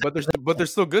 I'm a Hey, but they're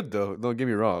still good though. Don't get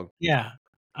me wrong. yeah,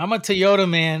 I'm a Toyota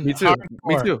man, Me too.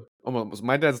 Me hardcore. too. Almost.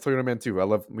 My dad's a Toyota man too. I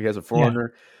love. He has a Yeah, 4Runner.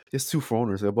 He has two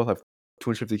 4Runners. They both have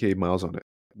 250K miles on it.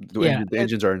 yeah, The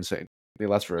engines are insane. They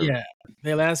last forever. yeah.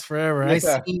 They last forever. I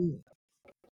Yeah. seen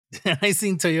I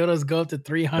seen Toyotas go up to Yep.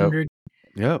 300,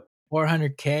 Yep.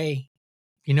 400K.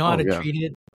 You know how Oh to yeah. treat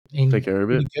it and Take care of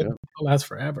pretty it. good. Yeah. It'll last The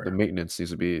forever. maintenance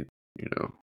needs to be, you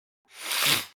know.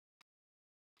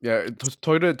 Yeah,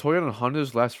 Toyota and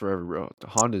Hondas last forever, bro. The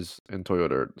Hondas and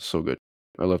Toyota are so good.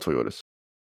 I love Toyotas.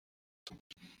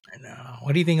 I know.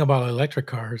 What do you think about electric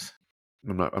cars?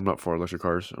 I'm not for electric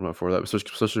cars. I'm not for that,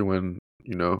 especially when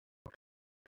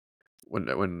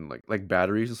when like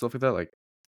batteries and stuff like that. Like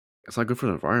it's not good for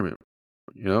the environment.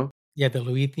 You know? Yeah, the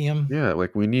lithium. Yeah,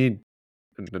 like we need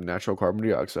the natural carbon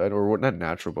dioxide, or what? Not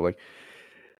natural, but like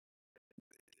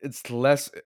it's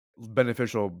less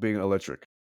beneficial being electric,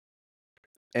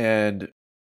 and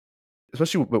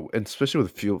especially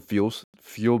with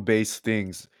fuel based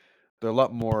things, they're a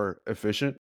lot more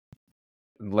efficient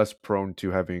and less prone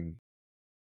to having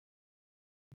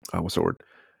what's the word?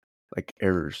 Like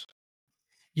errors.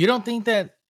 You don't think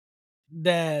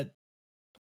that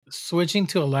switching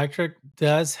to electric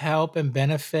does help and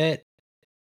benefit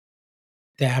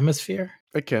the atmosphere?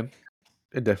 It can.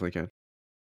 It definitely can.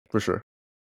 For sure.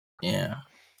 Yeah.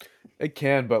 It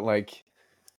can, but like,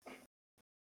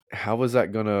 how is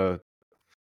that gonna?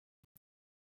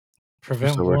 What's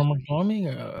Prevent the word? warmer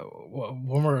warming?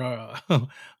 Warmer,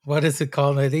 what is it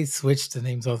called? They switch the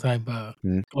names all the time.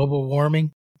 Hmm? Global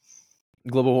warming?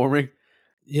 Global warming.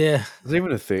 Yeah. Is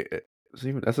even a thing? Is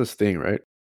even that's a thing, right?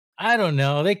 I don't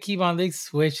know. They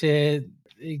switch it.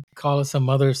 They call it some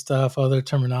other stuff, other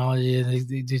terminology. And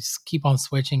they just keep on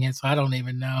switching it. So I don't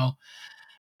even know.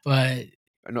 But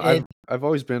I know it, I've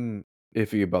always been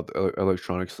iffy about the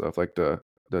electronic stuff, like the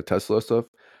Tesla stuff.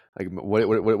 Like, what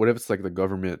if it's like the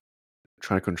government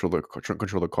trying to control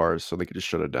the cars so they could just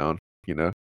shut it down? You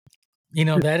know?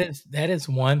 that is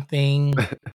one thing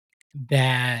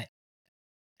that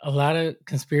a lot of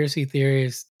conspiracy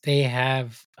theories they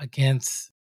have against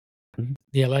Mhm.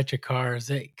 the electric cars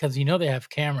because they have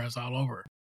cameras all over.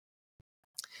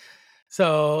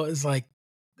 So it's like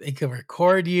they could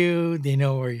record you, they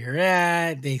know where you're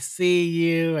at, they see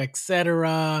you,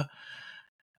 etc.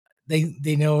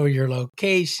 They know your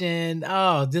location.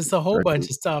 Oh, just a whole bunch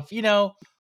Exactly. of stuff.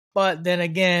 But then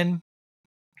again,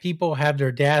 people have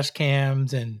their dash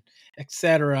cams and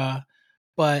etc.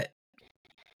 But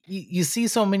you see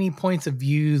so many points of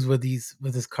views with these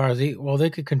cars. They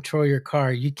could control your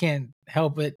car. You can't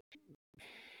help it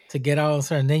to get out,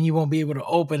 and then you won't be able to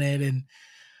open it, and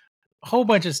a whole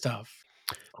bunch of stuff.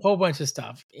 A whole bunch of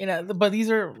stuff. But these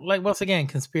are like once again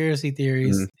conspiracy Mhm.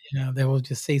 theories. They will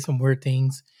just say some weird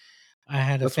things. I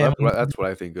had a family. That's what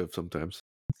I think of sometimes.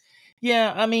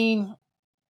 Yeah, I mean,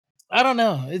 I don't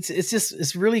know.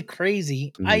 It's really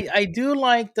crazy. Mhm. I do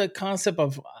like the concept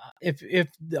of if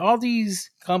all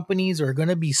these companies are going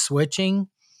to be switching,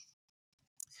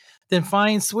 then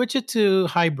fine, switch it to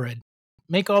hybrid.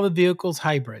 Make all the vehicles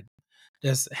hybrid.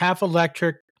 Just half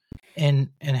electric and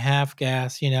half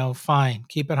gas, fine.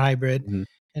 Keep it hybrid. Mhm.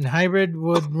 And hybrid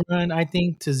would run, I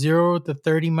think, to 0 to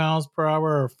 30 miles per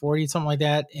hour or 40, something like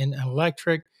that, in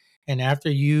electric. And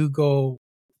after you go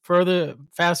further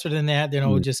faster than that, then it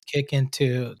will Mhm. just kick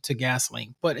into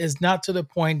gasoline. But it's not to the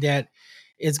point that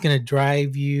it's gonna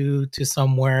drive you to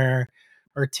somewhere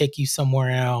or take you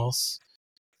somewhere else.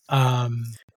 Um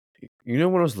You know,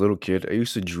 when I was a little kid, I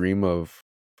used to dream of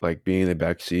like being in the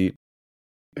back seat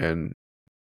and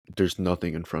there's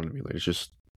nothing in front of me. Like it's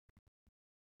just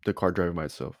the car driving by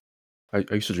itself. I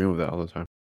used to dream of that all the time.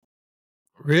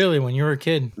 Really, when you were a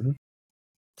kid. Mhm.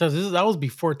 So that was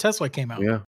before Tesla came out.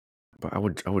 Yeah, but I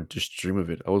would just dream of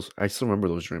it. I still remember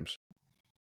those dreams.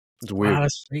 It's weird. Wow,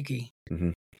 that's freaky.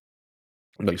 Hmm.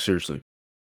 Like seriously,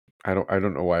 I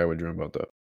don't know why I would dream about that.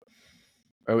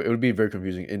 It would be very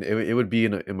confusing, and it would be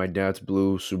in my dad's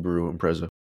blue Subaru Impreza,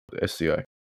 the SCI.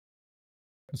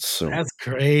 So That's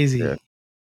yeah, crazy.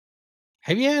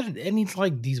 Have you had any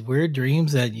like these weird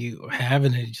dreams that you have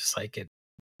and it just like it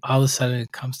all of a sudden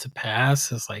it comes to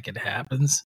pass? It's like it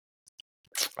happens?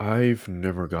 I've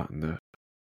never gotten that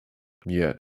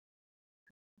yet.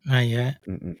 Not yet.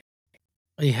 Mm-mm.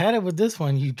 Well, you had it with this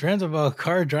one. You dreamt about a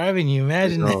car driving you.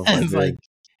 Imagine that. Oh, I It's like, did.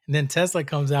 and then Tesla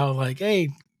comes out like, hey,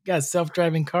 got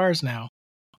self-driving cars now.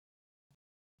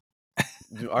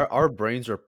 Dude, our brains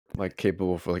are like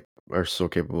capable of like are so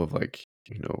capable of like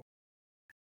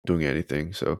doing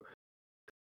anything. So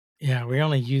Yeah, we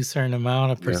only use certain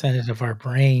amount of yeah, percentage of our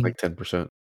brain. like 10%.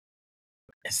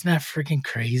 Isn't that freaking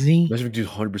crazy? Imagine if we do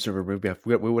 100% of our brain.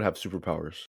 We would have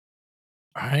superpowers.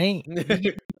 Right? We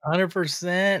get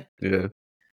 100%. Yeah.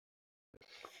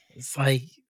 It's like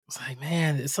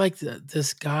man, it's like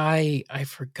this guy, I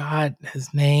forgot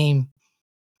his name.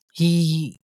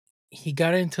 He he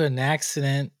got into an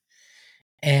accident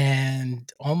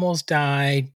and almost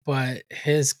died, but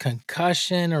his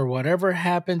concussion or whatever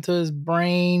happened to his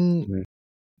brain, Mhm.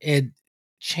 it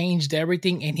changed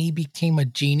everything and he became a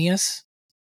genius.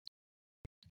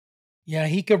 Yeah,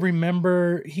 he could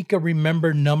remember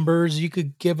numbers. You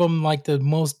could give him like the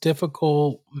most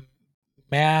difficult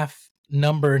math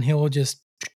number and he will just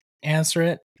answer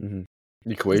it. Mhm.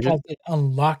 It's Equation? like it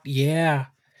unlocked. Yeah.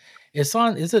 It's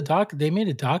a doc. They made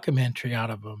a documentary out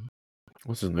of him.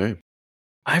 What's his name?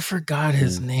 I forgot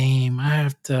his Mm. name. I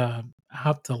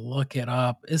have to look it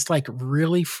up. It's like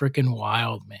really freaking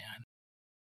wild, man.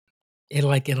 It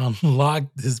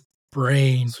unlocked his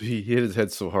brain. So he hit his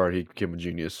head so hard he became a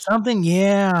genius. Something,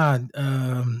 yeah.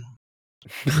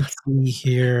 Let's see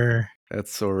here.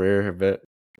 That's so rare, I bet.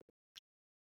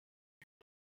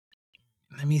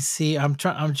 Let me see. I'm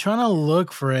trying to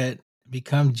look for it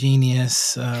become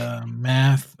genius.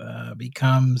 Math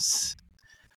becomes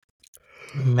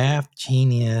math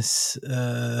genius.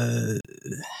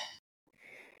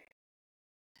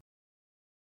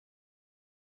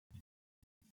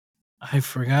 I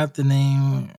forgot the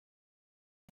name.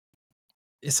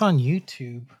 It's on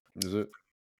YouTube. Is it?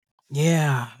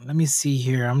 Yeah, let me see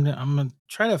here. I'm gonna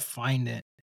try to find it.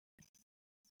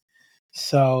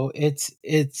 So it's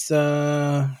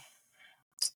a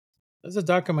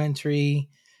documentary.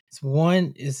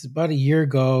 It's about a year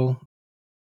ago.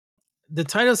 The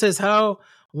title says how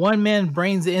one man's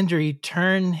brain's injury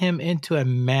turned him into a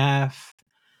math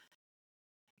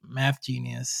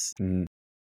genius. Mm.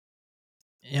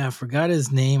 Yeah, I forgot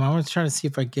his name. I'm gonna try to see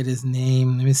if I get his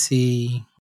name. Let me see.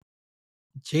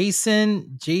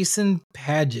 Jason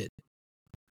Paget.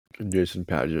 Jason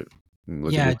Paget.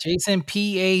 Yeah, Jason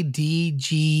Padgett.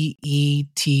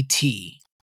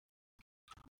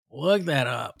 Look that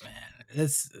up, man.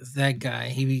 It's that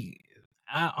guy.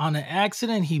 On an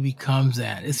accident he becomes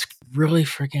that. It's really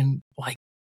freaking like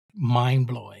mind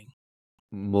blowing.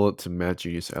 Mullet to math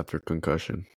genius after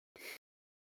concussion.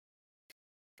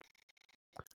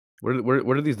 What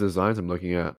are these designs I'm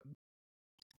looking at?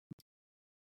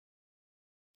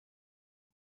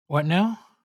 What now?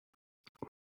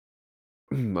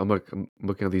 I'm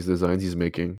looking at these designs he's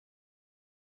making.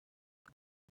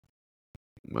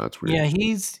 That's weird. Yeah,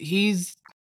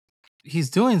 he's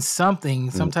doing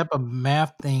something, some type of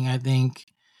math thing, I think.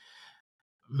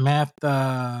 Math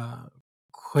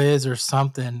quiz or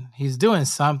something. He's doing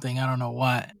something. I don't know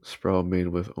what. Spiral made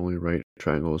with only right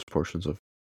triangles, portions of.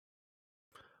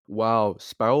 Wow,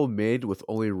 spiral made with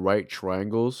only right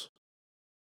triangles,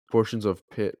 portions of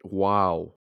pit.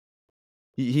 Wow.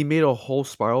 He made a whole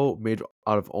spiral made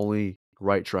out of only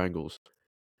right triangles.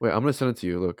 Wait, I'm gonna send it to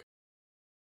you. Look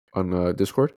on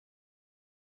Discord.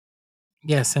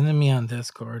 Yeah, send it me on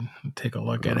Discord. Take a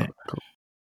look at it. Cool.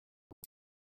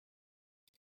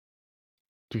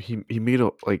 Dude, he made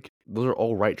a those are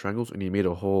all right triangles, and he made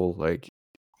a whole it's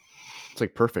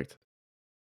like perfect.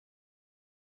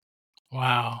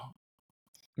 Wow.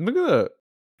 Look at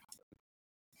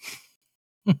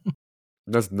that.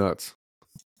 That's nuts.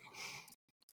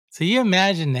 So you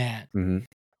imagine that. Mm-hmm.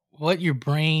 What your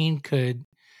brain could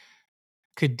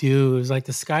do is like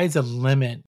the sky's the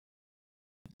limit.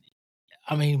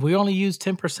 I mean, we only use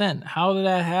 10%. How did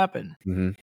that happen? Mm-hmm.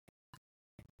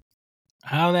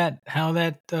 How that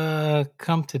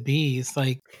come to be? It's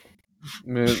like,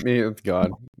 Me, it's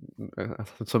God.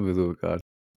 Something to do with God.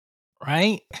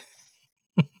 right?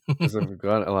 Because if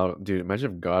God allowed, dude,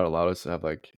 imagine if God allowed us to have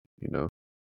 50%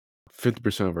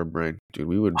 of our brain, dude,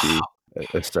 we would be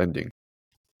ascending.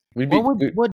 We'd be.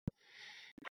 What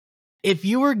if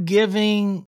you were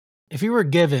given, let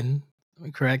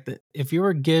me correct it. If you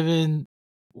were given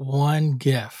one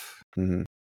gift, Mm-hmm.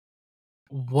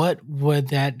 what would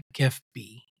that gift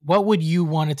be? What would you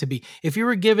want it to be? If you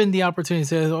were given the opportunity to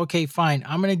say, okay, fine,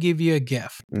 I'm going to give you a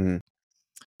gift.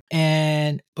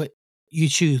 Mm-hmm. But you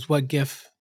choose what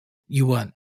gift you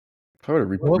want.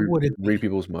 Probably What would it read be?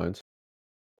 people's minds.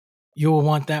 You will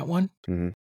want that one? Mm-hmm.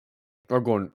 Or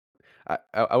going,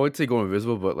 I would say go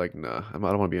invisible, but nah, I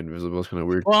don't want to be invisible. It's kind of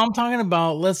weird. Well, I'm talking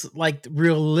about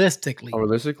realistically. Oh,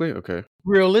 realistically, okay.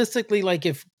 Realistically, like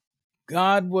if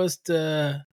God was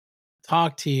to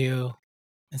talk to you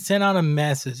and send out a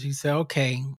message, you say,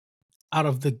 okay, out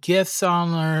of the gifts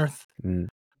on earth,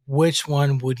 which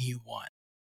one would you want?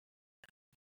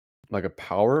 Like a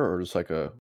power or just like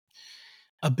a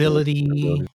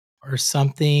Ability or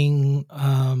something?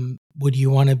 Would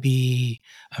you want to be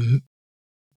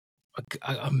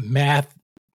a math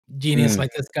genius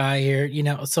like this guy here?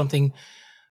 Something.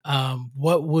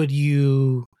 What would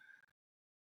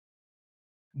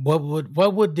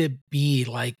it be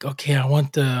like? Okay, I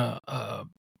want the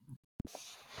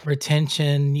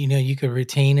retention. You could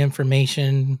retain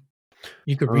information.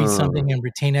 You could read something and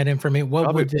retain that information.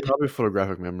 Probably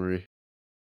photographic memory.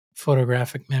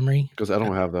 Photographic memory? Because I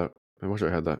don't have that. I wish I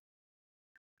had that.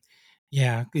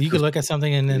 Yeah, you could look at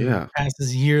something and then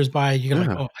passes years by. You're like,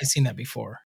 oh, I've seen that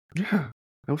before. Yeah,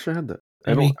 I wish I had that.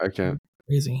 I can't.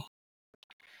 Crazy.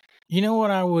 You know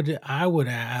what I would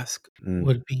ask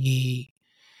would be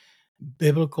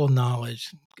biblical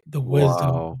knowledge, the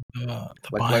wisdom, the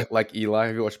Bible. Like Eli.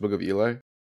 Have you watched the Book of Eli?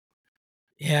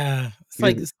 Yeah, it's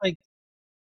like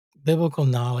biblical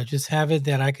knowledge. Just have it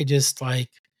that I could just learn.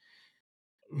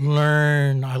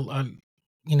 Learn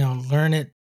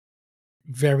it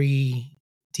very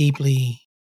deeply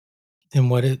than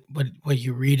what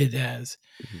you read it as.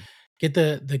 Mm-hmm. Get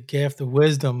the gift, the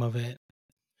wisdom of it.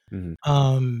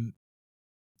 Mm-hmm.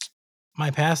 my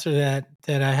pastor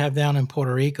that I have down in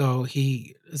Puerto Rico,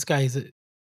 this guy is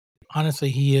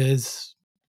honestly, he is,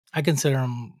 I consider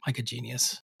him like a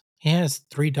genius. He has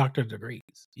 3 doctorate degrees.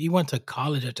 He went to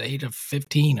college at the age of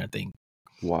 15, I think,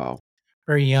 Wow.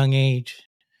 very young age.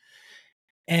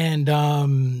 And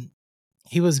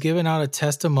he was giving out a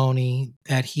testimony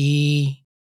that he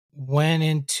went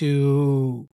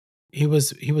into, he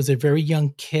was a very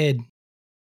young kid,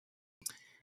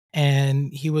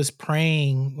 and he was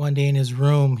praying one day in his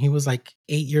room. He was like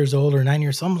 8 years old or 9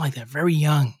 years, something like that, very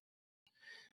young.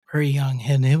 Very young.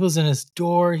 And he was in his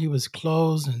door, he was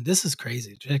closed, and this is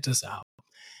crazy. Check this out.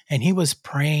 And he was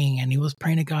praying, and he was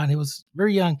praying to God. He was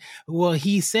very young. Well,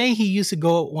 he used to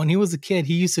go, when he was a kid,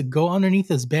 he used to go underneath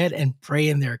his bed and pray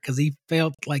in there because he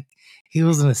felt like he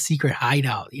was in a secret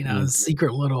hideout, a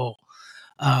secret little,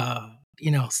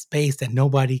 space that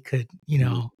nobody could,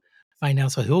 find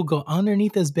out. So he'll go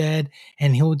underneath his bed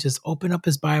and he'll just open up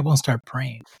his Bible and start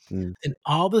praying. And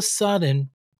all of a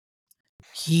sudden,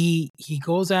 he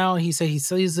goes out. He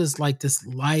sees this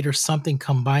light or something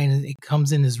come by, and it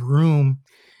comes in his room,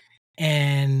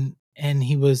 and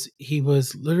he was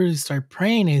literally start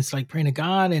praying. And it's like praying to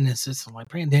God, and it's just like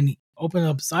praying. Then he opened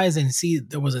up his eyes and see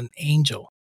there was an angel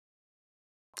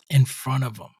in front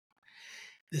of him.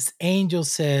 This angel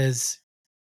says,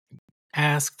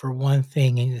 "Ask for one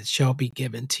thing, and it shall be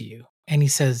given to you." And he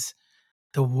says,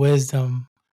 "The wisdom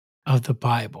of the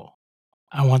Bible.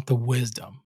 I want the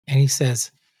wisdom." And he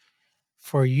says,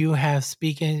 "For you have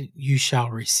spoken, you shall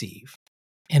receive."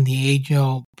 And the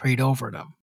angel prayed over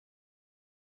them.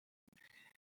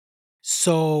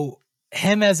 So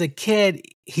him as a kid,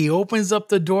 he opens up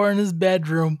the door in his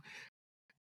bedroom,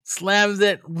 slams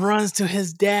it, runs to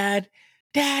his dad,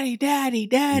 "Daddy, daddy,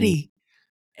 daddy."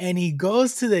 And he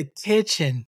goes to the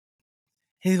kitchen.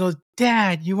 He goes,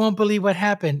 "Dad, you won't believe what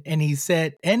happened." And he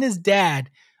said, and his dad,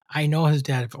 I know his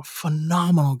dad, a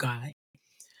phenomenal guy.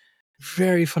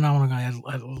 Very phenomenal guy.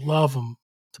 I love him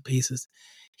to pieces.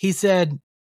 He said,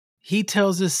 he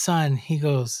tells his son, he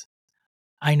goes,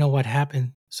 "I know what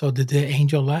happened. So did the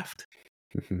angel left?"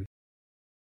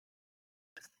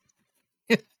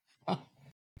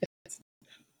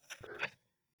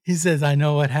 He says, "I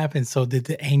know what happened. So did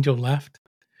the angel left?"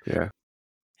 Yeah.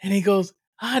 And he goes,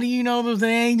 "How do you know there was an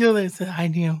angel?" And said, "I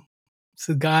knew."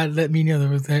 So God let me know there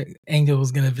was an angel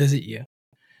was going to visit you.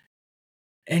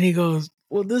 And he goes,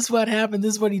 "Well, this is what happened.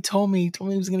 This is what he told me. He told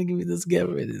me he was going to give me this gift."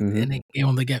 And they gave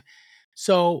him the gift.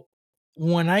 So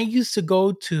when I used to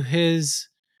go to his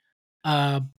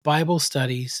Bible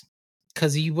studies,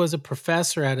 because he was a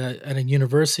professor at a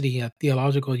university, a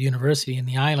theological university in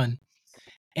the island,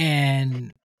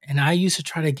 and I used to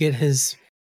try to get his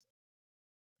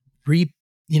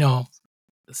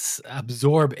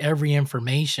absorb every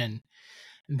information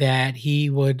that he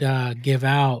would give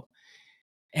out,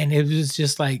 and it was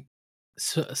just like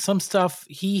some stuff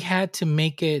he had to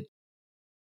make it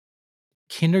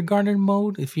kindergarten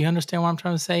mode, if you understand what I'm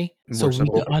trying to say, so More we could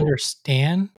simple.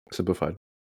 understand. Simplified.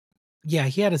 Yeah,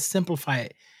 he had to simplify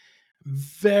it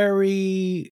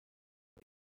very,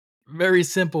 very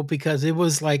simple, because it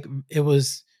was like it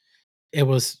was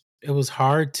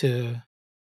hard to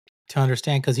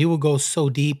understand, because he would go so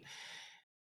deep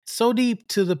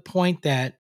to the point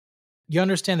that you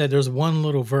understand that there's one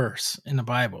little verse in the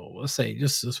Bible. Let's say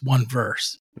just this one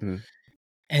verse.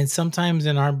 And sometimes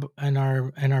in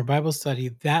our Bible study,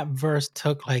 that verse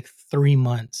took like 3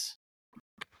 months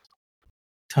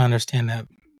to understand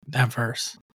that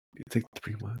verse. It took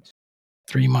 3 months.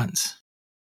 3 months.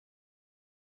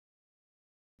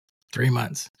 3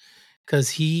 months.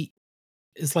 Because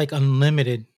it's like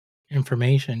unlimited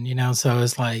information, so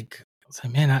it's like,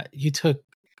 man, you took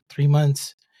 3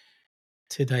 months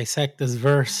to dissect this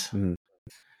verse,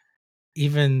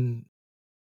 even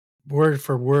word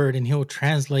for word, and he'll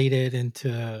translate it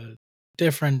into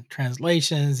different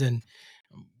translations and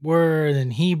word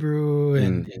and Hebrew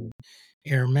and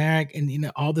Aramaic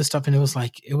and all this stuff. And it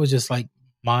was just like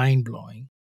mind blowing.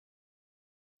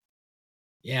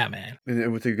 Yeah, man. And it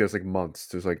would take you guys like months.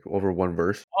 There's like over one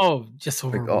verse. Oh, just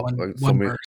over one verse.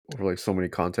 Over like so many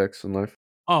contexts in life.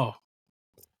 Oh,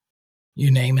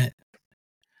 you name it.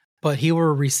 But he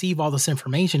will receive all this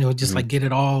information. It would just like get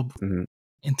it all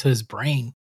into his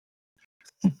brain.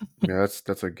 Yeah,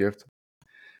 that's a gift.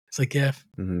 It's a gift.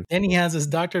 Then he has his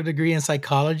doctorate degree in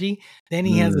psychology. Then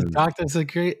he has a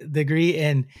doctorate degree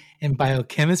in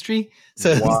biochemistry.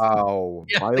 So wow,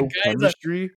 yeah,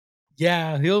 biochemistry.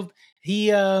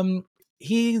 He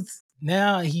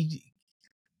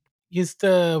used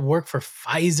to work for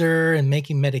Pfizer and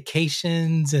making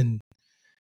medications, and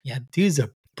yeah, dude's a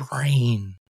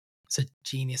brain. It's a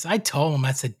genius. I told him,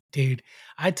 I said, dude,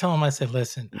 I told him, I said,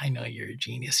 listen, I know you're a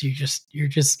genius. You're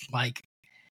just like,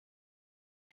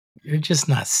 you're just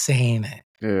not saying it.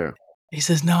 Yeah. He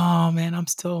says, no, man, I'm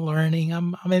still learning.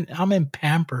 I'm in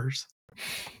Pampers.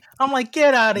 I'm like,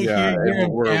 get out of Yeah, here.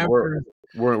 and You're in Pampers.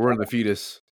 we're in the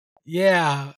fetus.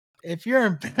 Yeah. If you're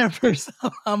in Pampers,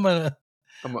 I'm I'm a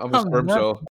I'm sperm nothing.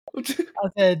 cell. I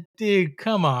said, dude,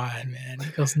 come on, man. He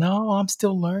goes, no, I'm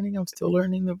still learning. I'm still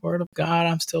learning the word of God.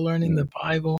 I'm still learning the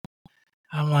Bible.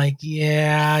 I'm like,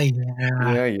 yeah.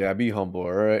 Yeah, be humble,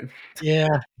 all right? Yeah.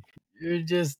 You're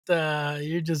just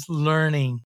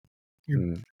learning.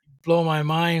 You blow my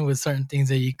mind with certain things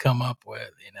that you come up with,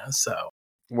 so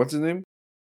What's his name?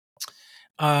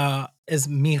 Is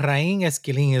Mihrain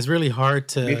Esquilin. It's really hard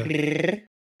to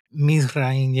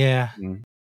Mihrain, yeah. Mm.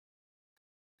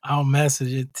 I'll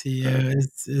message it to you.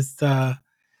 It's The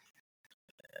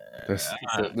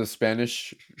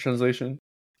Spanish translation.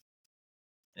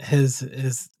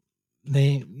 his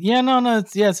name. Yeah, no,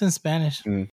 it's in Spanish.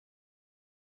 Mm.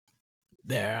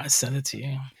 There, I sent it to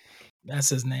you. That's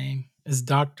his name. It's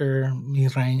Dr.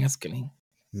 Mihrain Esquilin.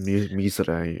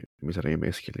 Mizraim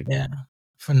Esquilin. Yeah.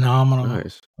 Phenomenal.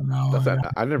 Nice.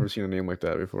 I've never seen a name like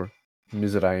that before.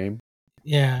 Mizraim.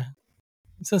 Yeah.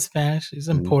 It's in Spanish. He's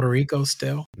in Puerto Rico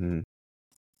still. Mm.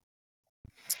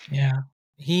 Yeah.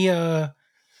 He got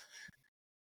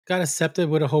accepted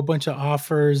with a whole bunch of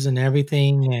offers and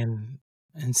everything,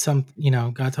 and some,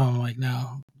 God told him, like,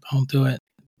 no, don't do it.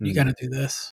 You got to do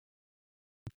this.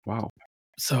 Wow.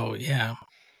 So yeah,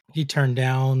 he turned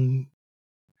down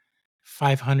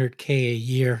 $500K a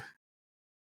year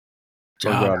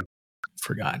job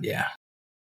for God. Yeah.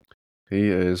 He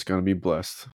is gonna be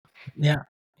blessed. Yeah.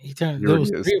 There was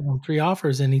three of them, 3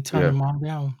 offers, and he turned them all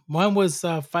down. One was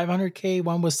 $500K,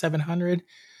 one was $700,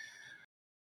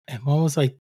 and one was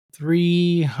like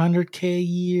 $300K a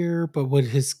year. But with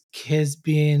his kids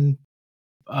being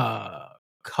their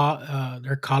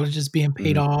colleges being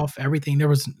paid off, everything, there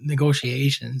was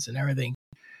negotiations and everything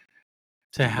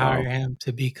to hire him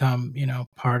to become,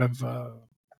 part of a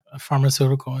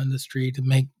pharmaceutical industry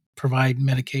to provide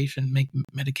medication.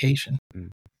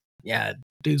 Yeah,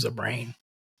 dude's a brain.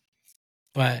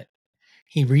 But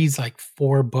he reads like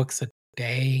 4 books a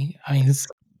day. I mean, it's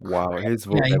wow. His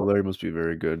vocabulary must be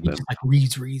very good. He just like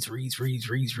reads.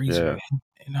 Yeah.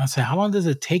 And I said, how long does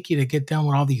it take you to get done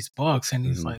with all these books? And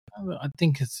he's like, I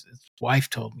think his wife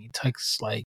told me it takes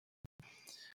like,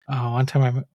 one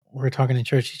time we were talking in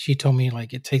church, she told me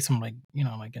like it takes him like,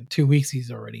 like in 2 weeks, he's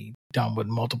already done with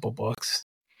multiple books.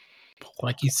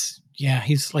 Like he's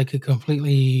like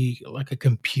a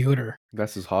computer.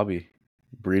 That's his hobby.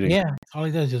 Reading. Yeah. All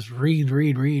he does is just read.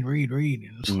 And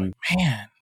it's like, man.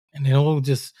 And then he'll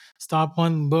just stop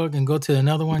one book and go to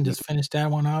another one, just finish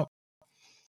that one up.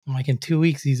 And like in 2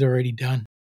 weeks, he's already done.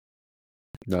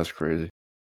 That's crazy.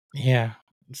 Yeah.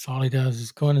 That's all he does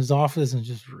is go in his office and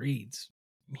just reads.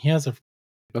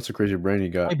 That's a crazy brain he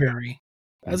got. Library.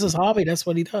 That's his hobby. That's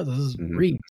what he does. This is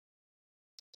read.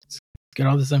 Get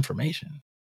all this information.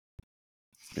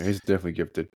 Yeah, he's definitely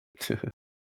gifted.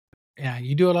 Yeah.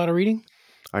 You do a lot of reading?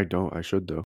 I don't. I should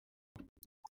though.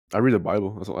 I read the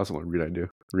Bible. That's the only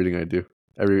reading I do.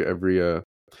 Every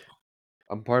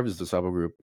I'm part of this disciple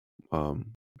group.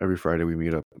 Every Friday we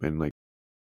meet up and like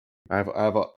I have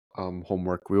a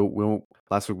homework. We'll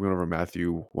last week we went over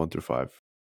Matthew 1-5,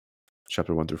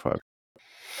 chapter 1-5.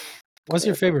 What's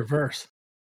your favorite verse?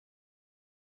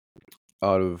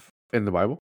 In the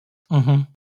Bible? Mm-hmm.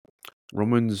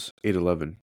 Romans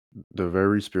 8:11. The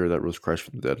very spirit that rose Christ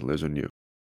from the dead lives in you.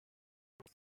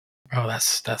 Oh,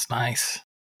 that's nice.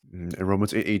 In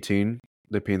Romans 8:18,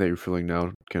 the pain that you're feeling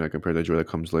now cannot compare to the joy that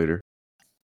comes later.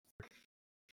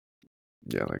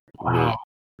 Yeah, like wow.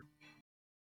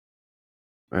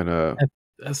 Really. And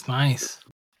that's nice.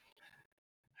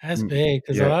 That's big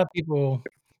because a lot of people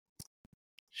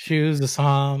choose the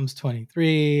Psalms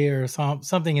 23 or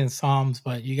something in Psalms,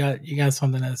 but you got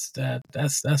something that's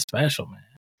special, man.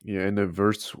 Yeah, and the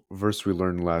verse we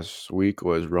learned last week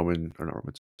was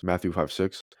Matthew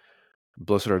 5:6.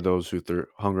 Blessed are those who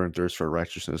hunger and thirst for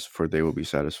righteousness, for they will be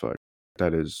satisfied.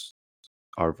 That is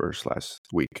our verse last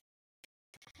week.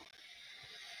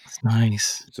 That's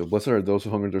nice. So blessed are those who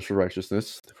hunger and thirst for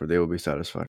righteousness, for they will be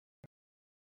satisfied.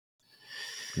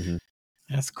 Mm-hmm.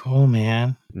 That's cool,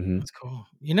 man. Mm-hmm. That's cool.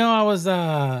 I was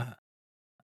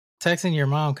texting your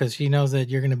mom because she knows that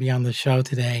you're going to be on the show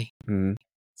today. Mm-hmm.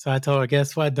 So I told her,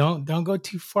 guess what? Don't go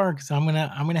too far because I'm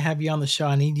gonna have you on the show.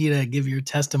 I need you to give your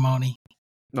testimony.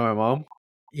 No, my mom?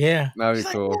 Yeah. That'd be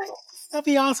cool. Like, yeah, that'd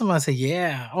be awesome. I said,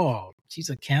 yeah. Oh, she's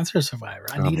a cancer survivor.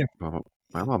 I need her.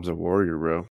 My mom's a warrior,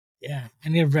 bro. Yeah.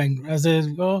 And I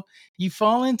said, well, you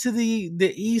fall into the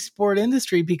esport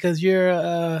industry because you're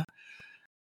a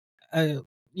the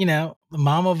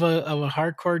mom of a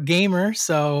hardcore gamer.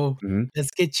 So Mhm.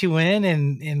 let's get you in,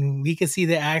 and we can see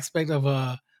the aspect of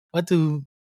what do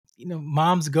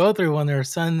moms go through when their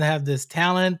son have this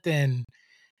talent and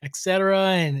etc.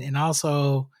 And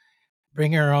also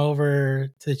bring her over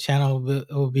to the channel. It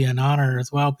will be an honor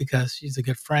as well because she's a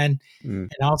good friend, Mhm.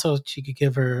 and also she could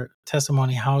give her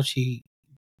testimony how she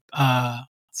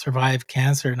survived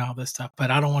cancer and all this stuff.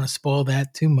 But I don't want to spoil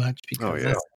that too much Oh, because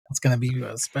yeah. that's going to be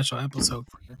a special episode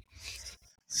for her.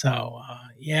 So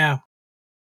yeah,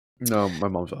 No, my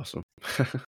mom's awesome.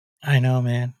 I know,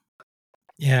 man.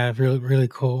 Yeah, really, really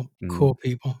Mhm. cool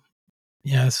people.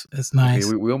 Yes, it's I mean,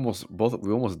 nice. we almost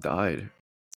died.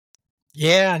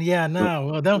 Yeah, yeah. Nope. No,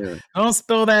 well, Yeah. don't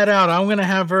spill that out. I'm gonna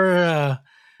have her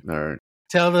Alright.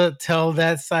 tell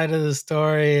that side of the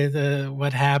story, the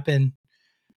what happened,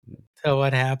 tell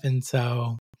what happened.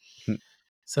 So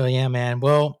yeah, man.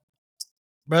 Well,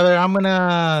 brother, I'm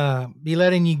gonna be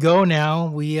letting you go now.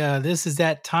 We this is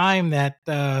that time that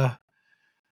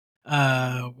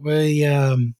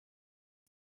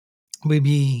we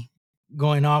be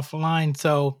going offline.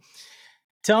 So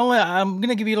tell I'm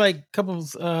gonna give you like a couple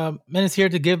minutes here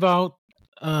to give out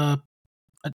uh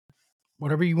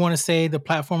whatever you want to say. The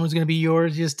platform is going to be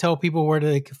yours. Just tell people where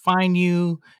they can find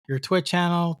you, your Twitch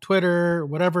channel, Twitter, Mhm.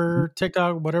 whatever,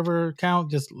 TikTok, whatever account.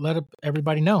 Just let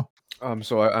everybody know.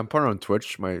 So I'm part on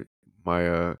Twitch. My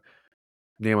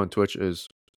name on Twitch is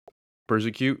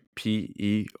Perzecute,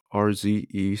 Perzecute,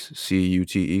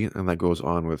 and that goes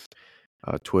on with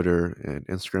Twitter and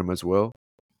Instagram as well,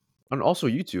 and also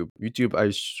YouTube. YouTube,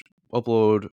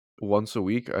 upload once a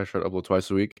week. I try to upload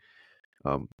twice a week.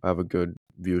 I have a good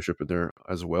viewership in there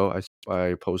as well.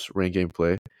 I post rain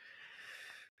gameplay.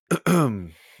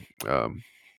 um,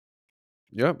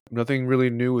 yeah, nothing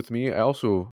really new with me. I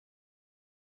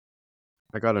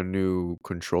got a new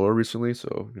controller recently,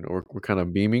 so we're kind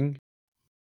of beaming.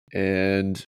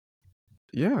 And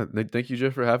yeah, thank you,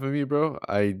 Jeff, for having me, bro.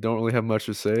 I don't really have much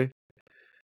to say.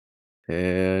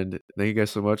 And thank you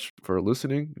guys so much for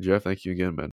listening. Jeff, thank you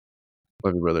again, man.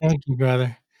 Love you, brother. Thank you,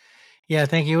 brother. Yeah,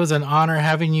 thank you. It was an honor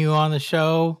having you on the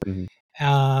show. Mhm.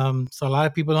 So a lot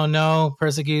of people don't know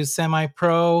Persecute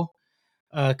semi-pro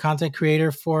content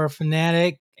creator for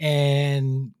Fnatic,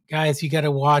 and guys, you got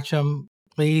to watch him.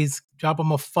 Please drop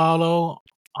him a follow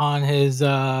on his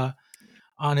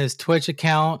Twitch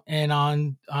account and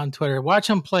on Twitter. Watch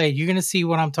him play. You're gonna see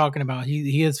what I'm talking about.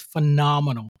 He is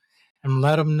phenomenal, and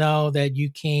let him know that you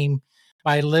came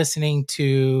by listening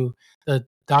to the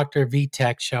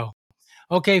DrVtach show.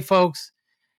 Okay, folks.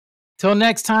 Till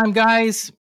next time,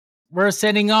 guys. We're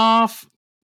setting off.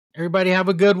 Everybody have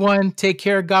a good one. Take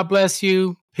care. God bless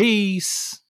you.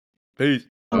 Peace. Peace.